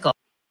skeptical.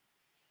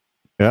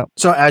 Yeah.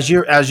 So as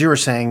you were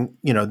saying,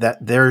 that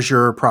there's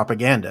your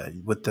propaganda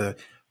with the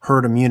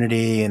herd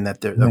immunity and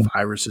that the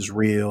virus is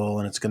real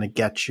and it's going to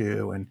get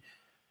you, and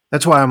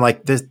that's why I'm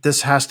like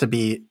this has to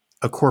be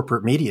a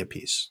corporate media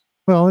piece.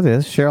 Well, it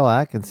is. Cheryl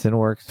Atkinson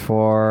works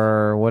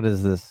for what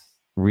is this?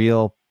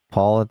 Real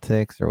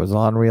Politics, or was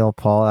on Real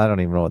I don't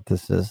even know what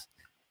this is.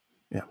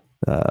 Yeah.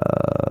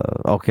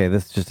 Okay,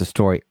 this is just a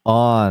story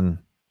on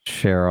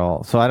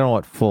Cheryl. So I don't know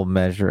what Full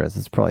Measure is.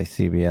 It's probably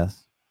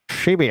CBS.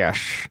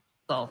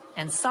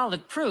 And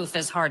solid proof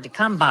is hard to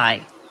come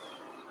by.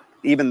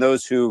 Even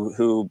those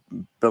who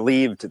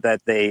believed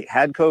that they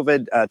had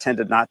COVID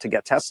tended not to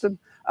get tested.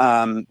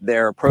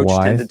 Their approach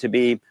tended to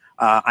be,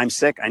 I'm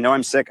sick. I know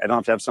I'm sick. I don't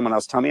have to have someone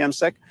else tell me I'm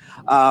sick.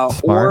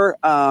 Or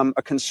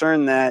a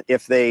concern that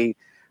if they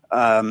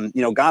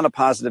got a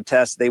positive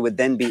test, they would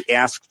then be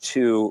asked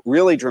to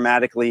really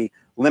dramatically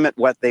limit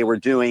what they were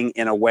doing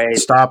in a way.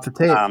 Stop the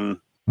tape.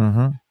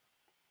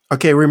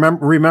 Okay,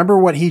 remember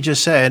what he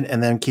just said,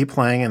 and then keep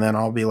playing, and then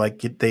I'll be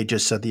like, they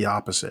just said the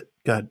opposite.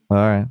 Go ahead. All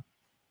right.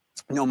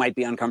 Might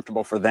be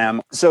uncomfortable for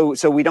them. So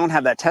we don't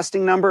have that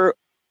testing number.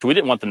 We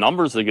didn't want the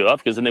numbers to go up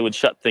because then they would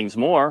shut things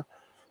more.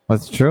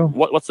 That's true.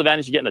 What's the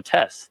advantage of getting a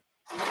test?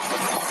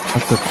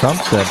 That's what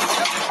Trump said.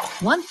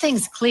 One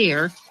thing's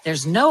clear,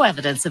 there's no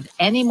evidence of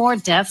any more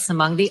deaths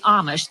among the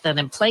Amish than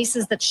in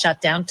places that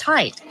shut down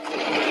tight.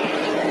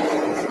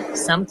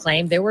 Some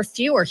claim there were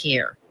fewer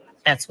here.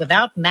 That's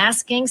without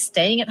masking,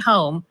 staying at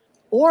home,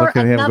 or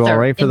another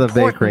right for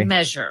important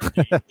measure.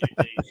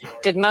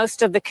 Did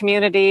most of the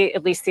community,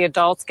 at least the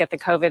adults, get the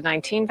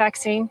COVID-19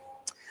 vaccine?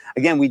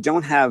 Again, we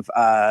don't have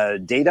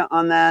data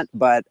on that,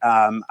 but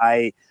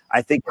I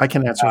think I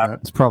can answer that.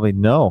 It's probably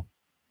no.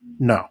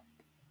 No.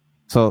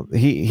 So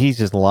he's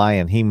just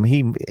lying.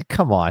 He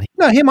come on.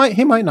 No, he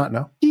might not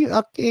know.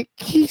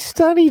 He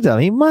studied them.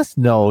 He must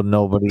know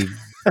nobody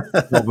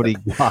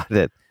got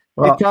it.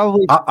 Well,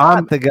 probably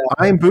I'm the guy.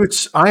 I am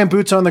boots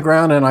on the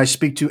ground, and I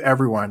speak to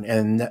everyone,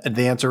 and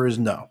the answer is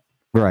no.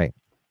 Right.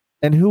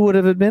 And who would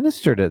have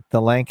administered it?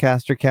 The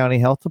Lancaster County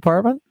Health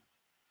Department?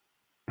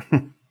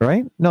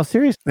 Right? No,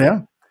 seriously.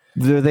 Yeah.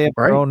 Do they have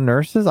their own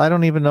nurses? I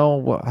don't even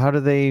know how do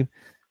they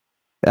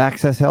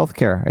access health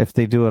care if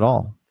they do it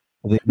all.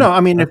 No, I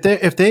mean if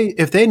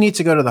they need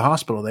to go to the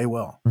hospital, they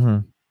will.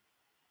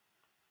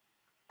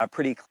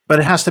 But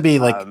it has to be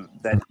like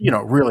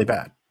really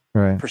bad.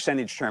 Right.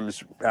 Percentage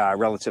terms,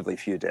 relatively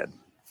few did.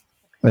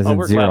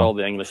 We're glad all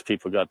the English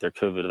people got their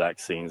COVID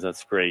vaccines.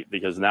 That's great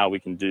because now we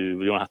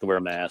don't have to wear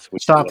masks.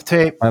 Stop the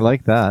tape. I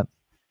like that.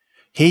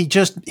 He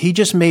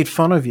just made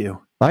fun of you.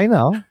 I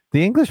know.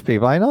 The English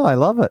people. I know. I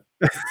love it.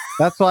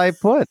 That's why I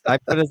put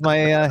as my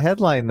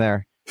headline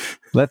there.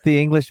 Let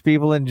the English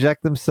people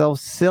inject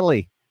themselves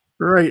silly.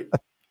 Right.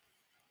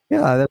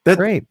 Yeah, that's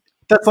great.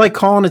 That's like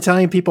calling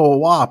Italian people a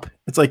wop.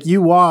 It's like,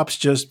 you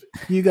wops,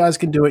 you guys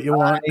can do what you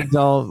want. I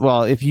don't.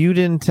 Well, if you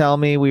didn't tell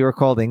me we were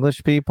called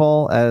English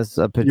people as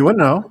a you wouldn't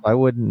know. I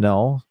wouldn't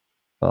know.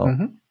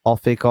 Well, all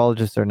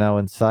fakeologists are now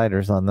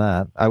insiders on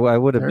that. I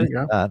would have missed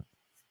that.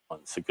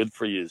 So good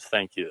for you.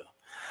 Thank you.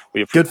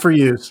 Good for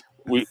you.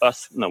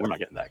 No, we're not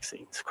getting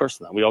vaccines. Of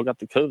course not. We all got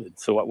the COVID.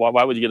 So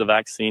why would you get a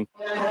vaccine?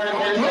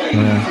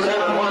 Yeah.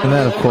 And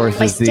that, of course,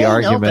 is the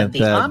argument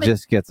that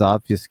just gets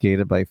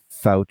obfuscated by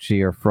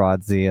Fauci or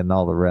Fraudzy and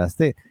all the rest.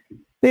 They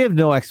have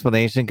no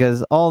explanation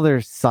because all their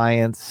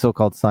science,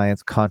 so-called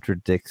science,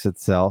 contradicts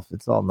itself.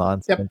 It's all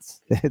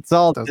nonsense. Yep. It's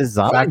all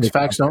designed.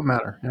 Facts don't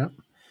matter. Yeah.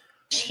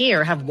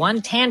 Here have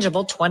one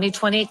tangible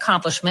 2020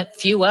 accomplishment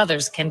few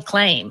others can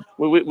claim.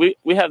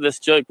 We have this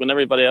joke when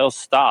everybody else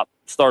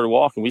started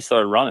walking, we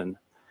started running.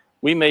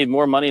 We made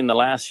more money in the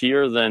last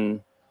year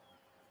than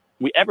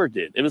we ever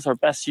did. It was our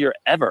best year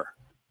ever.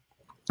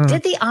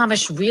 Did the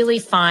Amish really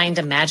find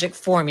a magic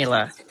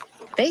formula?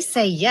 They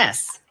say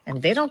yes,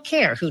 and they don't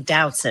care who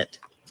doubts it.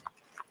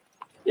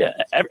 Yeah,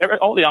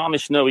 all the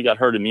Amish know we got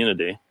herd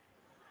immunity.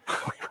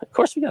 Of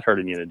course we got herd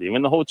immunity.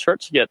 When the whole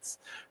church gets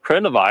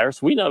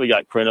coronavirus, we know we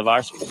got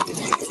coronavirus.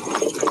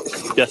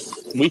 Yes,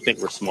 we think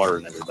we're smarter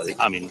than everybody.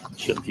 I mean,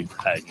 shouldn't keep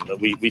bragging, but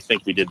we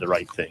think we did the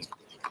right thing.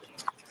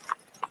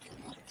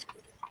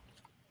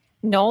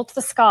 Nolt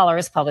the Scholar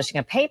is publishing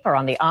a paper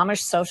on the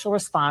Amish social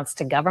response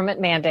to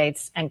government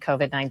mandates and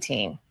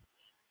COVID-19.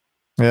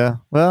 Yeah,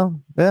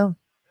 well,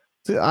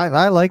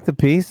 I like the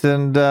piece,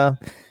 and I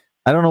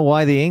don't know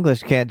why the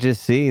English can't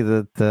just see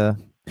that.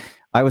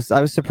 I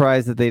was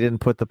surprised that they didn't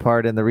put the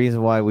part in. The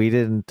reason why we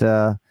weren't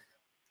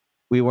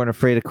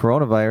afraid of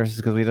coronavirus is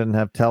because we didn't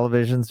have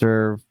televisions,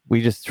 or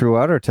we just threw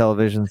out our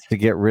televisions to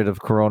get rid of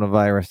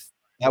coronavirus.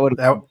 That would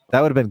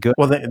have been good.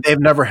 Well, they've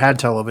never had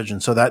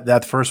television, so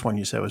that first one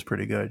you said was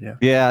pretty good. Yeah.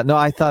 Yeah. No,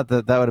 I thought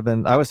that would have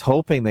been. I was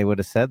hoping they would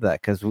have said that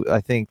because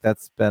I think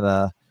that's been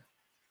a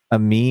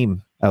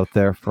meme out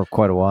there for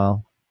quite a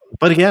while.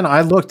 But again,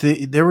 I looked.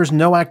 There was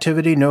no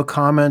activity, no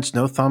comments,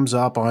 no thumbs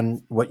up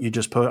on what you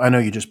just posted. I know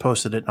you just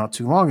posted it not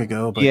too long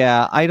ago. But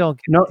yeah, I don't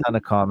get a ton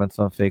of comments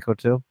on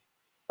FakeO2,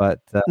 but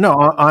no,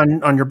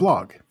 on your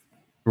blog.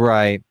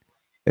 Right.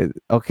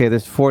 Okay.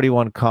 There's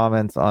 41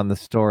 comments on the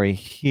story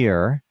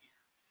here.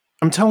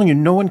 I'm telling you,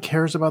 no one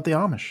cares about the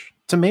Amish.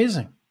 It's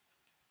amazing.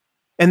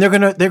 And they're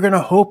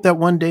gonna hope that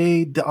one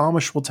day the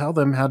Amish will tell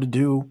them how to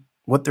do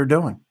what they're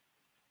doing.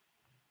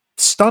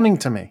 It's stunning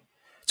to me.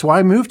 It's why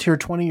I moved here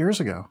 20 years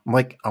ago. I'm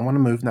like, I want to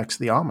move next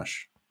to the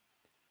Amish.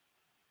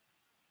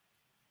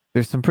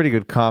 There's some pretty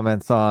good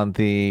comments on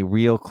the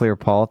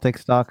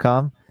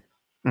realclearpolitics.com.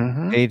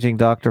 Aging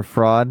Dr.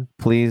 Fraud,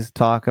 please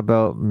talk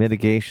about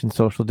mitigation,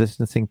 social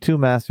distancing. 2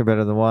 masks are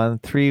better than 1.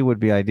 3 would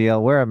be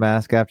ideal. Wear a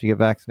mask after you get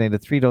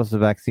vaccinated. 3 doses of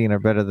vaccine are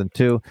better than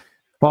 2.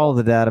 Follow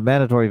the data.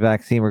 Mandatory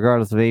vaccine,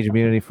 regardless of age,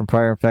 immunity from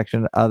prior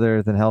infection,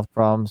 other than health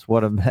problems.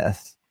 What a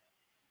mess.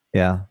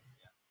 Yeah.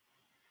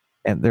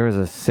 And there was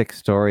a sick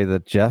story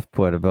that Jeff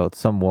put about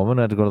some woman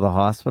who had to go to the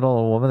hospital.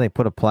 A woman, they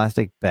put a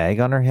plastic bag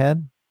on her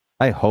head.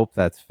 I hope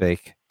that's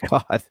fake.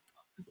 God.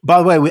 By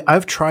the way,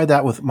 I've tried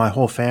that with my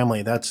whole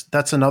family.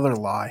 That's another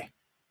lie.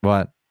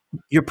 What?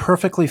 You're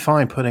perfectly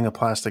fine putting a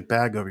plastic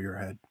bag over your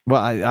head.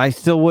 Well, I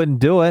still wouldn't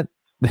do it.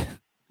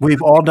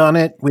 We've all done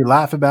it. We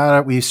laugh about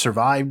it. We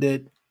survived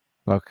it.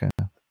 Okay.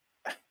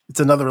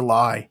 It's another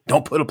lie.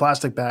 Don't put a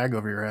plastic bag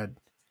over your head.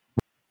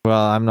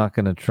 Well, I'm not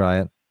going to try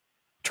it.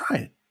 Try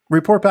it.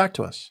 Report back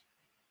to us.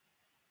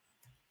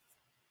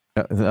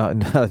 No,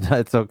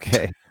 it's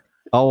okay.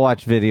 I'll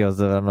watch videos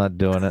of it. I'm not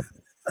doing it.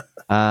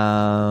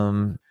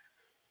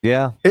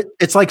 Yeah.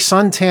 It's like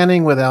sun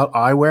tanning without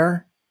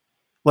eyewear.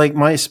 Like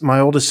my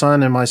oldest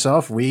son and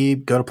myself, we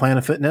go to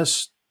Planet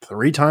Fitness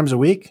 3 times a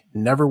week,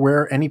 never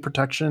wear any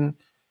protection.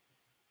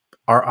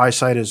 Our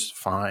eyesight is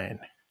fine.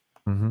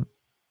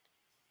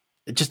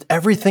 It's just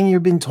everything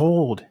you've been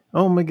told.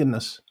 Oh my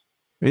goodness.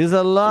 Is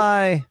a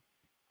lie.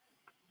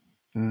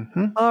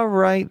 All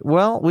right.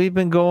 Well, we've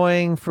been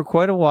going for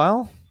quite a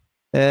while.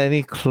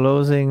 Any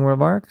closing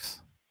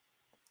remarks?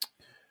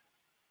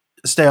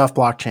 Stay off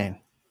blockchain.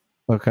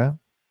 Okay.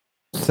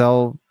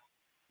 Sell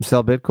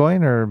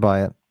Bitcoin or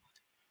buy it?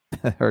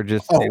 Or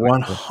just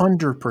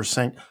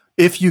 100%.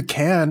 If you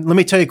can. Let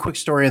me tell you a quick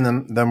story and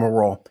then we'll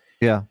roll.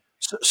 Yeah.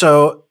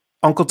 So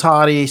Uncle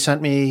Todd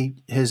sent me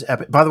his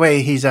Epic. By the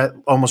way, he's at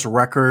almost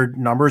record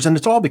numbers, and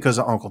it's all because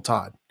of Uncle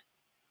Todd.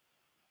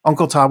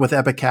 Uncle Todd with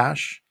Epic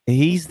Cash.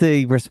 He's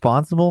the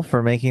responsible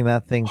for making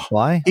that thing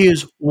fly? He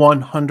is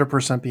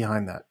 100%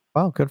 behind that.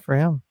 Wow, good for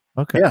him.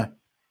 Okay. Yeah.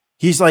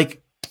 He's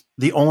like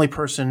the only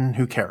person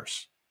who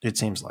cares, it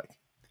seems like.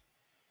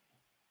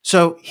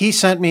 So he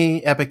sent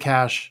me Epic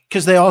Cash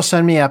because they all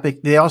send me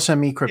Epic. They all send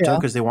me crypto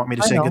because they want me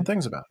to say good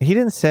things about it. He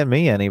didn't send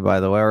me any,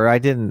 by the way, or I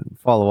didn't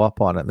follow up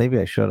on it. Maybe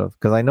I should have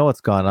because I know it's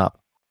gone up.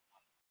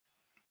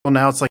 Well,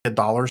 now it's like $1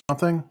 or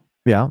something.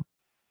 Yeah.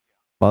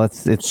 Well,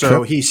 it's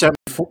so he sent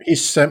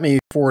me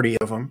 40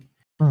 of them,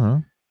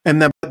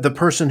 and then the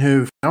person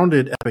who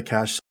founded Epic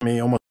Cash sent me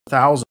almost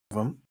 1,000 of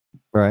them.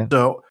 Right.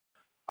 So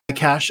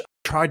I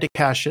tried to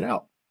cash it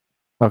out.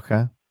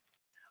 Okay.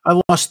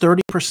 I lost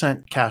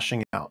 30%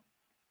 cashing out.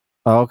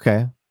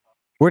 Okay.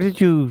 Where did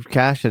you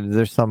cash it? Is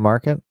there some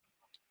market?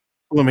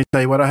 Let me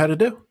tell you what I had to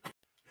do.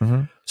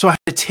 Mm-hmm. So I had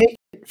to take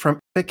it from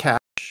Epic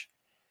Cash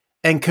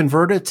and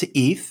convert it to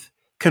ETH,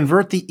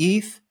 convert the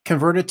ETH,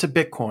 convert it to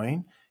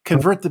Bitcoin,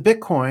 convert the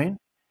Bitcoin,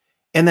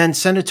 and then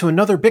send it to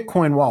another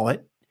Bitcoin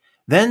wallet,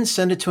 then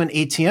send it to an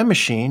ATM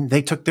machine.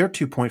 They took their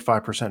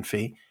 2.5%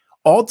 fee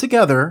all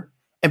together.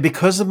 And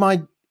because of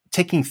my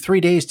taking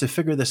 3 days to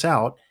figure this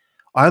out,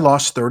 I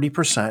lost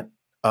 30%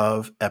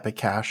 of Epic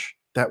Cash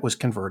that was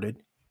converted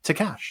to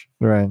cash.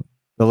 Right.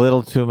 A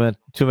little too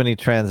many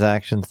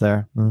transactions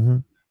there. Mm-hmm.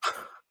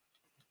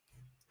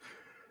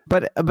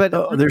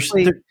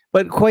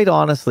 But quite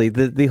honestly,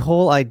 the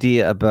whole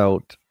idea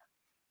about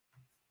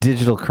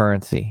digital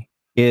currency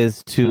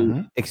is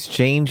to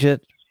exchange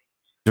it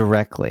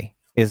directly,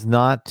 is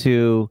not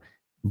to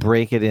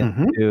break it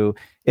into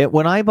it.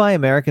 When I buy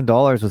American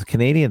dollars with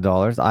Canadian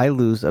dollars, I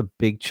lose a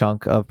big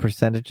chunk of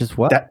percentage as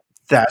well.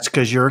 That's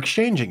because you're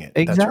exchanging it.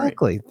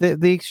 Exactly. That's right.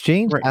 The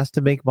exchange has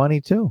to make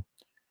money too.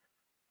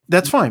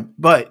 That's fine.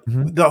 But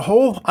the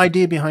whole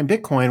idea behind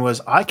Bitcoin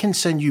was I can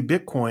send you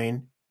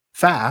Bitcoin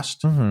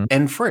fast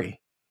and free.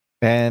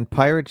 And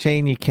Pirate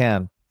Chain, you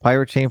can.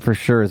 Pirate Chain for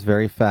sure is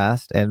very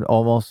fast and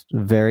almost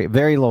very,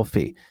 very low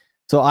fee.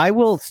 So I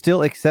will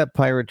still accept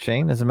Pirate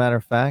Chain. As a matter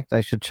of fact,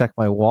 I should check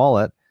my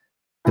wallet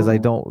because I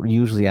don't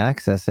usually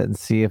access it and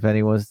see if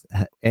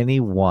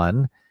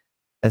anyone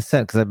has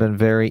sent, because I've been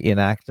very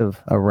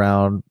inactive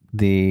around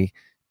the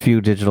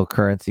few digital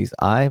currencies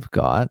I've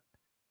got.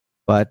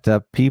 But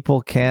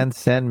people can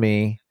send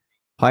me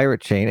Pirate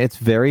Chain. It's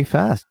very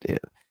fast.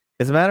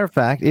 As a matter of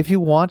fact, if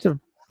you want to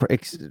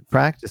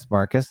practice,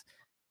 Marcus,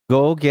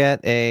 go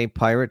get a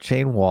Pirate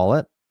Chain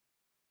wallet,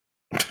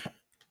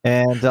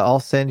 and I'll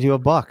send you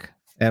 $1.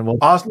 And we'll.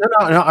 No,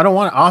 I don't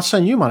want it. I'll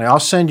send you money. I'll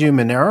send you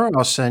Monero.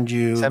 I'll send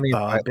you. Send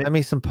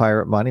me some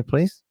pirate money,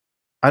 please.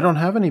 I don't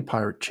have any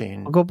Pirate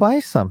Chain. I'll go buy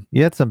some.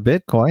 You had some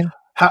Bitcoin.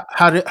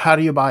 How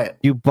do you buy it?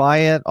 You buy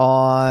it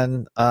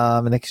on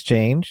an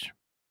exchange,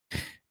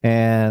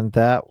 and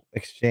that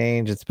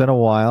exchange. It's been a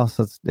while,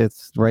 so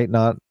it's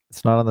not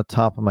on the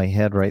top of my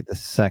head right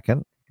this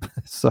second.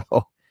 So,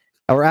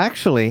 or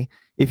actually,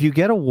 if you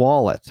get a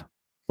wallet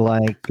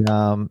like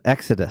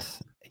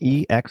Exodus,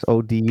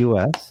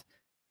 EXODUS.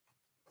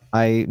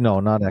 No,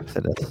 not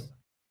Exodus.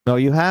 No,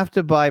 you have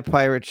to buy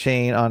Pirate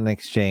Chain on an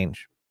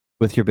exchange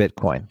with your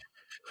Bitcoin.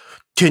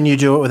 Can you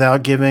do it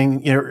without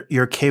giving your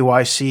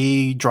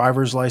KYC,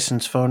 driver's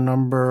license, phone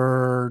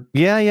number?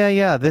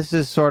 Yeah. This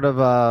is sort of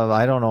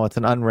I don't know. It's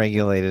an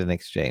unregulated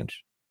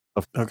exchange.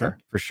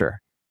 For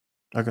sure.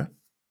 Okay.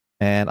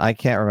 And I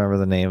can't remember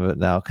the name of it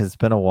now because it's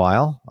been a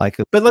while.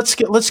 But let's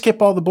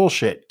skip all the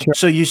bullshit. Sure.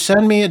 So you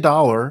send me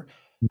 $1.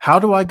 How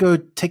do I go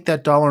take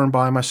that $1 and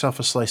buy myself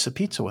a slice of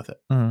pizza with it?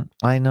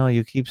 I know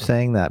you keep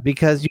saying that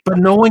but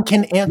no one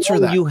can answer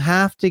that. You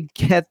have to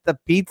get the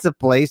pizza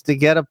place to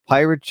get a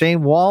Pirate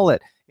Chain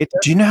wallet.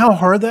 Do you know how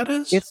hard that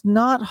is? It's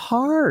not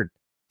hard.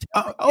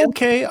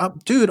 Okay,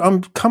 dude,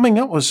 I'm coming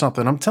up with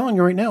something. I'm telling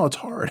you right now, it's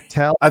hard.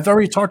 I've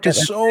already talked to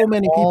so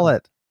many people.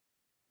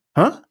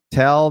 Huh?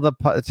 Tell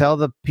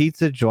the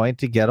pizza joint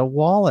to get a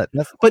wallet.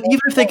 But even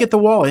if they get the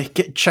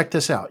wallet, check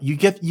this out.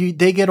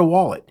 They get a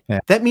wallet. Yeah.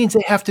 That means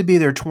they have to be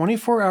there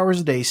 24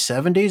 hours a day,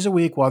 7 days a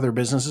week while their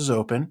business is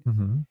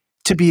open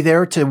to be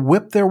there to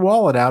whip their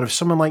wallet out if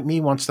someone like me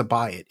wants to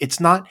buy it.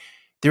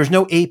 There's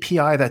no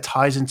API that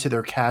ties into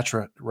their cash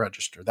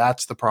register.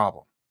 That's the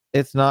problem.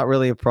 It's not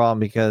really a problem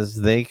because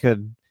they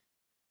could.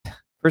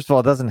 First of all,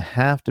 it doesn't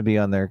have to be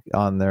on their.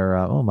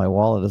 Oh, my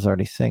wallet is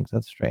already synced.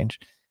 That's strange.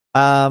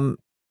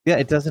 Yeah,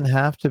 it doesn't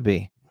have to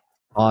be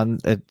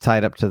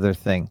tied up to their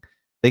thing.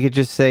 They could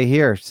just say,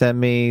 "Here, send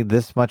me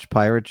this much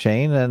Pirate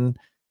Chain," and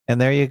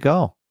there you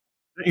go.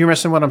 You're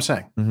missing what I'm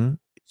saying. Mm-hmm.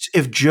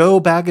 If Joe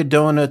Bag of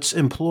Donuts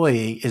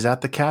employee is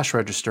at the cash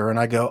register and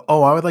I go,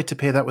 "Oh, I would like to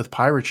pay that with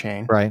Pirate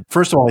Chain," right?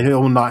 First of all, he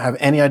will not have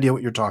any idea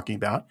what you're talking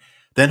about.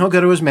 Then he'll go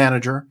to his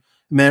manager.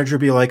 The manager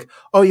will be like,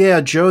 "Oh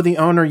yeah, Joe, the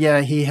owner,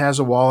 yeah, he has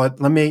a wallet.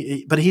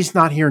 But he's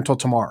not here until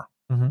tomorrow."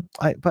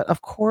 Mm-hmm. But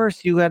of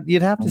course, you'd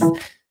have to.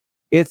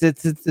 It's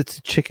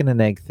a chicken and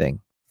egg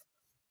thing.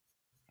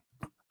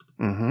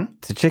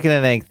 It's a chicken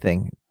and egg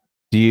thing.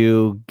 Do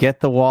you get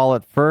the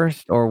wallet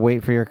first or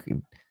wait for your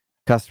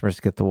customers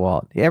to get the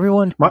wallet?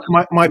 Everyone.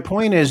 My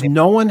point is,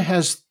 everyone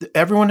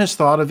has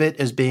thought of it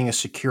as being a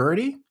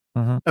security,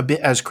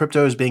 as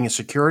crypto as being a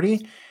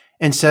security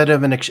instead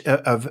of an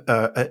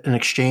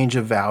exchange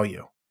of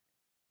value.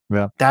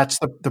 Yeah, that's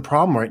the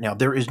problem right now.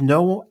 There is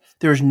no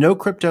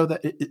crypto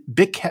that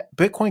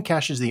Bitcoin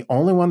Cash is the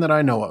only one that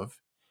I know of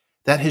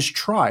that has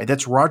tried.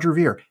 That's Roger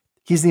Ver.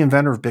 He's the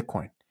inventor of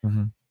Bitcoin.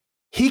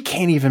 He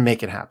can't even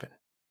make it happen.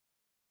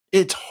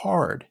 It's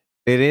hard.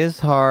 It is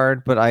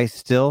hard, but I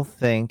still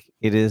think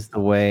it is the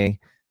way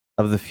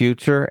of the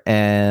future.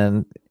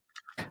 And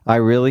I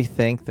really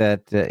think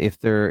that if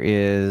there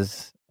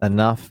is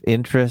enough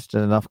interest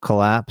and enough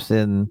collapse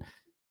in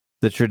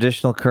the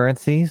traditional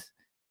currencies,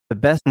 the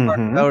best part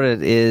about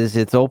it is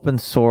it's open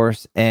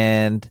source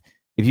and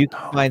If you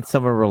can find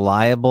someone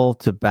reliable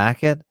to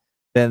back it,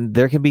 then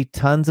there can be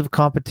tons of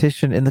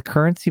competition in the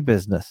currency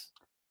business.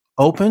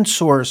 Open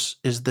source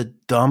is the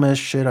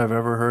dumbest shit I've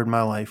ever heard in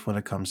my life when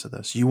it comes to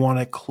this. You want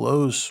a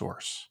closed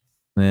source.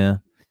 Yeah.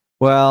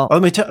 Well,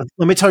 let me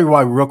tell you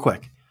why real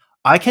quick.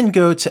 I can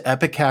go to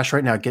Epic Cash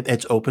right now.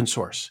 It's open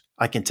source.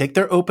 I can take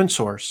their open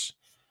source.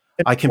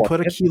 I can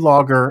put a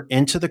keylogger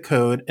into the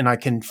code, and I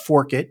can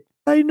fork it.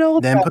 I know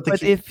that,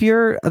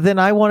 but then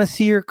I want to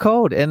see your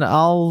code, and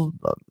I'll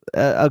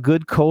a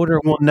good coder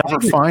will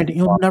never find it.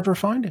 You'll never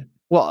find it.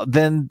 Well,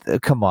 then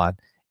come on.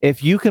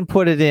 If you can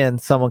put it in,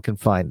 someone can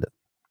find it.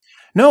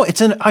 No,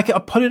 I can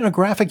put it in a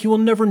graphic. You will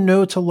never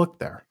know to look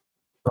there.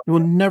 You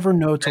will never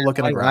know to look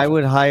at a graphic. I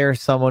would hire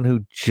someone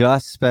who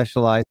just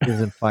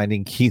specializes in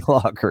finding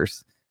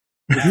keyloggers.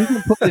 If you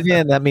can put it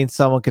in, that means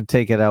someone can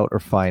take it out or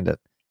find it.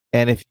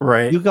 And if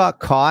you got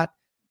caught,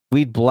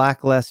 we'd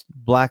blacklist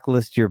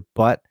your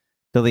butt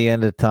till the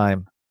end of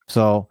time.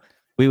 So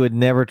we would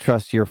never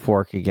trust your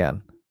fork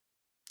again.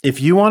 If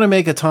you want to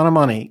make a ton of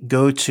money,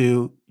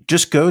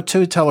 just go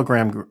to a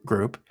Telegram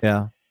group.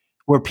 Yeah.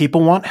 Where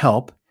people want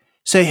help.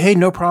 Say, hey,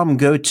 no problem.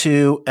 Go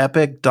to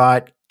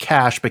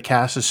epic.cash, but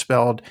cash is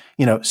spelled,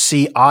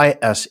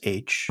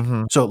 CISH.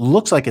 Mm-hmm. So it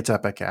looks like it's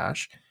Epic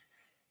Cash.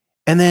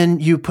 And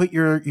then you put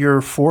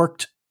your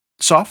forked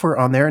software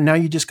on there, and now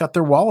you just got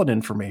their wallet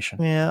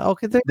information. Yeah,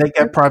 okay. They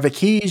got private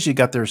keys. You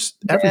got their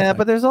everything. Yeah,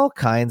 but there's all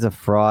kinds of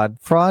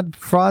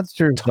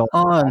fraudsters.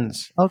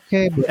 Tons.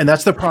 Okay, and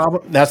that's the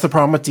problem. That's the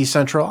problem with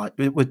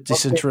decentralization.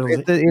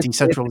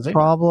 It's a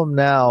problem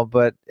now,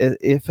 but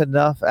if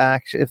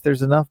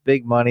there's enough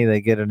big money,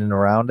 they get it in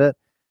around it.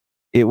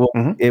 It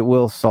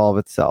will solve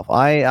itself.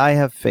 I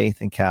have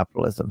faith in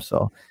capitalism,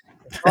 so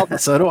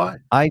so do I.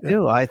 I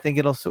do. I think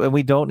it'll, and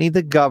we don't need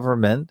the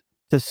government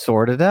to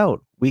sort it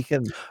out. We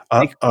can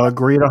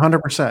agree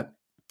 100%.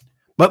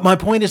 But my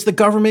point is, the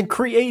government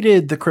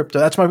created the crypto.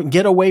 That's my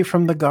get away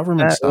from the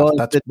government stuff.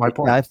 That's my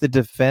point. If the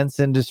defense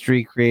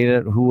industry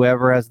created it,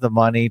 whoever has the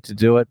money to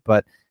do it,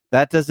 but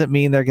that doesn't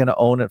mean they're going to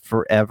own it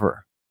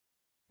forever.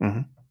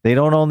 Mm-hmm. They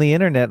don't own the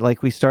internet,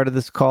 like we started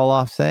this call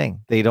off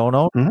saying. They don't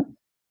own it.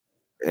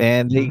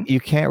 And you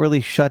can't really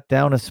shut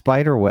down a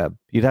spider web.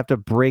 You'd have to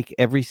break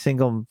every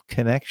single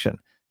connection.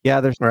 Yeah,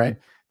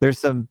 there's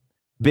some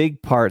big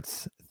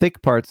parts,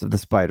 thick parts of the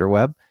spider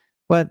web,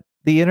 but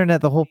the internet,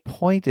 the whole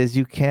point is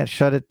you can't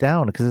shut it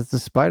down because it's a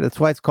spider. That's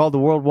why it's called the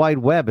World Wide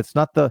Web. It's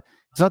not the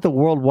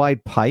World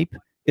Wide Pipe.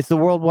 It's the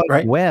World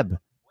Wide Web.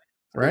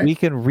 Right. We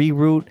can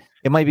reroute.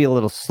 It might be a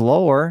little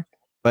slower,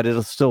 but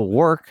it'll still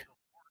work.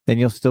 Then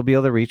you'll still be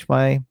able to reach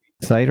my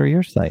site or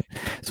your site.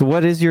 So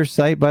what is your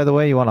site, by the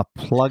way? You want to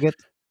plug it?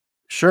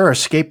 Sure.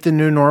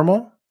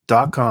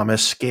 EscapeTheNewNormal.com.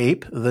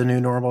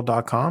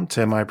 EscapeTheNewNormal.com.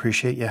 Tim, I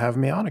appreciate you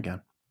having me on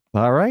again.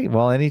 All right.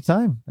 Well,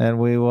 anytime. And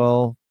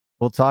we'll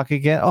talk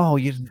again. Oh,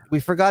 we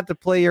forgot to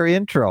play your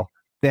intro.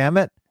 Damn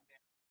it.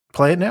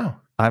 Play it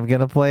now. I'm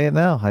going to play it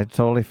now. I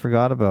totally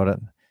forgot about it.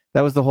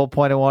 That was the whole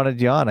point I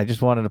wanted you on. I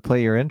just wanted to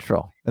play your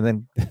intro. And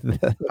then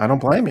I don't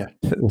blame you.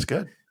 It's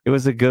good. It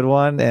was a good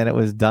one, and it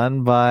was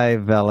done by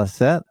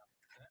Velocet.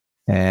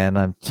 And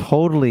I'm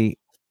totally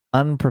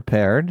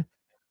unprepared.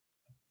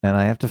 And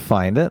I have to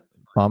find it.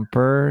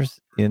 Bumpers,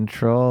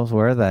 intros.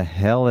 Where the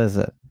hell is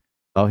it?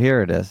 Oh,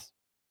 here it is.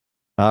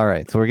 All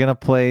right. So we're going to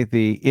play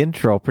the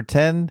intro.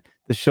 Pretend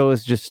the show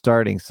is just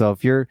starting. So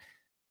if you're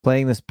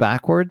playing this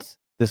backwards,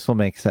 this will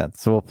make sense.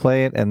 So we'll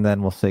play it, and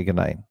then we'll say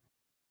goodnight.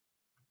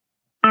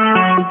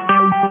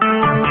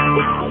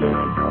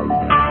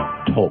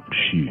 Talk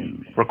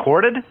shoes.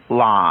 Recorded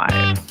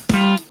live.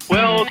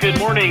 Well, good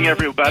morning,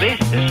 everybody.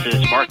 This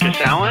is Marcus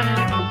Allen.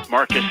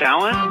 Marcus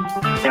Allen.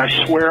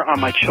 I swear on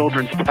my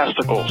children's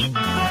testicles.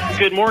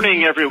 Good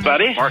morning,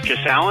 everybody. Marcus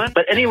Allen.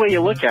 But any way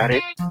you look at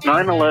it,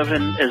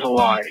 9/11 is a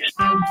lie.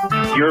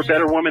 You're a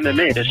better woman than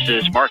me. This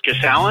is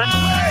Marcus Allen.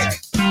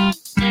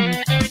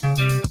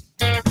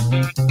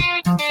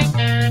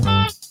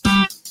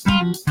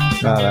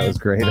 Oh, that was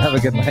great. Have a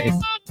good night.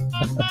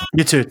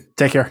 You too.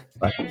 Take care.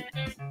 Bye.